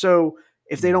class. So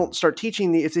if they don't start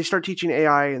teaching if they start teaching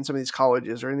AI in some of these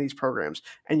colleges or in these programs,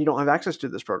 and you don't have access to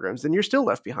those programs, then you're still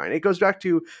left behind. It goes back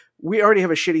to, we already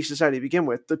have a shitty society to begin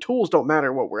with. The tools don't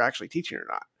matter what we're actually teaching or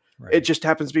not. Right. It just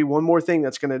happens to be one more thing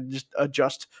that's going to just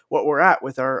adjust what we're at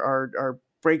with our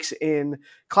breaks in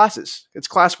classes. It's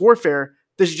class warfare.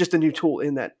 This is just a new tool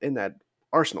in that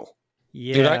arsenal.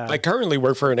 Yeah. Dude, I currently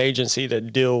work for an agency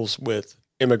that deals with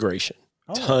immigration,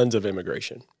 tons of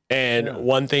immigration. And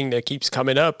one thing that keeps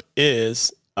coming up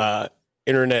is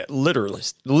internet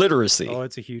literacy. Oh,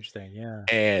 it's a huge thing. Yeah.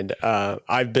 And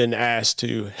I've been asked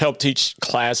to help teach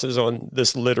classes on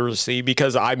this literacy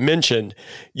because I mentioned,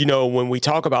 when we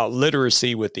talk about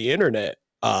literacy with the internet,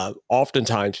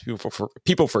 oftentimes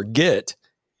people forget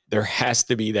there has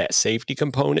to be that safety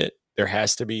component. There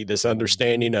has to be this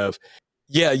understanding of,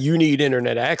 you need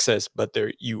internet access, but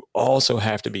you also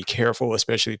have to be careful,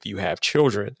 especially if you have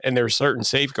children. And there are certain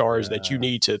safeguards that you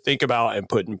need to think about and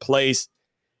put in place.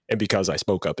 And because I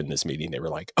spoke up in this meeting, they were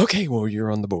like, okay, well,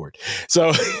 you're on the board.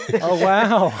 So, oh,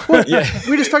 wow. Well,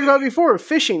 we just talked about it before,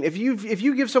 phishing. If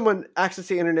you give someone access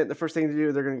to the internet, the first thing to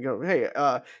do, they're going to go, hey,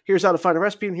 here's how to find a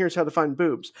recipe and here's how to find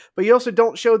boobs. But you also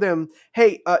don't show them,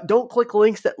 hey, don't click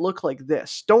links that look like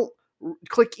this. Don't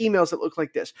click emails that look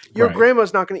like this. Your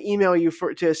grandma's not going to email you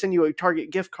to send you a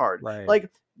Target gift card. Right. Like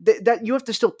that, you have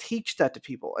to still teach that to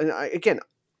people. And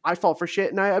I fall for shit,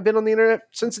 and I've been on the internet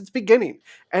since its beginning.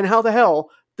 And how the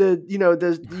hell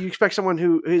you expect someone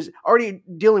who is already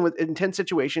dealing with intense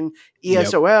situation,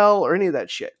 ESOL or any of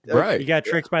that shit? Right. You got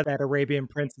tricked by that Arabian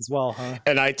prince as well, huh?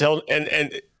 And I tell,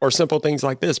 or simple things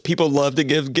like this. People love to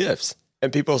give gifts,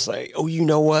 and people say, oh, you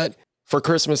know what? For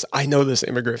Christmas, I know this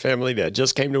immigrant family that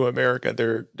just came to America.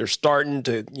 They're starting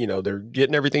to, they're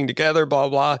getting everything together, blah,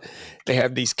 blah. They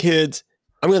have these kids.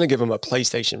 I'm going to give them a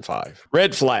PlayStation 5.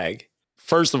 Red flag.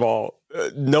 First of all,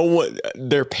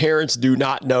 their parents do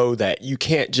not know that you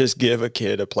can't just give a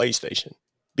kid a PlayStation,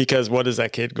 because what is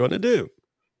that kid going to do?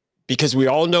 Because we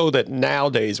all know that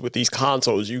nowadays with these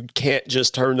consoles, you can't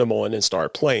just turn them on and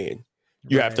start playing.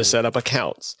 You have to set up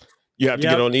accounts. You have to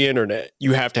get on the internet.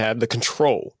 You have to have the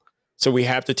control. So we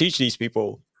have to teach these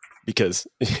people, because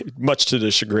much to the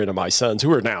chagrin of my sons,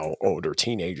 who are now older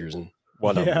teenagers, and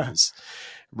one of them is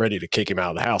ready to kick him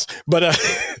out of the house. But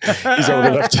he's old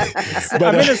enough to. But,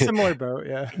 I'm in a similar boat,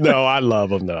 yeah. No, I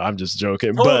love him, though. I'm just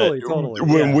joking. Totally.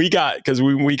 When we got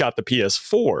the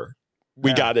PS4,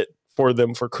 we got it for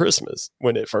them for Christmas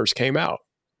when it first came out.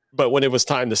 But when it was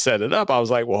time to set it up, I was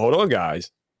like, well, hold on,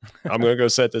 guys. I'm going to go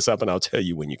set this up, and I'll tell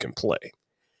you when you can play.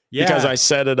 Yeah. Because I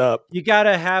set it up. You got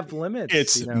to have limits.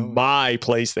 It's my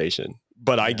PlayStation,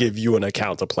 but I give you an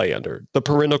account to play under. The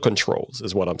parental controls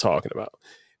is what I'm talking about.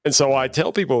 And so I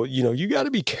tell people, you got to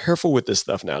be careful with this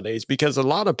stuff nowadays, because a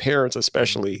lot of parents,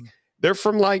 especially, they're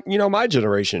from my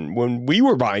generation. When we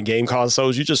were buying game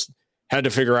consoles, you just had to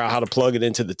figure out how to plug it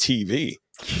into the TV.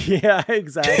 Yeah,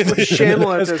 exactly.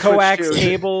 Those coax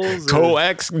cables.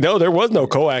 Coax? No, there was no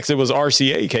coax. It was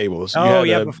RCA cables.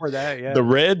 Before that, the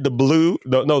red, the blue,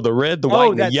 the red, the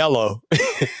white, and the yellow.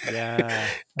 Yeah.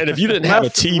 And if you didn't have a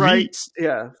TV,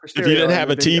 if you didn't have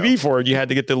a TV for it, you had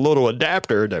to get the little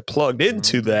adapter that plugged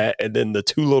into that, and then the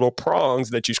two little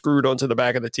prongs that you screwed onto the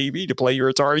back of the TV to play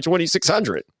your Atari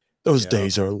 2600. Those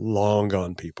days are long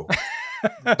gone, people.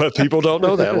 But people don't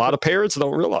know that. A lot of parents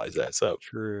don't realize that. So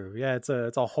true. Yeah, it's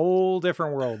a whole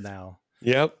different world now.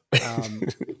 Yep.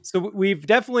 So we've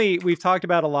talked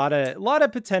about a lot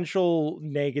of potential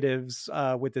negatives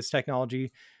with this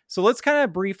technology. So let's kind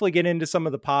of briefly get into some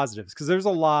of the positives, because there's a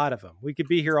lot of them. We could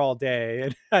be here all day,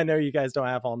 and I know you guys don't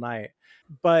have all night.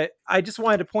 But I just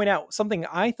wanted to point out something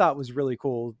I thought was really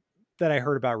cool that I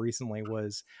heard about recently.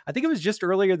 Was, I think it was just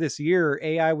earlier this year,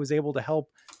 AI was able to help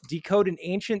decode an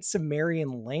ancient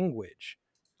Sumerian language.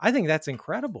 I think that's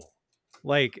incredible.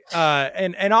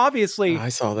 And obviously I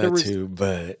saw that too,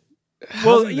 but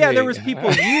there was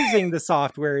people using the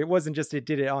software. It wasn't just it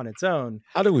did it on its own.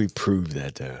 How do we prove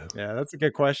that, though? Yeah, that's a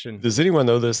good question. Does anyone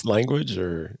know this language,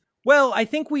 or? Well, I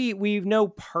think we know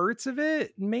parts of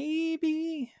it,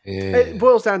 maybe. Yeah. It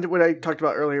boils down to what I talked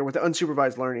about earlier with the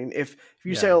unsupervised learning. If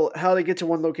you say how to get to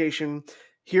one location,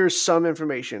 here's some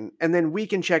information, and then we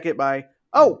can check it by,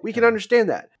 we can understand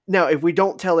that. Now, if we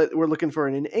don't tell it we're looking for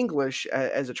it in English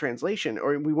as a translation,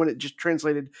 or we want it just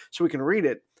translated so we can read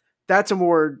it, that's a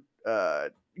more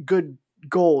good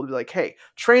goal to be like, hey,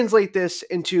 translate this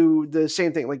into the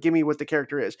same thing. Like, give me what the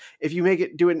character is. If you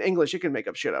do it in English, you can make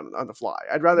up shit on the fly.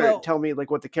 I'd rather it tell me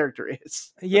what the character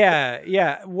is.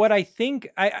 Yeah. What I think,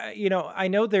 I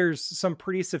know there's some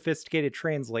pretty sophisticated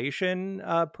translation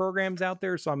programs out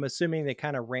there, so I'm assuming they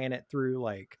kind of ran it through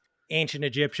ancient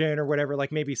Egyptian or whatever,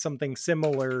 like maybe something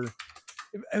similar.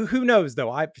 Who knows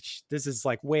though? This is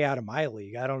like way out of my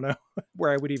league. I don't know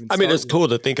where I would even I start. mean, it's cool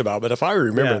to think about, but if I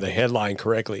remember Yeah. the headline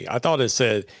correctly, I thought it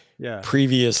said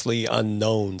previously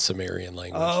unknown Sumerian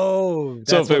language. Oh,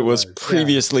 so that's if it what was Yeah.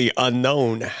 previously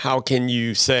unknown, how can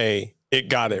you say it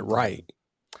got it right?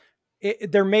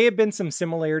 There may have been some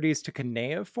similarities to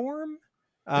cuneiform,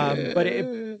 but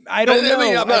I don't know. I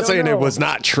mean, I'm not saying it know. was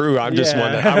not true. I'm just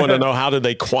wondering. I want to know, how did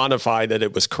they quantify that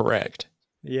it was correct?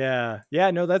 Yeah.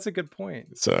 No, that's a good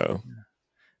point. So,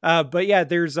 but yeah,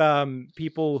 there's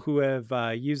people who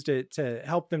have used it to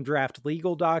help them draft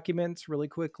legal documents really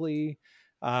quickly.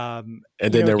 And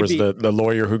then there was the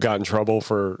lawyer who got in trouble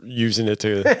for using it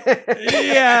to.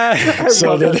 Yeah.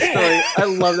 I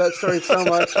love that story so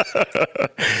much.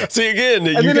 See, again,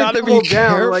 and you got to be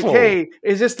careful. Like, hey,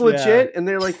 is this legit? And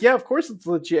they're like, yeah, of course it's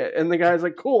legit. And the guy's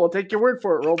like, cool, I'll take your word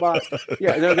for it, robot.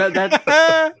 Yeah, no,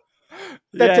 that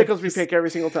tickles me pink every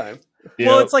single time.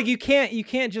 Well, it's like you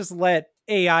can't just let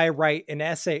AI write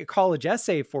a college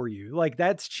essay for you. Like,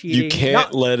 that's cheating. You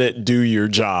can't let it do your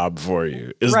job for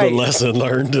you, is the lesson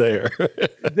learned there.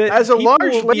 As a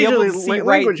large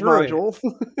language module.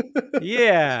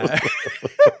 Yeah.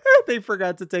 They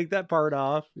forgot to take that part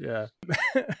off. Yeah.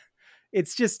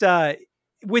 It's just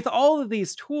with all of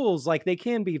these tools, like, they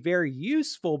can be very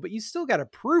useful, but you still got to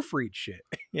proofread shit,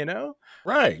 you know?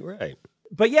 Right.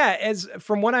 But yeah, as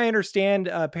from what I understand,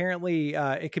 apparently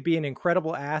it could be an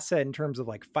incredible asset in terms of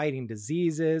like fighting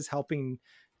diseases, helping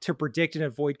to predict and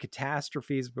avoid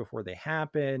catastrophes before they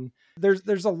happen.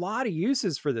 There's a lot of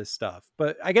uses for this stuff,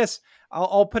 but I guess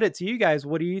I'll put it to you guys.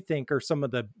 What do you think are some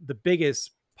of the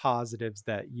biggest positives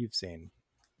that you've seen?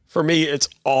 For me, it's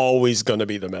always going to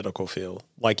be the medical field,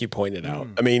 like you pointed out.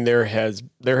 I mean, there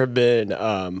have been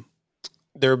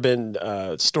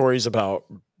stories about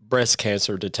breast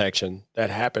cancer detection that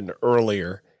happened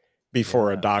earlier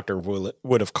before a doctor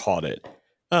would have caught it.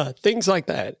 Things like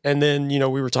that. And then,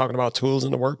 we were talking about tools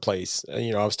in the workplace.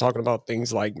 I was talking about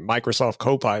things like Microsoft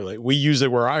Copilot. We use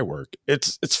it where I work.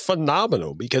 It's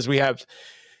phenomenal because we have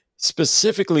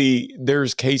specifically,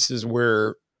 there's cases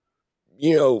where,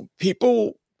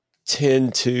 people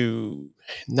tend to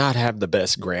not have the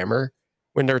best grammar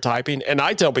when they're typing. And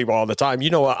I tell people all the time,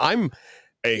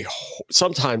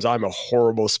 sometimes I'm a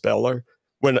horrible speller,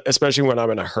 especially when I'm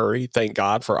in a hurry. Thank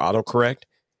God for autocorrect.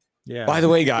 Yeah. By the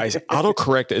way, guys,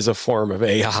 autocorrect is a form of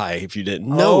AI. If you didn't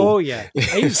know. Oh yeah,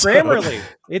 I use Grammarly.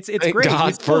 It's thank great.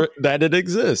 God for that it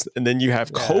exists. And then you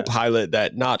have Copilot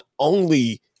that not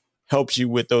only helps you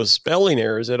with those spelling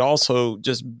errors, it also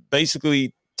just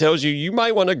basically tells you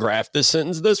might want to graph this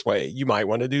sentence this way. You might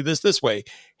want to do this way.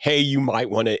 Hey, you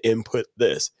might want to input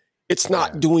this. It's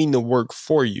not doing the work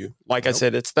for you. Like I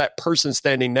said, it's that person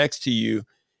standing next to you,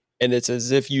 and it's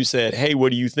as if you said, hey,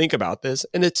 what do you think about this?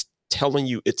 And it's telling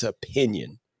you its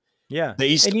opinion. Yeah.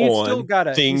 Based and you on still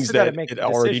gotta, things that it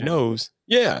already knows.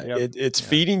 Yeah. Yep. It's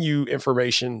feeding you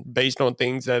information based on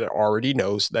things that it already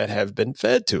knows that have been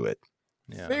fed to it.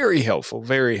 Yeah. Very helpful.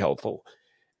 Very helpful.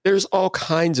 There's all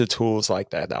kinds of tools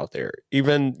like that out there.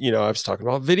 Even, I was talking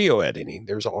about video editing.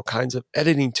 There's all kinds of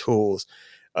editing tools.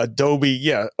 Adobe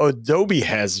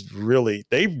has really,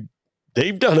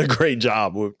 they've done a great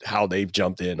job with how they've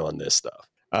jumped in on this stuff.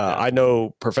 I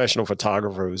know professional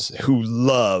photographers who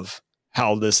love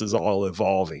how this is all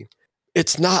evolving.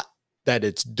 It's not that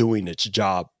it's doing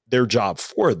their job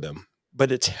for them,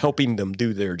 but it's helping them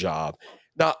do their job.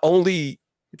 Not only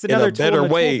it's another in a better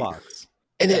way, toolbox.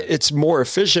 And it's more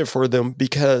efficient for them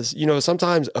because,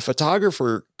 sometimes a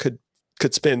photographer could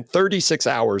spend 36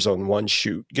 hours on one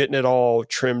shoot, getting it all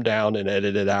trimmed down and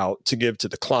edited out to give to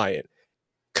the client.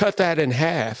 Cut that in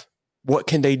half. What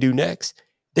can they do next?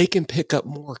 They can pick up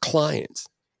more clients.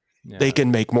 Yeah. They can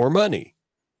make more money.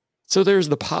 So there's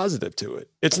the positive to it.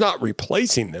 It's not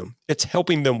replacing them. It's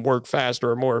helping them work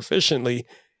faster and more efficiently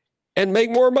and make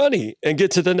more money and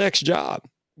get to the next job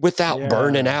without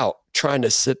burning out, trying to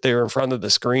sit there in front of the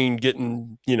screen,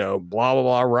 getting, blah, blah,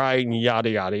 blah, right, and yada,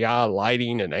 yada, yada,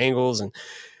 lighting and angles. And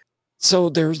so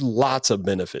there's lots of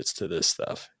benefits to this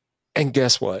stuff. And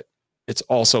guess what? It's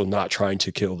also not trying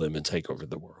to kill them and take over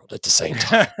the world at the same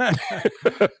time.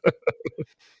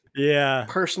 Yeah.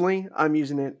 Personally, I'm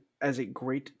using it as a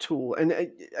great tool.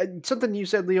 And something you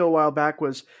said, Leo, a while back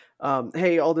was,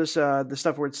 hey, all this, the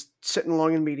stuff where it's sitting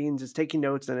along in meetings, it's taking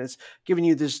notes, and it's giving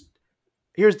you this,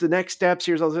 here's the next steps,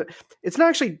 here's all this. It's not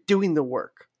actually doing the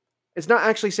work. It's not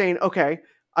actually saying, okay,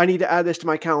 I need to add this to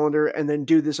my calendar and then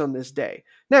do this on this day.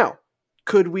 Now,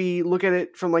 could we look at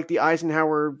it from like the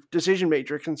Eisenhower decision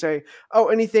matrix and say, oh,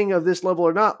 anything of this level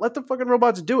or not, let the fucking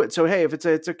robots do it. So, hey, if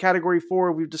it's a category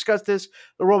 4, we've discussed this,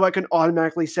 the robot can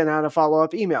automatically send out a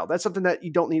follow-up email. That's something that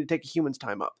you don't need to take a human's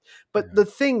time up. But the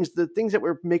things that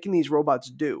we're making these robots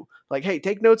do, like, hey,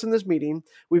 take notes in this meeting.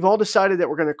 We've all decided that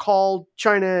we're going to call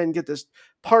China and get this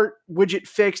part widget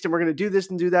fixed, and we're going to do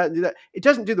this and do that and do that. It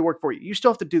doesn't do the work for you. You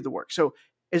still have to do the work. So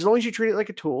as long as you treat it like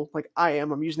a tool, like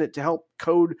I'm using it to help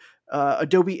code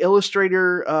Adobe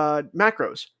Illustrator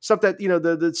macros, stuff that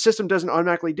the system doesn't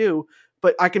automatically do,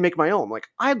 but I can make my own. Like,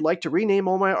 I'd like to rename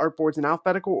all my artboards in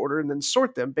alphabetical order and then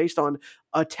sort them based on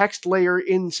a text layer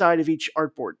inside of each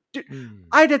artboard. Dude,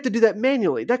 I'd have to do that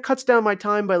manually. That cuts down my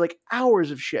time by like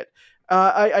hours of shit.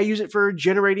 I use it for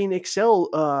generating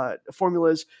Excel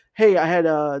formulas. Hey, I had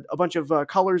a bunch of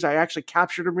colors I actually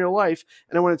captured in real life,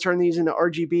 and I want to turn these into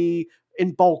RGB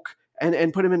in bulk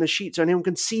and put them in a sheet so anyone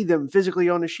can see them physically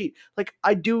on a sheet. Like,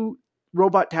 I do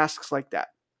robot tasks like that.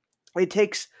 It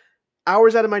takes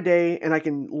hours out of my day, and I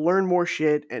can learn more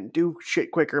shit and do shit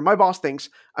quicker. My boss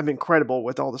thinks I'm incredible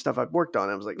with all the stuff I've worked on.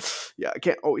 I was like, yeah, I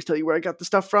can't always tell you where I got the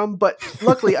stuff from, but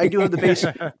luckily I do have the base.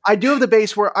 I do have the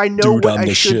base where I know what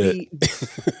I should be.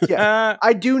 Yeah,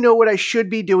 I do know what I should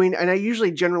be doing, and I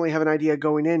usually generally have an idea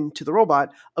going into the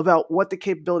robot about what the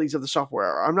capabilities of the software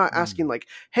are. I'm not asking like,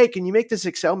 hey, can you make this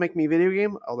Excel make me a video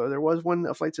game? Although there was one,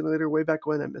 a flight simulator way back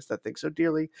when. I missed that thing so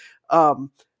dearly.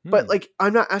 But like,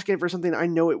 I'm not asking for something I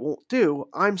know it won't do.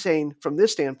 I'm saying from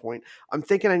this standpoint, I'm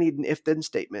thinking I need an if-then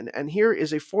statement. And here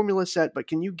is a formula set, but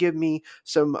can you give me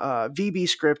some VB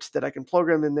script that I can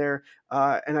program in there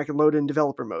and I can load in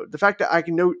developer mode? The fact that I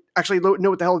can know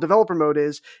what the hell developer mode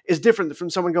is different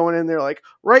from someone going in there like,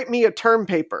 write me a term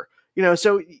paper.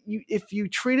 So if you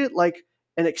treat it like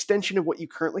an extension of what you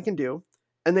currently can do,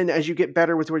 and then as you get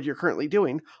better with what you're currently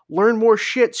doing, learn more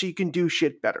shit so you can do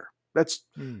shit better. That's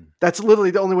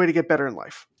literally the only way to get better in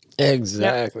life.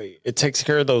 Exactly. It takes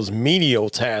care of those menial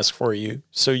tasks for you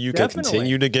so you can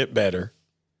continue to get better.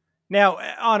 Now,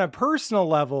 on a personal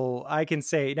level, I can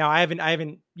say, now I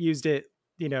haven't used it,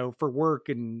 for work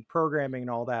and programming and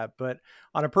all that, but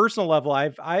on a personal level,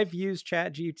 I've used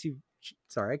ChatGPT.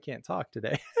 Sorry, I can't talk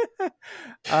today.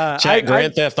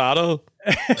 Grand Theft Auto.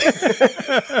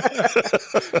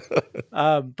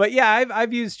 But yeah,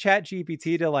 I've used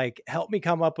ChatGPT to like help me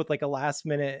come up with like a last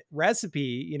minute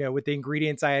recipe, with the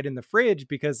ingredients I had in the fridge,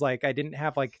 because like I didn't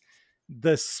have like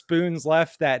the spoons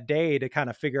left that day to kind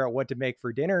of figure out what to make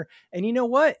for dinner. And you know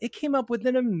what? It came up with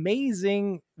an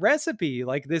amazing recipe,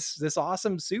 like this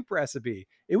awesome soup recipe.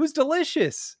 It was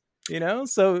delicious,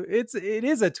 so it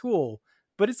is a tool,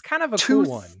 but it's kind of a cool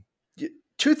one.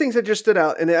 Two things that just stood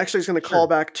out, and it actually is going to call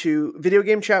back to video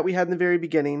game chat we had in the very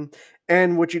beginning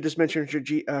and what you just mentioned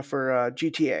for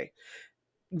GTA.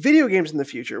 Video games in the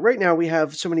future. Right now, we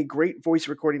have so many great voice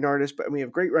recording artists, but we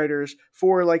have great writers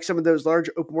for like some of those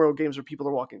large open world games where people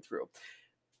are walking through.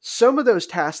 Some of those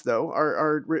tasks, though,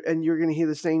 are and you're going to hear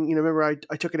this thing, remember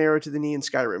I took an arrow to the knee in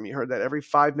Skyrim. You heard that every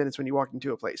 5 minutes when you walk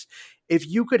into a place. If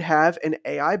you could have an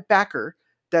AI backer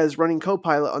that is running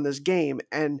Copilot on this game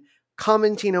and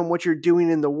commenting on what you're doing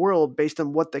in the world based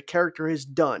on what the character has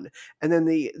done, and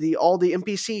then all the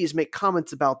NPCs make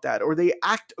comments about that, or they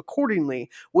act accordingly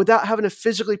without having to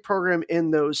physically program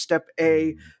in those. Step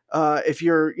A, if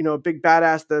you're a big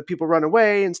badass, the people run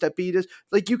away, and step B is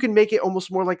like you can make it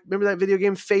almost more like, remember that video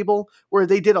game Fable where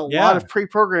they did a lot of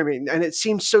pre-programming and it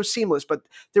seemed so seamless, but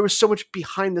there was so much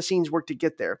behind the scenes work to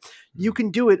get there. You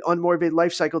can do it on more of a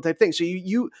life cycle type thing. So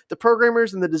the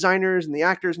programmers and the designers and the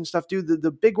actors and stuff do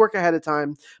the big work ahead of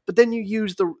time, but then you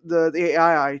use the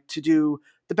AI to do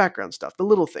the background stuff, the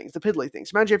little things, the piddly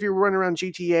things. Imagine if you were running around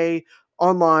GTA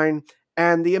online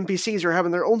and the NPCs are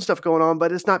having their own stuff going on,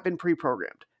 but it's not been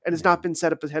pre-programmed and it's not been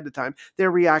set up ahead of time.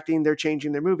 They're reacting, they're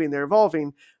changing, they're moving, they're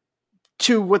evolving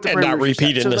to what the parameters and not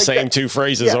repeating the same two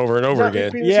phrases over and over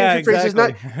again. Yeah,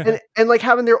 exactly. And like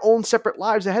having their own separate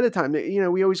lives ahead of time.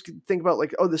 We always think about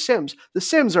like, The Sims. The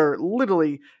Sims are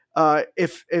literally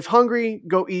if hungry,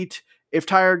 go eat. If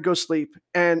tired, go sleep.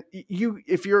 And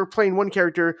if you're playing one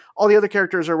character, all the other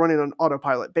characters are running on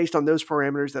autopilot based on those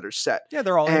parameters that are set. Yeah,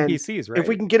 they're all NPCs, right? If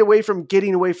we can get away from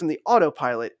the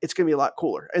autopilot, it's going to be a lot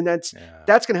cooler. And that's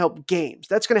going to help games.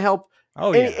 That's going to help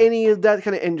any of that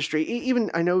kind of industry. Even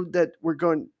I know that we're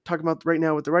talking about right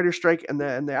now with the writer's strike and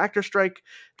the actor strike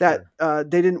that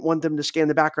they didn't want them to scan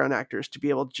the background actors to be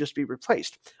able to just be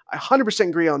replaced. I 100%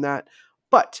 agree on that.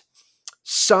 But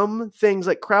some things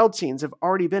like crowd scenes have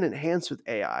already been enhanced with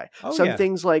AI.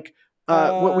 Things like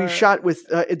what we shot with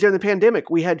during the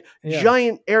pandemic, we had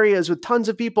giant areas with tons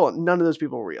of people. None of those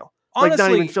people were real. like not even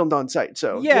honestly, filmed on site.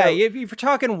 So yeah, if you're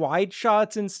talking wide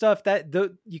shots and stuff, that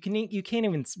you can't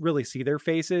even really see their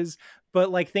faces. But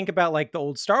like, think about like the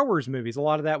old Star Wars movies. A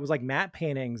lot of that was like matte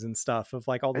paintings and stuff of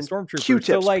like all the and stormtroopers. Q-tips,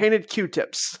 So like painted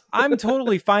Q-tips. I'm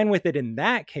totally fine with it in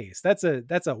that case. That's a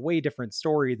way different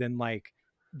story than like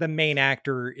the main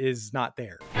actor is not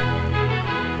there.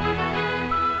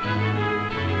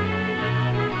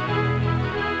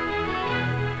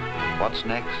 What's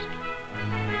next?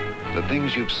 The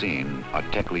things you've seen are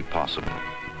technically possible.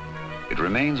 It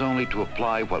remains only to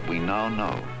apply what we now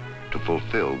know to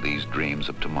fulfill these dreams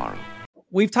of tomorrow.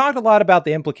 We've talked a lot about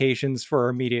the implications for our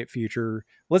immediate future.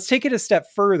 Let's take it a step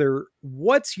further.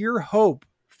 What's your hope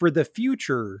for the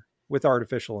future with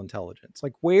artificial intelligence?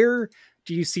 Like, where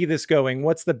do you see this going?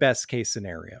 What's the best case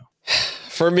scenario?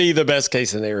 For me, the best case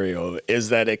scenario is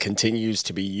that it continues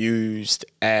to be used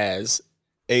as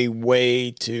a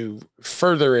way to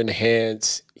further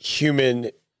enhance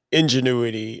human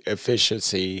ingenuity,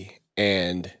 efficiency,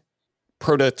 and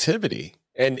productivity.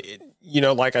 And,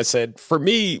 like I said, for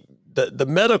me, the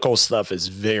medical stuff is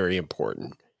very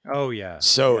important. Oh, yeah.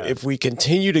 So if we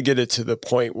continue to get it to the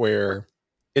point where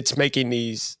it's making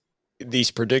these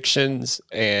predictions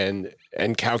and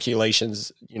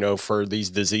calculations, for these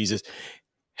diseases,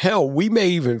 hell, we may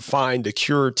even find a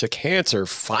cure to cancer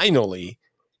finally,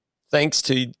 thanks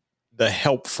to the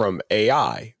help from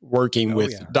AI working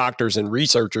with doctors and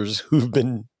researchers who've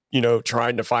been,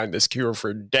 trying to find this cure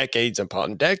for decades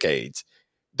upon decades.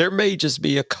 There may just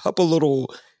be a couple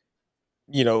little,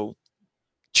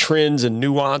 trends and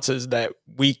nuances that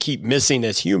we keep missing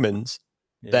as humans,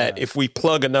 that if we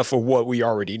plug enough of what we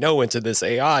already know into this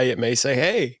AI, it may say,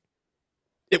 hey,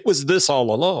 it was this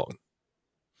all along.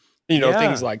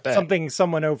 Things like that. Something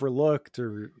someone overlooked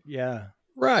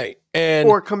Right.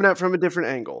 Or coming at from a different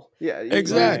angle. Yeah,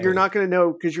 exactly. You're not going to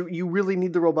know because you really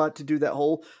need the robot to do that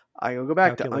whole, I go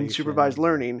back to unsupervised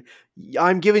learning.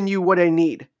 I'm giving you what I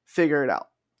need. Figure it out.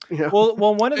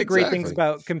 Well, one of the great things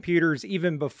about computers,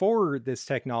 even before this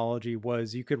technology,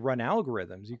 was you could run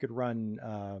algorithms, you could run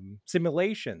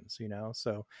simulations,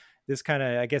 so this kind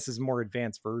of, I guess, is a more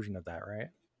advanced version of that, right?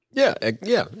 Yeah,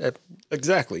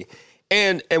 exactly.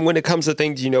 And when it comes to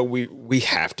things, we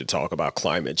have to talk about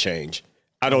climate change.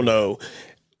 I don't know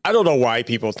why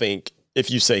people think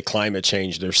if you say climate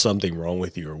change, there's something wrong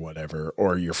with you or whatever,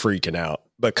 or you're freaking out.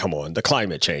 But come on, the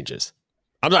climate changes.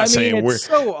 I'm not saying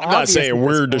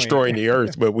we're destroying the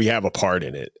earth, but we have a part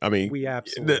in it. I mean,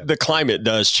 the climate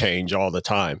does change all the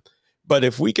time. But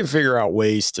if we can figure out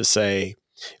ways to say,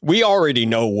 we already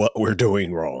know what we're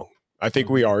doing wrong. I think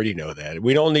we already know that.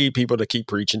 We don't need people to keep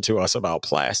preaching to us about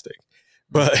plastic.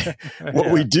 But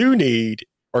what we do need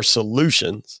are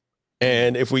solutions.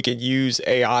 And if we could use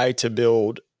AI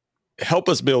to help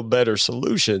us build better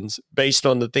solutions based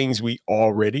on the things we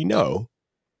already know.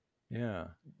 Yeah.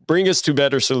 Bring us to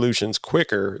better solutions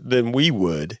quicker than we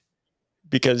would,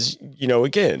 because,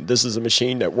 again, this is a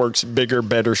machine that works bigger,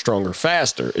 better, stronger,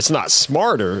 faster. It's not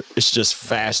smarter. It's just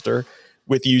faster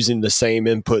with using the same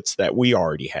inputs that we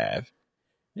already have.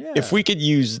 Yeah. If we could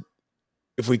use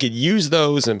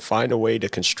those and find a way to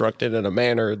construct it in a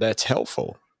manner that's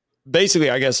helpful. Basically,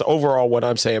 I guess overall what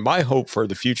I'm saying, my hope for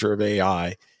the future of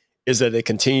AI is that it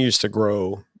continues to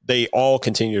grow. They all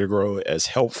continue to grow as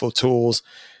helpful tools.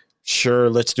 Sure,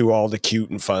 let's do all the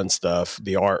cute and fun stuff,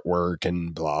 the artwork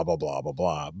and blah, blah, blah, blah,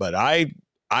 blah. But I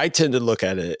tend to look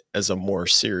at it as a more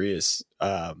serious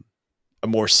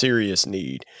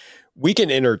need. We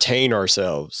can entertain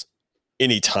ourselves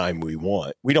anytime we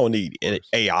want. We don't need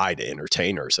AI to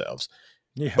entertain ourselves.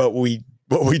 Yeah. But we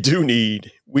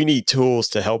need tools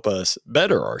to help us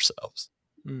better ourselves.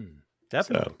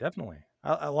 Definitely.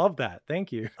 I love that.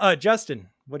 Thank you. Justin,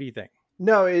 what do you think?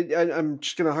 No, I'm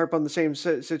just going to harp on the same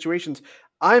situations.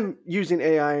 I'm using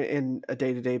AI in a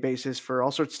day-to-day basis for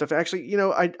all sorts of stuff. Actually,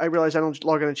 I realize I don't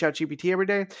log on to ChatGPT every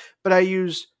day, but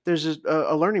there's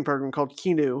a learning program called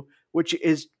Kinu, which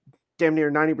is damn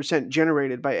near 90%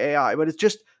 generated by AI, but it's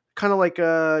just kind of like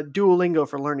a Duolingo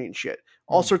for learning shit,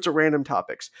 all sorts of random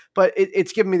topics. But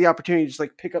it's given me the opportunity to just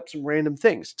like pick up some random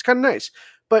things. It's kind of nice.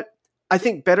 But I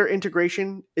think better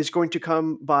integration is going to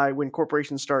come by when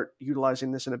corporations start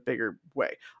utilizing this in a bigger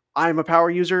way. I'm a power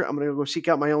user. I'm going to go seek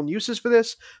out my own uses for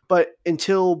this. But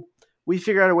until we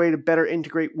figure out a way to better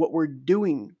integrate what we're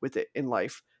doing with it in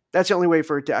life, that's the only way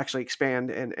for it to actually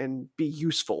expand and be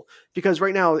useful. Because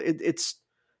right now it's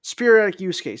sporadic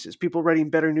use cases. People writing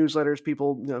better newsletters,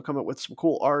 people come up with some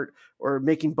cool art or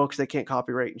making books they can't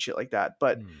copyright and shit like that.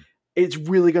 But it's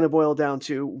really going to boil down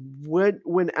to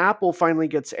when Apple finally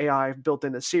gets AI built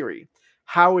into Siri,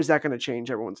 how is that going to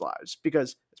change everyone's lives?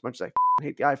 Because as as much as I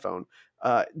hate the iPhone,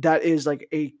 that is like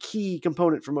a key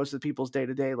component for most of the people's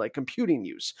day-to-day like computing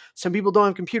use. Some people don't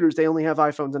have computers, they only have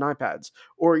iPhones and iPads.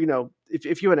 Or,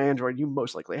 if you have an Android, you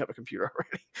most likely have a computer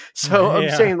already. So I'm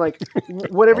saying like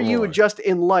whatever you adjust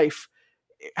in life,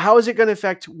 how is it going to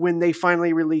affect when they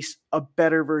finally release a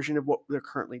better version of what they're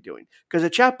currently doing? Because a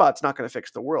chatbot's not going to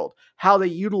fix the world. How they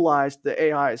utilize the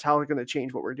AI is how they're going to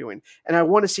change what we're doing. And I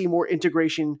want to see more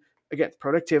integration, again,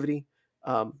 productivity.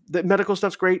 The medical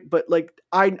stuff's great, but like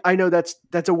I know that's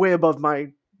a way above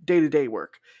my day-to-day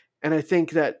work. And I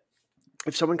think that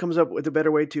if someone comes up with a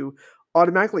better way to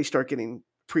automatically start getting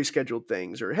pre-scheduled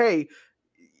things, or hey,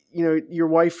 your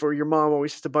wife or your mom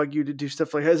always has to bug you to do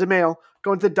stuff like, as a male,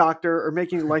 going to the doctor or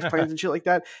making life plans and shit like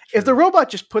that. Sure. If the robot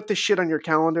just put this shit on your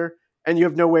calendar and you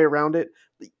have no way around it,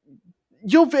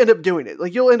 you'll end up doing it.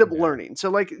 Like you'll end up learning. So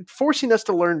like forcing us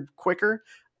to learn quicker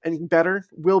and better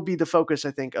will be the focus,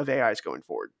 I think, of AIs going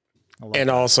forward. And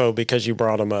also, because you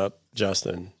brought them up,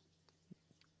 Justin,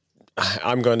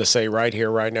 I'm going to say right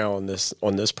here, right now on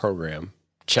this program,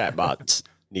 chatbots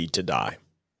need to die.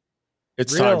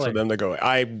 It's time for them to go.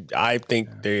 I think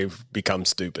they've become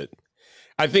stupid.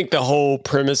 I think the whole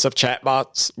premise of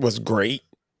chatbots was great.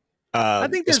 I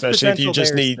think especially if you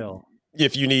just need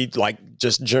like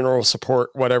just general support,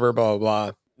 whatever, blah,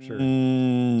 blah, blah. Sure.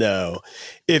 No.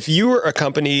 If you are a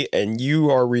company and you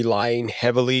are relying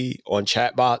heavily on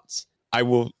chatbots,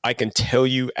 I can tell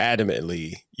you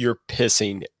adamantly, you're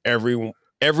pissing every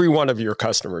one of your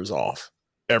customers off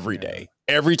every day.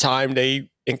 Every time they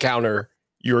encounter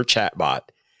your chatbot,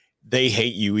 they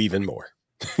hate you even more.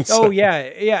 So, yeah.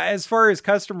 As far as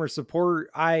customer support,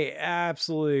 I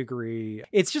absolutely agree.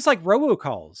 It's just like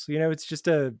robocalls. It's just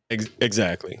a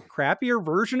exactly crappier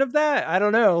version of that. I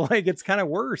don't know. Like it's kind of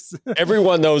worse.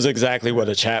 Everyone knows exactly what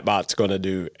a chatbot's going to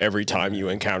do every time you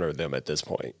encounter them. At this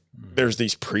point, there's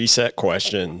these preset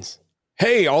questions.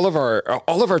 Hey, all of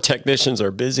our technicians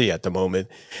are busy at the moment.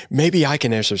 Maybe I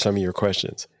can answer some of your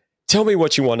questions. Tell me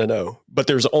what you want to know. But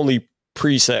there's only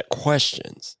preset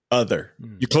questions.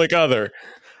 You click other,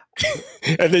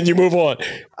 and then you move on.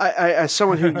 I as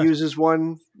someone who uses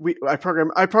one, I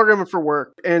program it for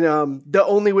work, and the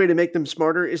only way to make them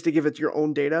smarter is to give it your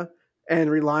own data,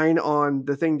 and relying on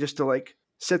the thing just to like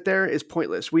sit there is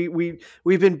pointless. We've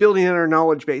been building in our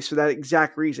knowledge base for that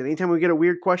exact reason. Anytime we get a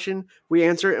weird question, we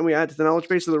answer it and we add to the knowledge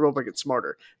base so the robot gets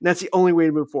smarter. And that's the only way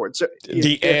to move forward. So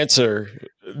the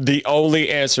only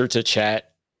answer to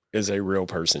chat is a real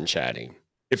person chatting.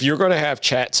 If you're going to have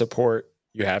chat support,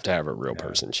 you have to have a real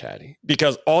person chatting,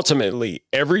 because ultimately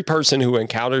every person who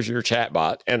encounters your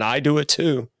chatbot, and I do it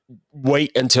too,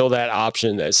 wait until that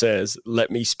option that says,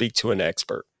 let me speak to an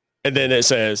expert. And then it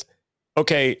says,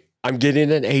 okay, I'm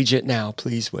getting an agent now.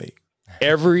 Please wait.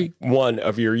 Every one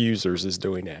of your users is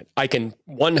doing that. I can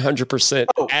 100%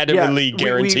 adamantly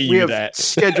guarantee we you have that.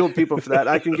 Scheduled people for that.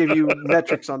 I can give you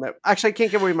metrics on that. Actually, I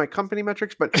can't give away my company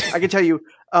metrics, but I can tell you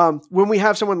when we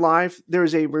have someone live, there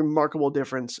is a remarkable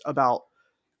difference about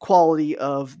quality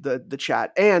of the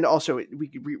chat, and also we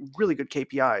really good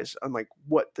KPIs on like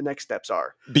what the next steps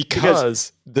are.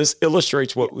 Because this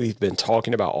illustrates what we've been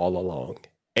talking about all along.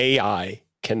 AI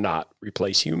cannot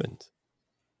replace humans.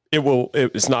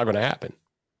 It's not going to happen.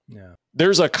 Yeah.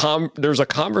 There's a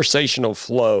conversational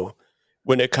flow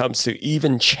when it comes to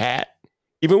even chat.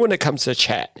 Even when it comes to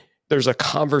chat, there's a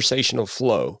conversational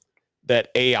flow that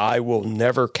AI will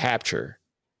never capture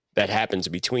that happens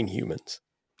between humans.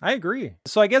 I agree.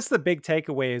 So I guess the big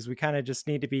takeaway is we kind of just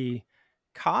need to be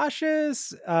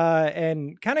cautious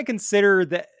and kind of consider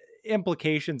the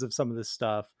implications of some of this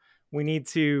stuff. We need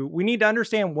to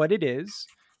understand what it is,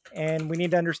 and we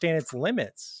need to understand its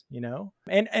limits,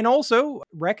 and also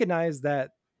recognize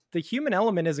that the human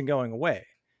element isn't going away.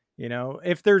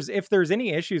 If there's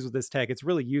any issues with this tech, it's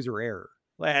really user error,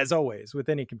 as always with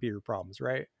any computer problems,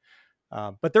 right?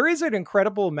 But there is an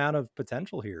incredible amount of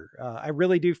potential here. I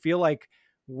really do feel like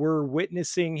we're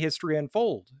witnessing history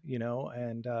unfold,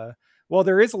 and while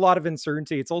there is a lot of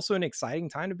uncertainty, it's also an exciting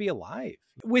time to be alive.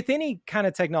 With any kind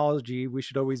of technology, we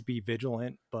should always be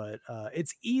vigilant, but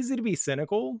it's easy to be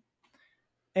cynical.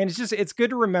 And it's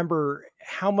good to remember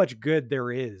how much good there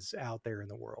is out there in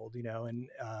the world, and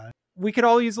we could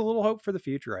all use a little hope for the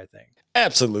future, I think.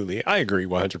 Absolutely. I agree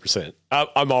 100%.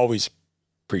 I'm always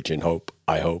preaching hope.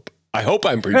 I hope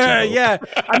I'm preaching hope. Yeah.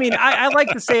 I mean, I like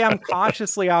to say I'm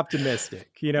cautiously optimistic,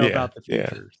 about the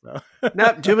future. Yeah. So.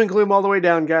 Not doom and gloom all the way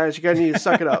down, guys. You guys need to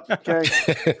suck it up. Okay.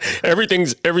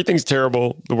 Everything's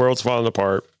terrible. The world's falling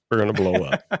apart. We're going to blow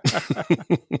up.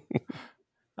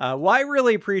 Well, I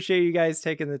really appreciate you guys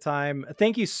taking the time.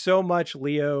 Thank you so much,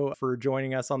 Leo, for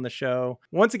joining us on the show.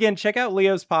 Once again, check out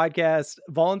Leo's podcast,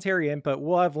 Voluntary Input.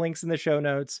 We'll have links in the show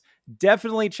notes.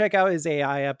 Definitely check out his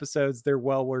AI episodes. They're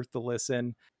well worth the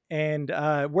listen. And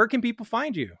where can people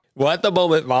find you? Well, at the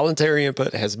moment, Voluntary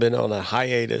Input has been on a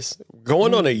hiatus,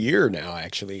 going on a year now,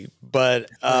 actually. But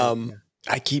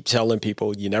I keep telling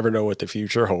people you never know what the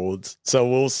future holds. So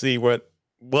we'll see what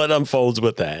unfolds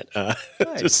with that.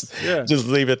 Nice. Just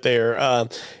leave it there.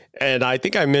 And I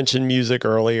think I mentioned music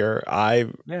earlier.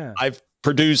 I've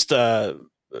produced a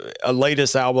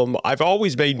latest album. I've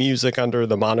always made music under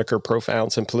the moniker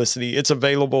Profound Simplicity. It's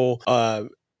available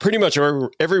pretty much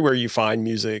everywhere you find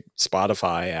music,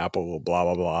 Spotify, Apple, blah,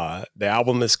 blah, blah. The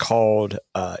album is called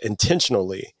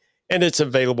Intentionally, and it's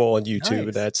available on YouTube.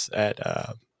 Nice. That's at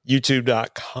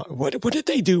youtube.com. What did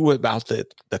they do about the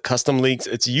custom links?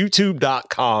 It's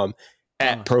youtube.com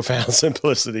at Profound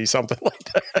Simplicity, something like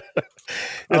that.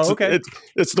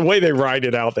 It's the way they write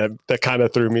it out that kind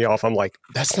of threw me off. I'm like,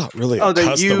 that's not really a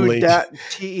custom link.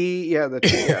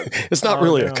 It's not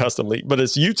really a custom link, but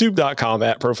it's youtube.com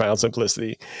at Profound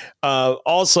Simplicity.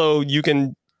 Also, you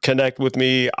can connect with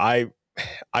me. I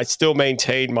still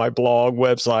maintain my blog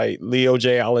website,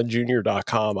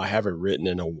 leojallenjr.com. I haven't written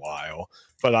in a while,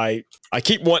 but I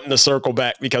keep wanting to circle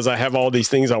back because I have all these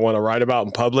things I want to write about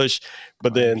and publish.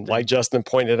 But then, like Justin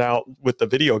pointed out with the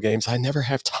video games, I never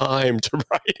have time to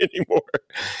write anymore.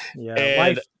 Yeah,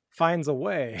 life finds a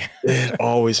way. It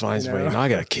always finds a way. And I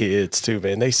got kids too,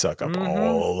 man. They suck up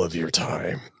all of your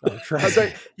time. I was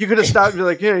like, you could have stopped and be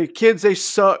like, hey, kids, they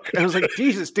suck. And I was like,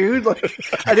 Jesus, dude. Like,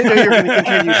 I didn't know you were going to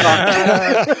continue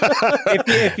talking.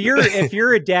 If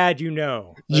you're a dad, you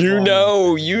know.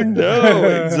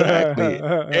 Exactly.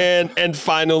 And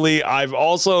finally, I'm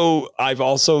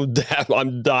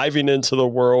diving into the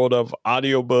world of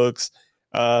audiobooks,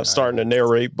 starting to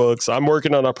narrate books. I'm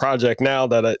working on a project now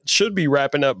that it should be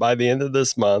wrapping up by the end of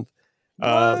this month.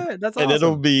 That's awesome. And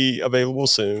it'll be available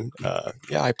soon.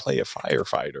 I play a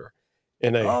firefighter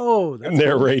in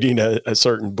narrating a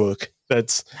certain book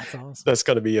that's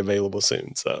going to be available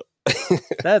soon. So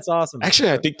that's awesome.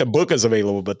 Actually, I think the book is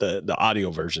available, but the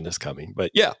audio version is coming.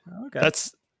 But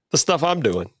that's the stuff I'm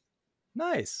doing.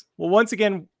 Nice. Well, once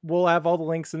again, we'll have all the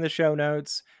links in the show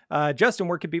notes. Justin,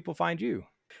 where can people find you?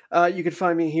 You can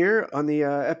find me here on the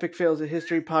Epic Fails of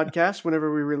History podcast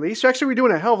whenever we release. So actually, we're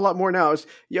doing a hell of a lot more now.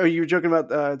 You were joking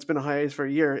about it's been a hiatus for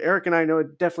a year. Eric and I know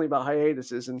definitely about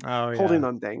hiatuses and holding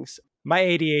on things. My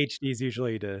ADHD is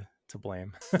usually to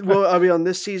blame. Well, I'll be on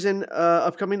this season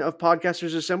upcoming of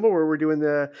Podcasters Assemble, where we're doing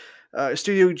the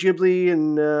Studio Ghibli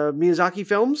and Miyazaki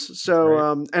films. So,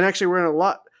 and actually, we're in a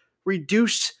lot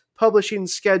reduced publishing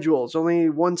schedules, only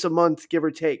once a month, give or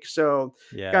take. So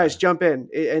guys, jump in,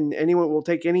 and anyone will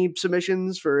take any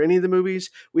submissions for any of the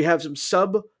movies. We have some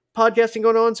sub podcasting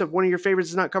going on. So if one of your favorites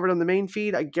is not covered on the main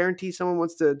feed, I guarantee someone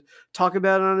wants to talk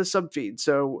about it on a sub feed.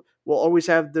 So we'll always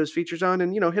have those features on,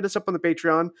 and hit us up on the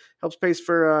Patreon. Helps pay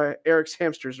for Eric's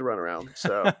hamsters to run around.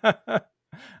 So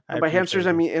by hamsters,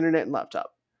 I mean internet and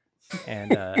laptop.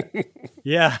 And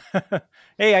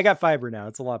hey, I got fiber now.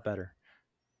 It's a lot better.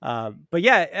 But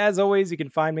yeah, as always, you can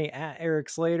find me at Eric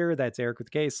Slater. That's Eric with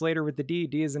K, Slater with the D.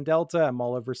 D is in Delta. I'm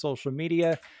all over social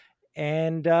media,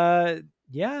 and here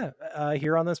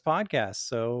on this podcast.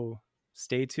 So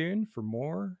stay tuned for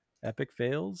more epic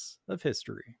fails of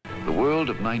history. The world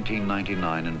of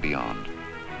 1999 and beyond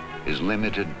is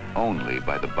limited only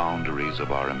by the boundaries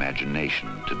of our imagination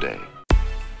today.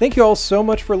 Thank you all so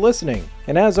much for listening,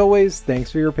 and as always,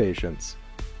 thanks for your patience.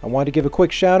 I want to give a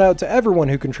quick shout out to everyone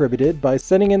who contributed by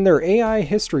sending in their AI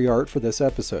history art for this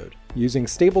episode, using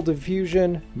Stable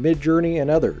Diffusion, Midjourney, and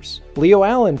others. Leo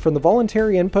Allen from the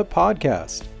Voluntary Input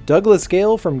podcast, Douglas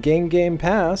Gale from Game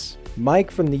Pass, Mike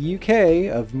from the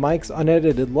UK of Mike's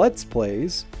Unedited Let's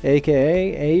Plays,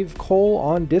 aka Ave Cole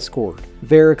on Discord,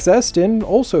 Varric Zestin,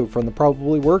 also from the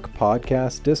Probably Work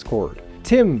podcast Discord,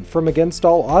 Tim from Against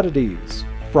All Oddities,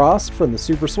 Frost from the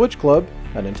Super Switch Club,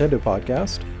 a Nintendo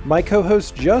podcast, my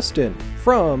co-host Justin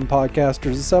from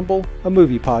Podcasters Assemble, a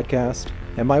movie podcast,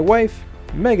 and my wife,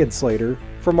 Megan Slater,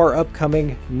 from our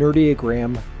upcoming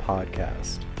Nerdiogram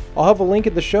podcast. I'll have a link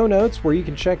in the show notes where you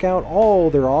can check out all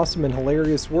their awesome and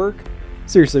hilarious work.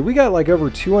 Seriously, we got like over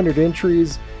 200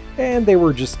 entries, and they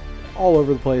were just all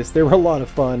over the place. They were a lot of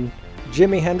fun.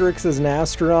 Jimi Hendrix as an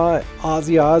astronaut,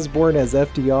 Ozzy Osbourne as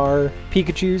FDR,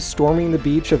 Pikachu storming the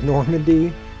beach of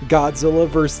Normandy, Godzilla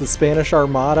vs. the Spanish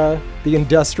Armada, the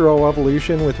Industrial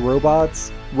Revolution with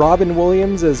robots, Robin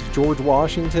Williams as George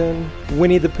Washington,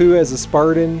 Winnie the Pooh as a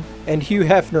Spartan, and Hugh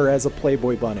Hefner as a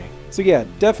Playboy bunny. So yeah,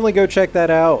 definitely go check that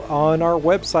out on our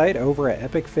website over at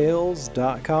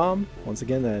epicfails.com. Once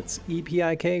again, that's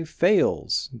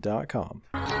epikfails.com.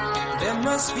 There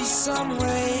must be some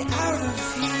way out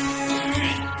of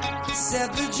here,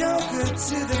 said the Joker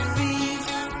to the thief.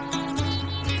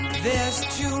 There's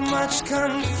too much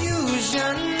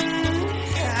confusion,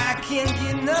 I can't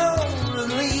get no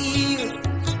relief.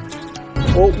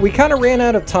 Well, we kind of ran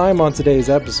out of time on today's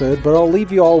episode, but I'll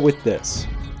leave you all with this.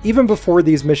 Even before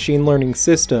these machine learning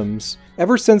systems,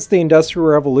 ever since the Industrial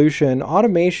Revolution,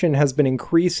 automation has been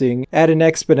increasing at an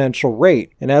exponential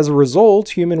rate, and as a result,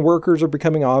 human workers are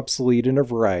becoming obsolete in a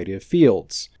variety of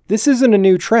fields. This isn't a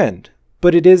new trend,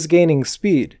 but it is gaining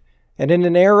speed. And in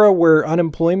an era where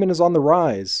unemployment is on the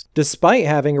rise, despite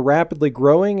having a rapidly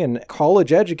growing and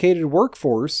college-educated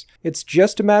workforce, it's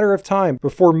just a matter of time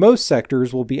before most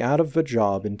sectors will be out of a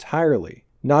job entirely.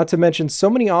 Not to mention, so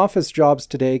many office jobs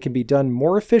today can be done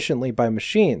more efficiently by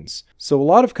machines, so a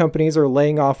lot of companies are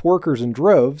laying off workers in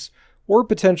droves, or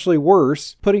potentially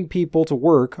worse, putting people to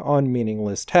work on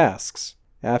meaningless tasks.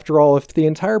 After all, if the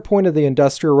entire point of the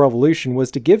Industrial Revolution was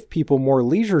to give people more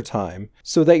leisure time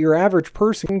so that your average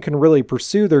person can really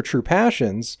pursue their true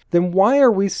passions, then why are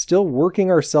we still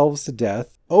working ourselves to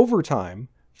death overtime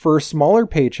for a smaller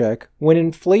paycheck when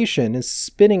inflation is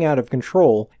spinning out of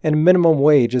control and minimum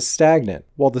wage is stagnant,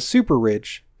 while the super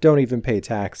rich don't even pay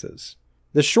taxes?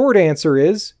 The short answer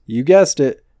is, you guessed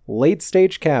it,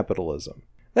 late-stage capitalism.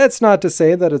 That's not to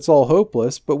say that it's all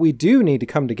hopeless, but we do need to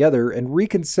come together and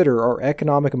reconsider our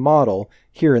economic model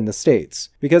here in the States,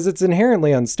 because it's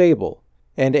inherently unstable,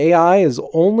 and AI is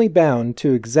only bound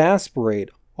to exacerbate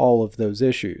all of those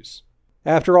issues.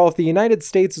 After all, if the United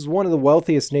States is one of the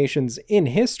wealthiest nations in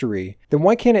history, then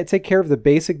why can't it take care of the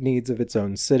basic needs of its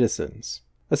own citizens?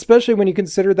 Especially when you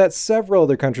consider that several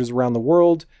other countries around the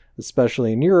world,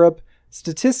 especially in Europe,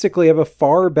 statistically have a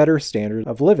far better standard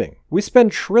of living. We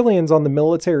spend trillions on the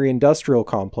military-industrial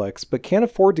complex, but can't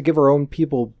afford to give our own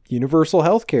people universal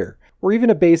health care, or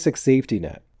even a basic safety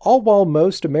net. All while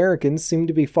most Americans seem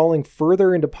to be falling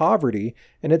further into poverty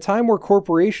in a time where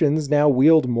corporations now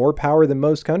wield more power than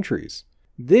most countries.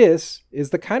 This is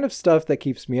the kind of stuff that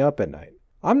keeps me up at night.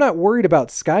 I'm not worried about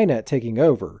Skynet taking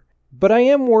over, but I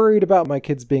am worried about my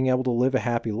kids being able to live a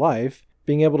happy life,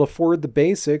 being able to afford the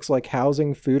basics like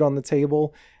housing, food on the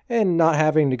table, and not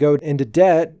having to go into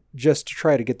debt just to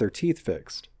try to get their teeth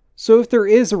fixed. So if there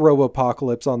is a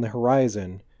robo-apocalypse on the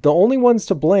horizon, the only ones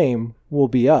to blame will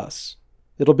be us.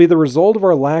 It'll be the result of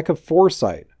our lack of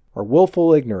foresight, our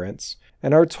willful ignorance,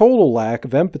 and our total lack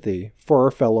of empathy for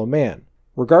our fellow man,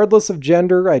 regardless of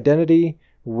gender, identity,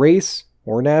 race,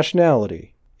 or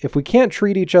nationality. If we can't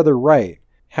treat each other right,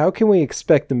 how can we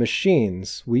expect the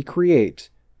machines we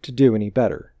create to do any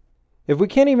better? If we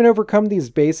can't even overcome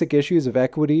these basic issues of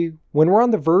equity, when we're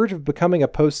on the verge of becoming a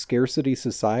post-scarcity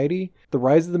society, the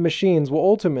rise of the machines will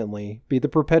ultimately be the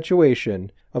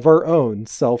perpetuation of our own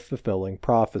self-fulfilling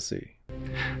prophecy.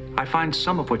 I find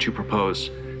some of what you propose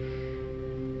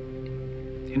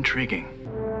intriguing.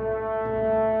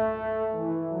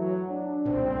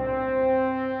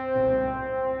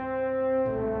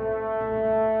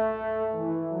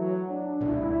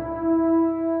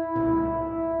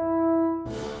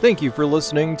 Thank you for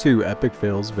listening to Epic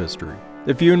Fails of History.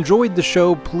 If you enjoyed the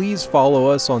show, please follow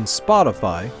us on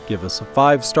Spotify, give us a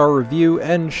 5-star review,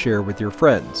 and share with your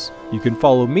friends. You can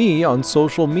follow me on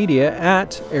social media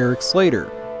at Eric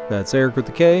Slater. That's Eric with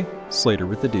a K, Slater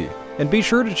with a D. And be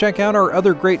sure to check out our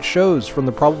other great shows from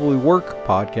the Probably Work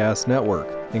Podcast Network,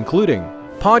 including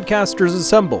Podcasters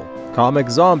Assemble,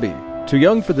 Comic Zombie, Too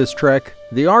Young for This Trek,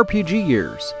 The RPG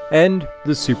Years, and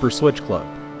The Super Switch Club,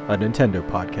 a Nintendo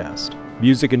podcast.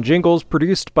 Music and jingles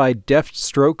produced by Deft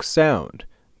Stroke Sound.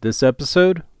 This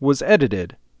episode was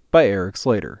edited by Eric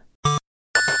Slater.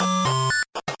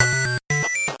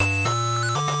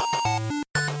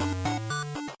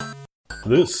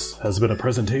 This has been a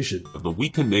presentation of the We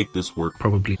Can Make This Work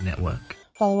Probably Network.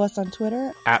 Follow us on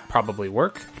Twitter at Probably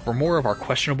Work for more of our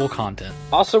questionable content.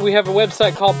 Also, we have a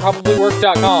website called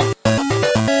probablywork.com.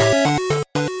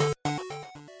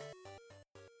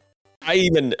 I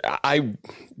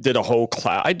did a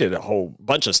whole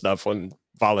bunch of stuff on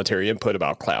voluntary input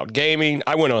about cloud gaming.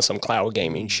 I went on some cloud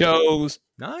gaming shows.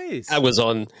 Nice. I was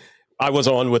on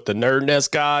with the Nerd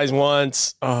Nest guys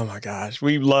once. Oh my gosh,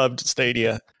 we loved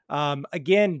Stadia.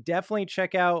 Again, definitely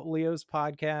check out Leo's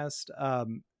podcast.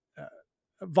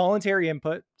 Voluntary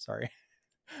input. Sorry,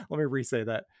 let me re-say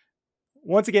that.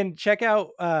 Once again, check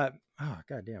out. God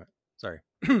damn it. Sorry.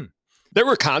 There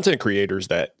were content creators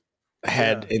that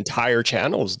had entire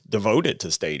channels devoted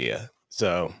to Stadia.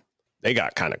 So they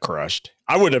got kind of crushed.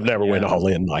 I would have never went all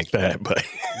in like that, but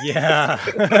yeah,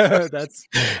 that's.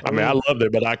 I mean, I loved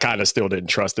it, but I kind of still didn't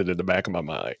trust it in the back of my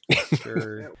mind.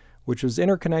 Sure. Which was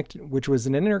interconnected,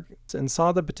 and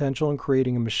saw the potential in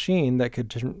creating a machine that could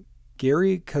turn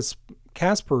Gary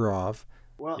Kasparov.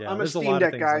 Well, I'm a Steam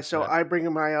Deck guy, so I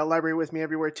bring my library with me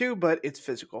everywhere too, but it's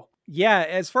physical. Yeah,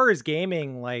 as far as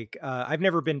gaming, like I've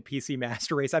never been PC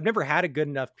master race. I've never had a good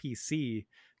enough PC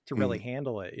to really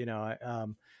handle it, you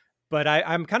know. But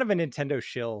I'm kind of a Nintendo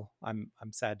shill. I'm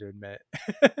sad to admit.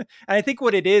 And I think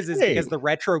what it is because the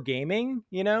retro gaming,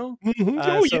 you know.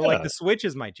 Like the Switch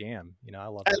is my jam. You know, I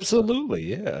love it.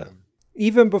 Absolutely, yeah.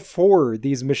 Even before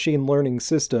these machine learning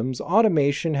systems,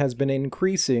 automation has been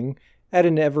increasing at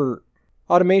an exponential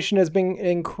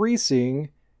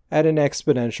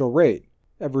rate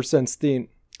ever since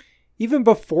even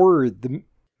before the.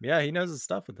 Yeah, he knows his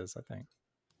stuff with this, I think.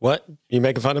 What? You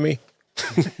making fun of me?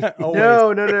 No.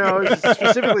 I was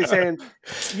specifically saying.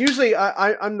 Usually,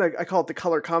 I call it the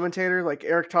color commentator. Like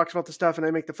Eric talks about the stuff, and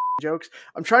I make the jokes.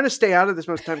 I'm trying to stay out of this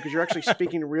most of the time because you're actually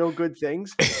speaking real good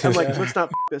things. I'm like, let's not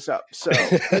this up. So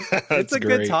it's a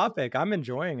good topic. I'm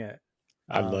enjoying it.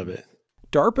 I love it.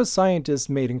 DARPA scientists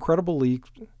made incredible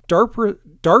leaks.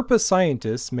 DARPA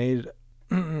scientists made.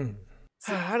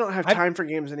 I don't have time for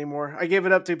games anymore. I gave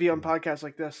it up to be on podcasts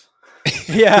like this.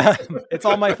 Yeah, it's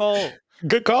all my fault.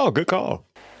 Good call.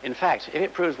 In fact, if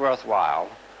it proves worthwhile,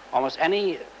 almost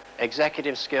any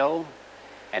executive skill,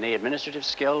 any administrative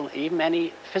skill, even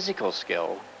any physical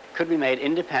skill could be made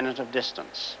independent of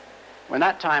distance. When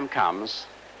that time comes,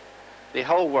 the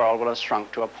whole world will have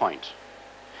shrunk to a point,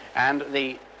 and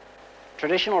the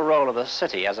traditional role of the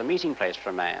city as a meeting place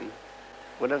for man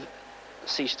would have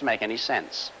ceased to make any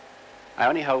sense. I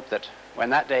only hope that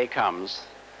when that day comes,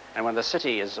 and when the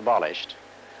city is abolished,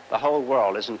 the whole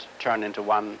world isn't turned into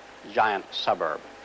one giant suburb.